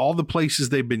Garland, all the places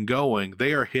they've been going.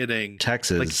 They are hitting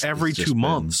Texas like every 2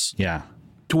 months. Yeah.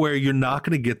 To where you're not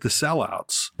going to get the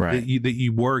sellouts that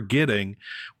you were getting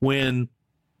when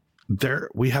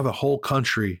we have a whole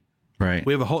country. Right.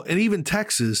 We have and even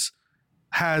Texas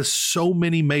has so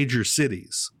many major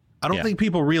cities. I don't think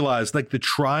people realize like the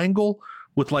triangle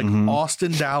with like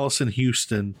Austin, Dallas, and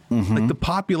Houston, like the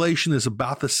population is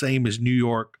about the same as New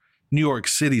York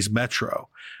City's metro.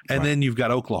 And then you've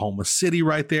got Oklahoma City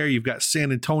right there. You've got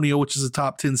San Antonio, which is a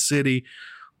top 10 city.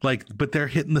 But they're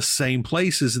hitting the same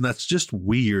places, and that's just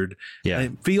weird. Yeah.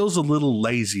 And it feels a little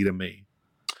lazy to me.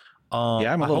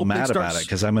 I'm a little mad about it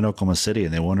because I'm in Oklahoma City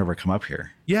and they won't ever come up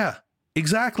here. Yeah,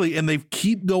 exactly. And they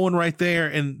keep going right there.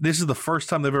 And this is the first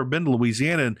time they've ever been to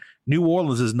Louisiana. And New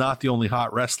Orleans is not the only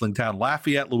hot wrestling town.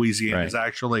 Lafayette, Louisiana is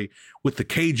actually, with the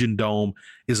Cajun Dome,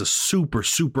 is a super,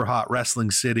 super hot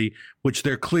wrestling city, which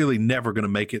they're clearly never going to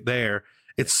make it there.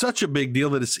 It's such a big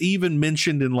deal that it's even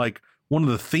mentioned in like one of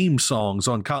the theme songs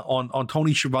on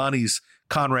Tony Schiavone's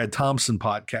Conrad Thompson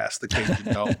podcast, the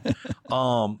Cajun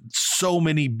Dome. So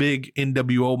many big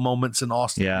NWO moments and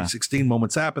Austin 2016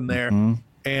 moments happened there,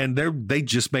 and they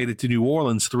just made it to New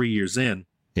Orleans 3 years in.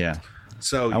 Yeah.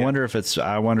 So I wonder if it's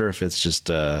just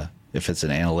if it's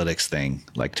an analytics thing,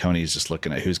 like Tony's just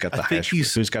looking at who's got the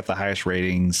highest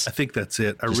ratings. I think that's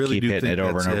it. I just really keep do hitting think it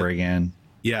over and over again.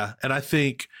 Yeah, and I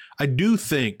do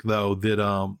think though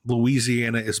that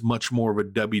Louisiana is much more of a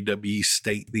WWE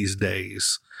state these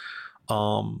days.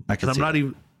 And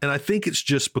I think it's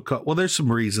just because there's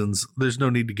some reasons. There's no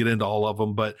need to get into all of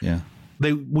them, but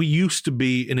we used to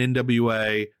be an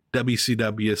NWA,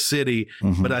 WCW city,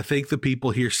 but I think the people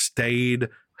here stayed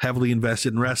heavily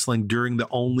invested in wrestling during the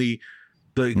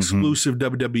exclusive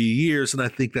WWE years, and I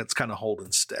think that's kind of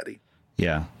holding steady.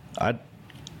 Yeah,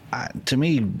 to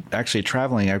me, actually,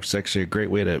 traveling is actually a great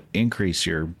way to increase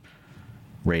your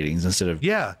ratings instead of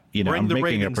I'm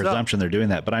making a presumption they're doing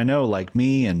that, but I know like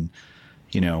me and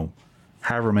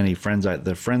however many friends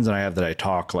the friends that I have that I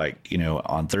talk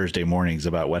on Thursday mornings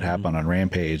about what happened on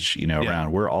Rampage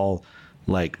around, we're all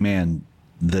like, man,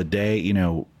 the day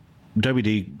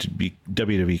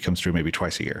WWE comes through maybe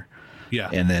twice a year,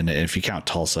 and then if you count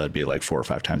Tulsa, it'd be like 4 or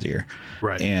 5 times a year,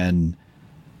 right? And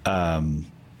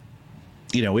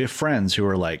we have friends who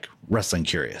are like wrestling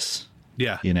curious.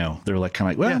 Yeah. They're like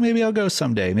kind of like, well, maybe I'll go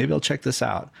someday. Maybe I'll check this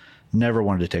out. Never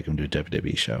wanted to take them to a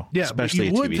WWE show. Yeah, especially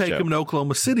but you would take them to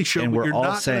Oklahoma City show. And we're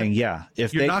all saying,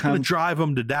 if you're not going to drive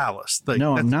them to Dallas.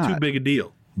 No, I'm not. Too big a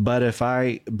deal. But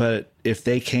if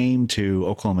they came to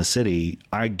Oklahoma City,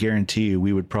 I guarantee you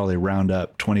we would probably round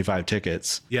up 25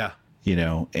 tickets. Yeah.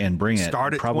 And bring it.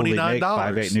 Start at probably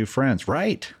 $29. Make 5-8 new friends.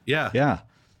 Right. Yeah. Yeah.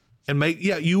 And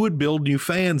you would build new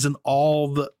fans, and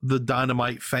all the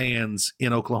Dynamite fans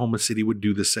in Oklahoma City would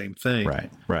do the same thing. Right.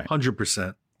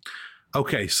 100%.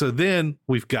 Okay, so then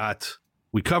we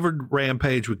covered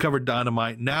Rampage, we covered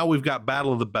Dynamite. Now we've got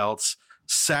Battle of the Belts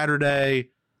Saturday.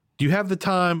 Do you have the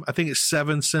time? I think it's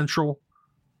 7 Central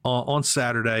on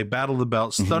Saturday. Battle of the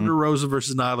Belts, Thunder Rosa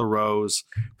versus Nyla Rose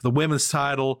for the women's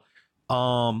title.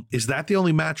 Is that the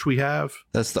only match we have?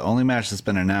 That's the only match that's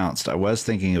been announced. I was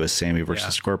thinking it was Sammy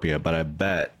versus Scorpio, but I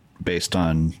bet based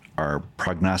on our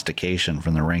prognostication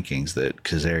from the rankings that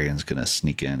Kazarian's going to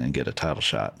sneak in and get a title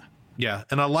shot. Yeah,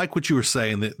 and I like what you were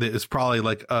saying, that it's probably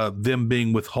like them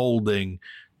being withholding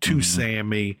to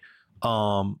Sammy.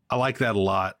 I like that a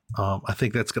lot. I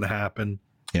think that's going to happen.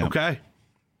 Yeah. Okay.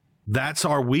 That's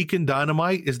our week in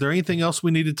Dynamite. Is there anything else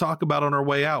we need to talk about on our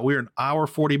way out? We're an hour,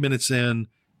 40 minutes in.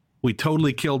 We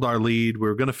totally killed our lead. We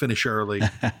were going to finish early.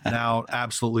 Now,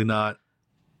 absolutely not.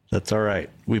 That's all right.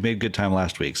 We made good time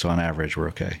last week, so on average, we're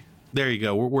okay. There you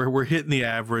go. We're hitting the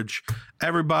average.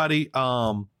 Everybody,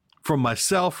 from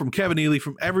myself, from Kevin Ely,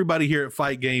 from everybody here at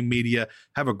Fight Game Media,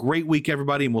 have a great week,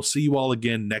 everybody, and we'll see you all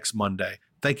again next Monday.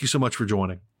 Thank you so much for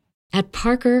joining. At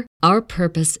Parker, our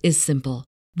purpose is simple.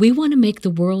 We want to make the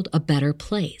world a better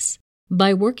place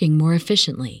by working more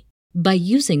efficiently, by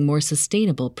using more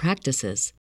sustainable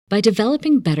practices, by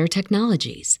developing better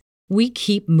technologies. We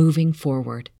keep moving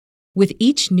forward. With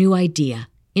each new idea,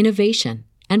 innovation,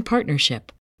 and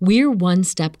partnership, we're one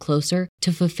step closer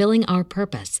to fulfilling our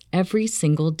purpose every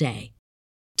single day.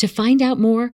 To find out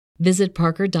more, visit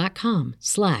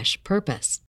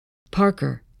parker.com/purpose.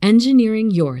 Parker, engineering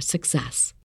your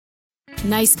success.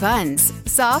 Nice buns,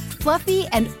 soft, fluffy,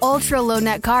 and ultra-low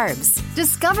net carbs.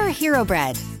 Discover Hero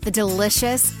Bread, the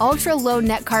delicious ultra-low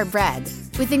net carb bread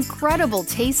with incredible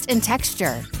taste and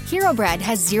texture. Hero Bread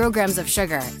has 0 grams of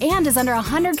sugar and is under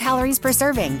 100 calories per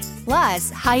serving.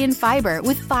 Plus, high in fiber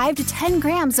with 5 to 10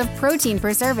 grams of protein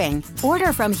per serving.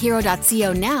 Order from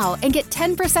hero.co now and get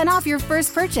 10% off your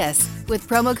first purchase with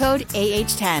promo code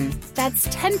AH10. That's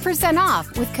 10%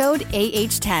 off with code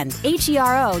AH10.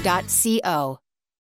 HERO.co.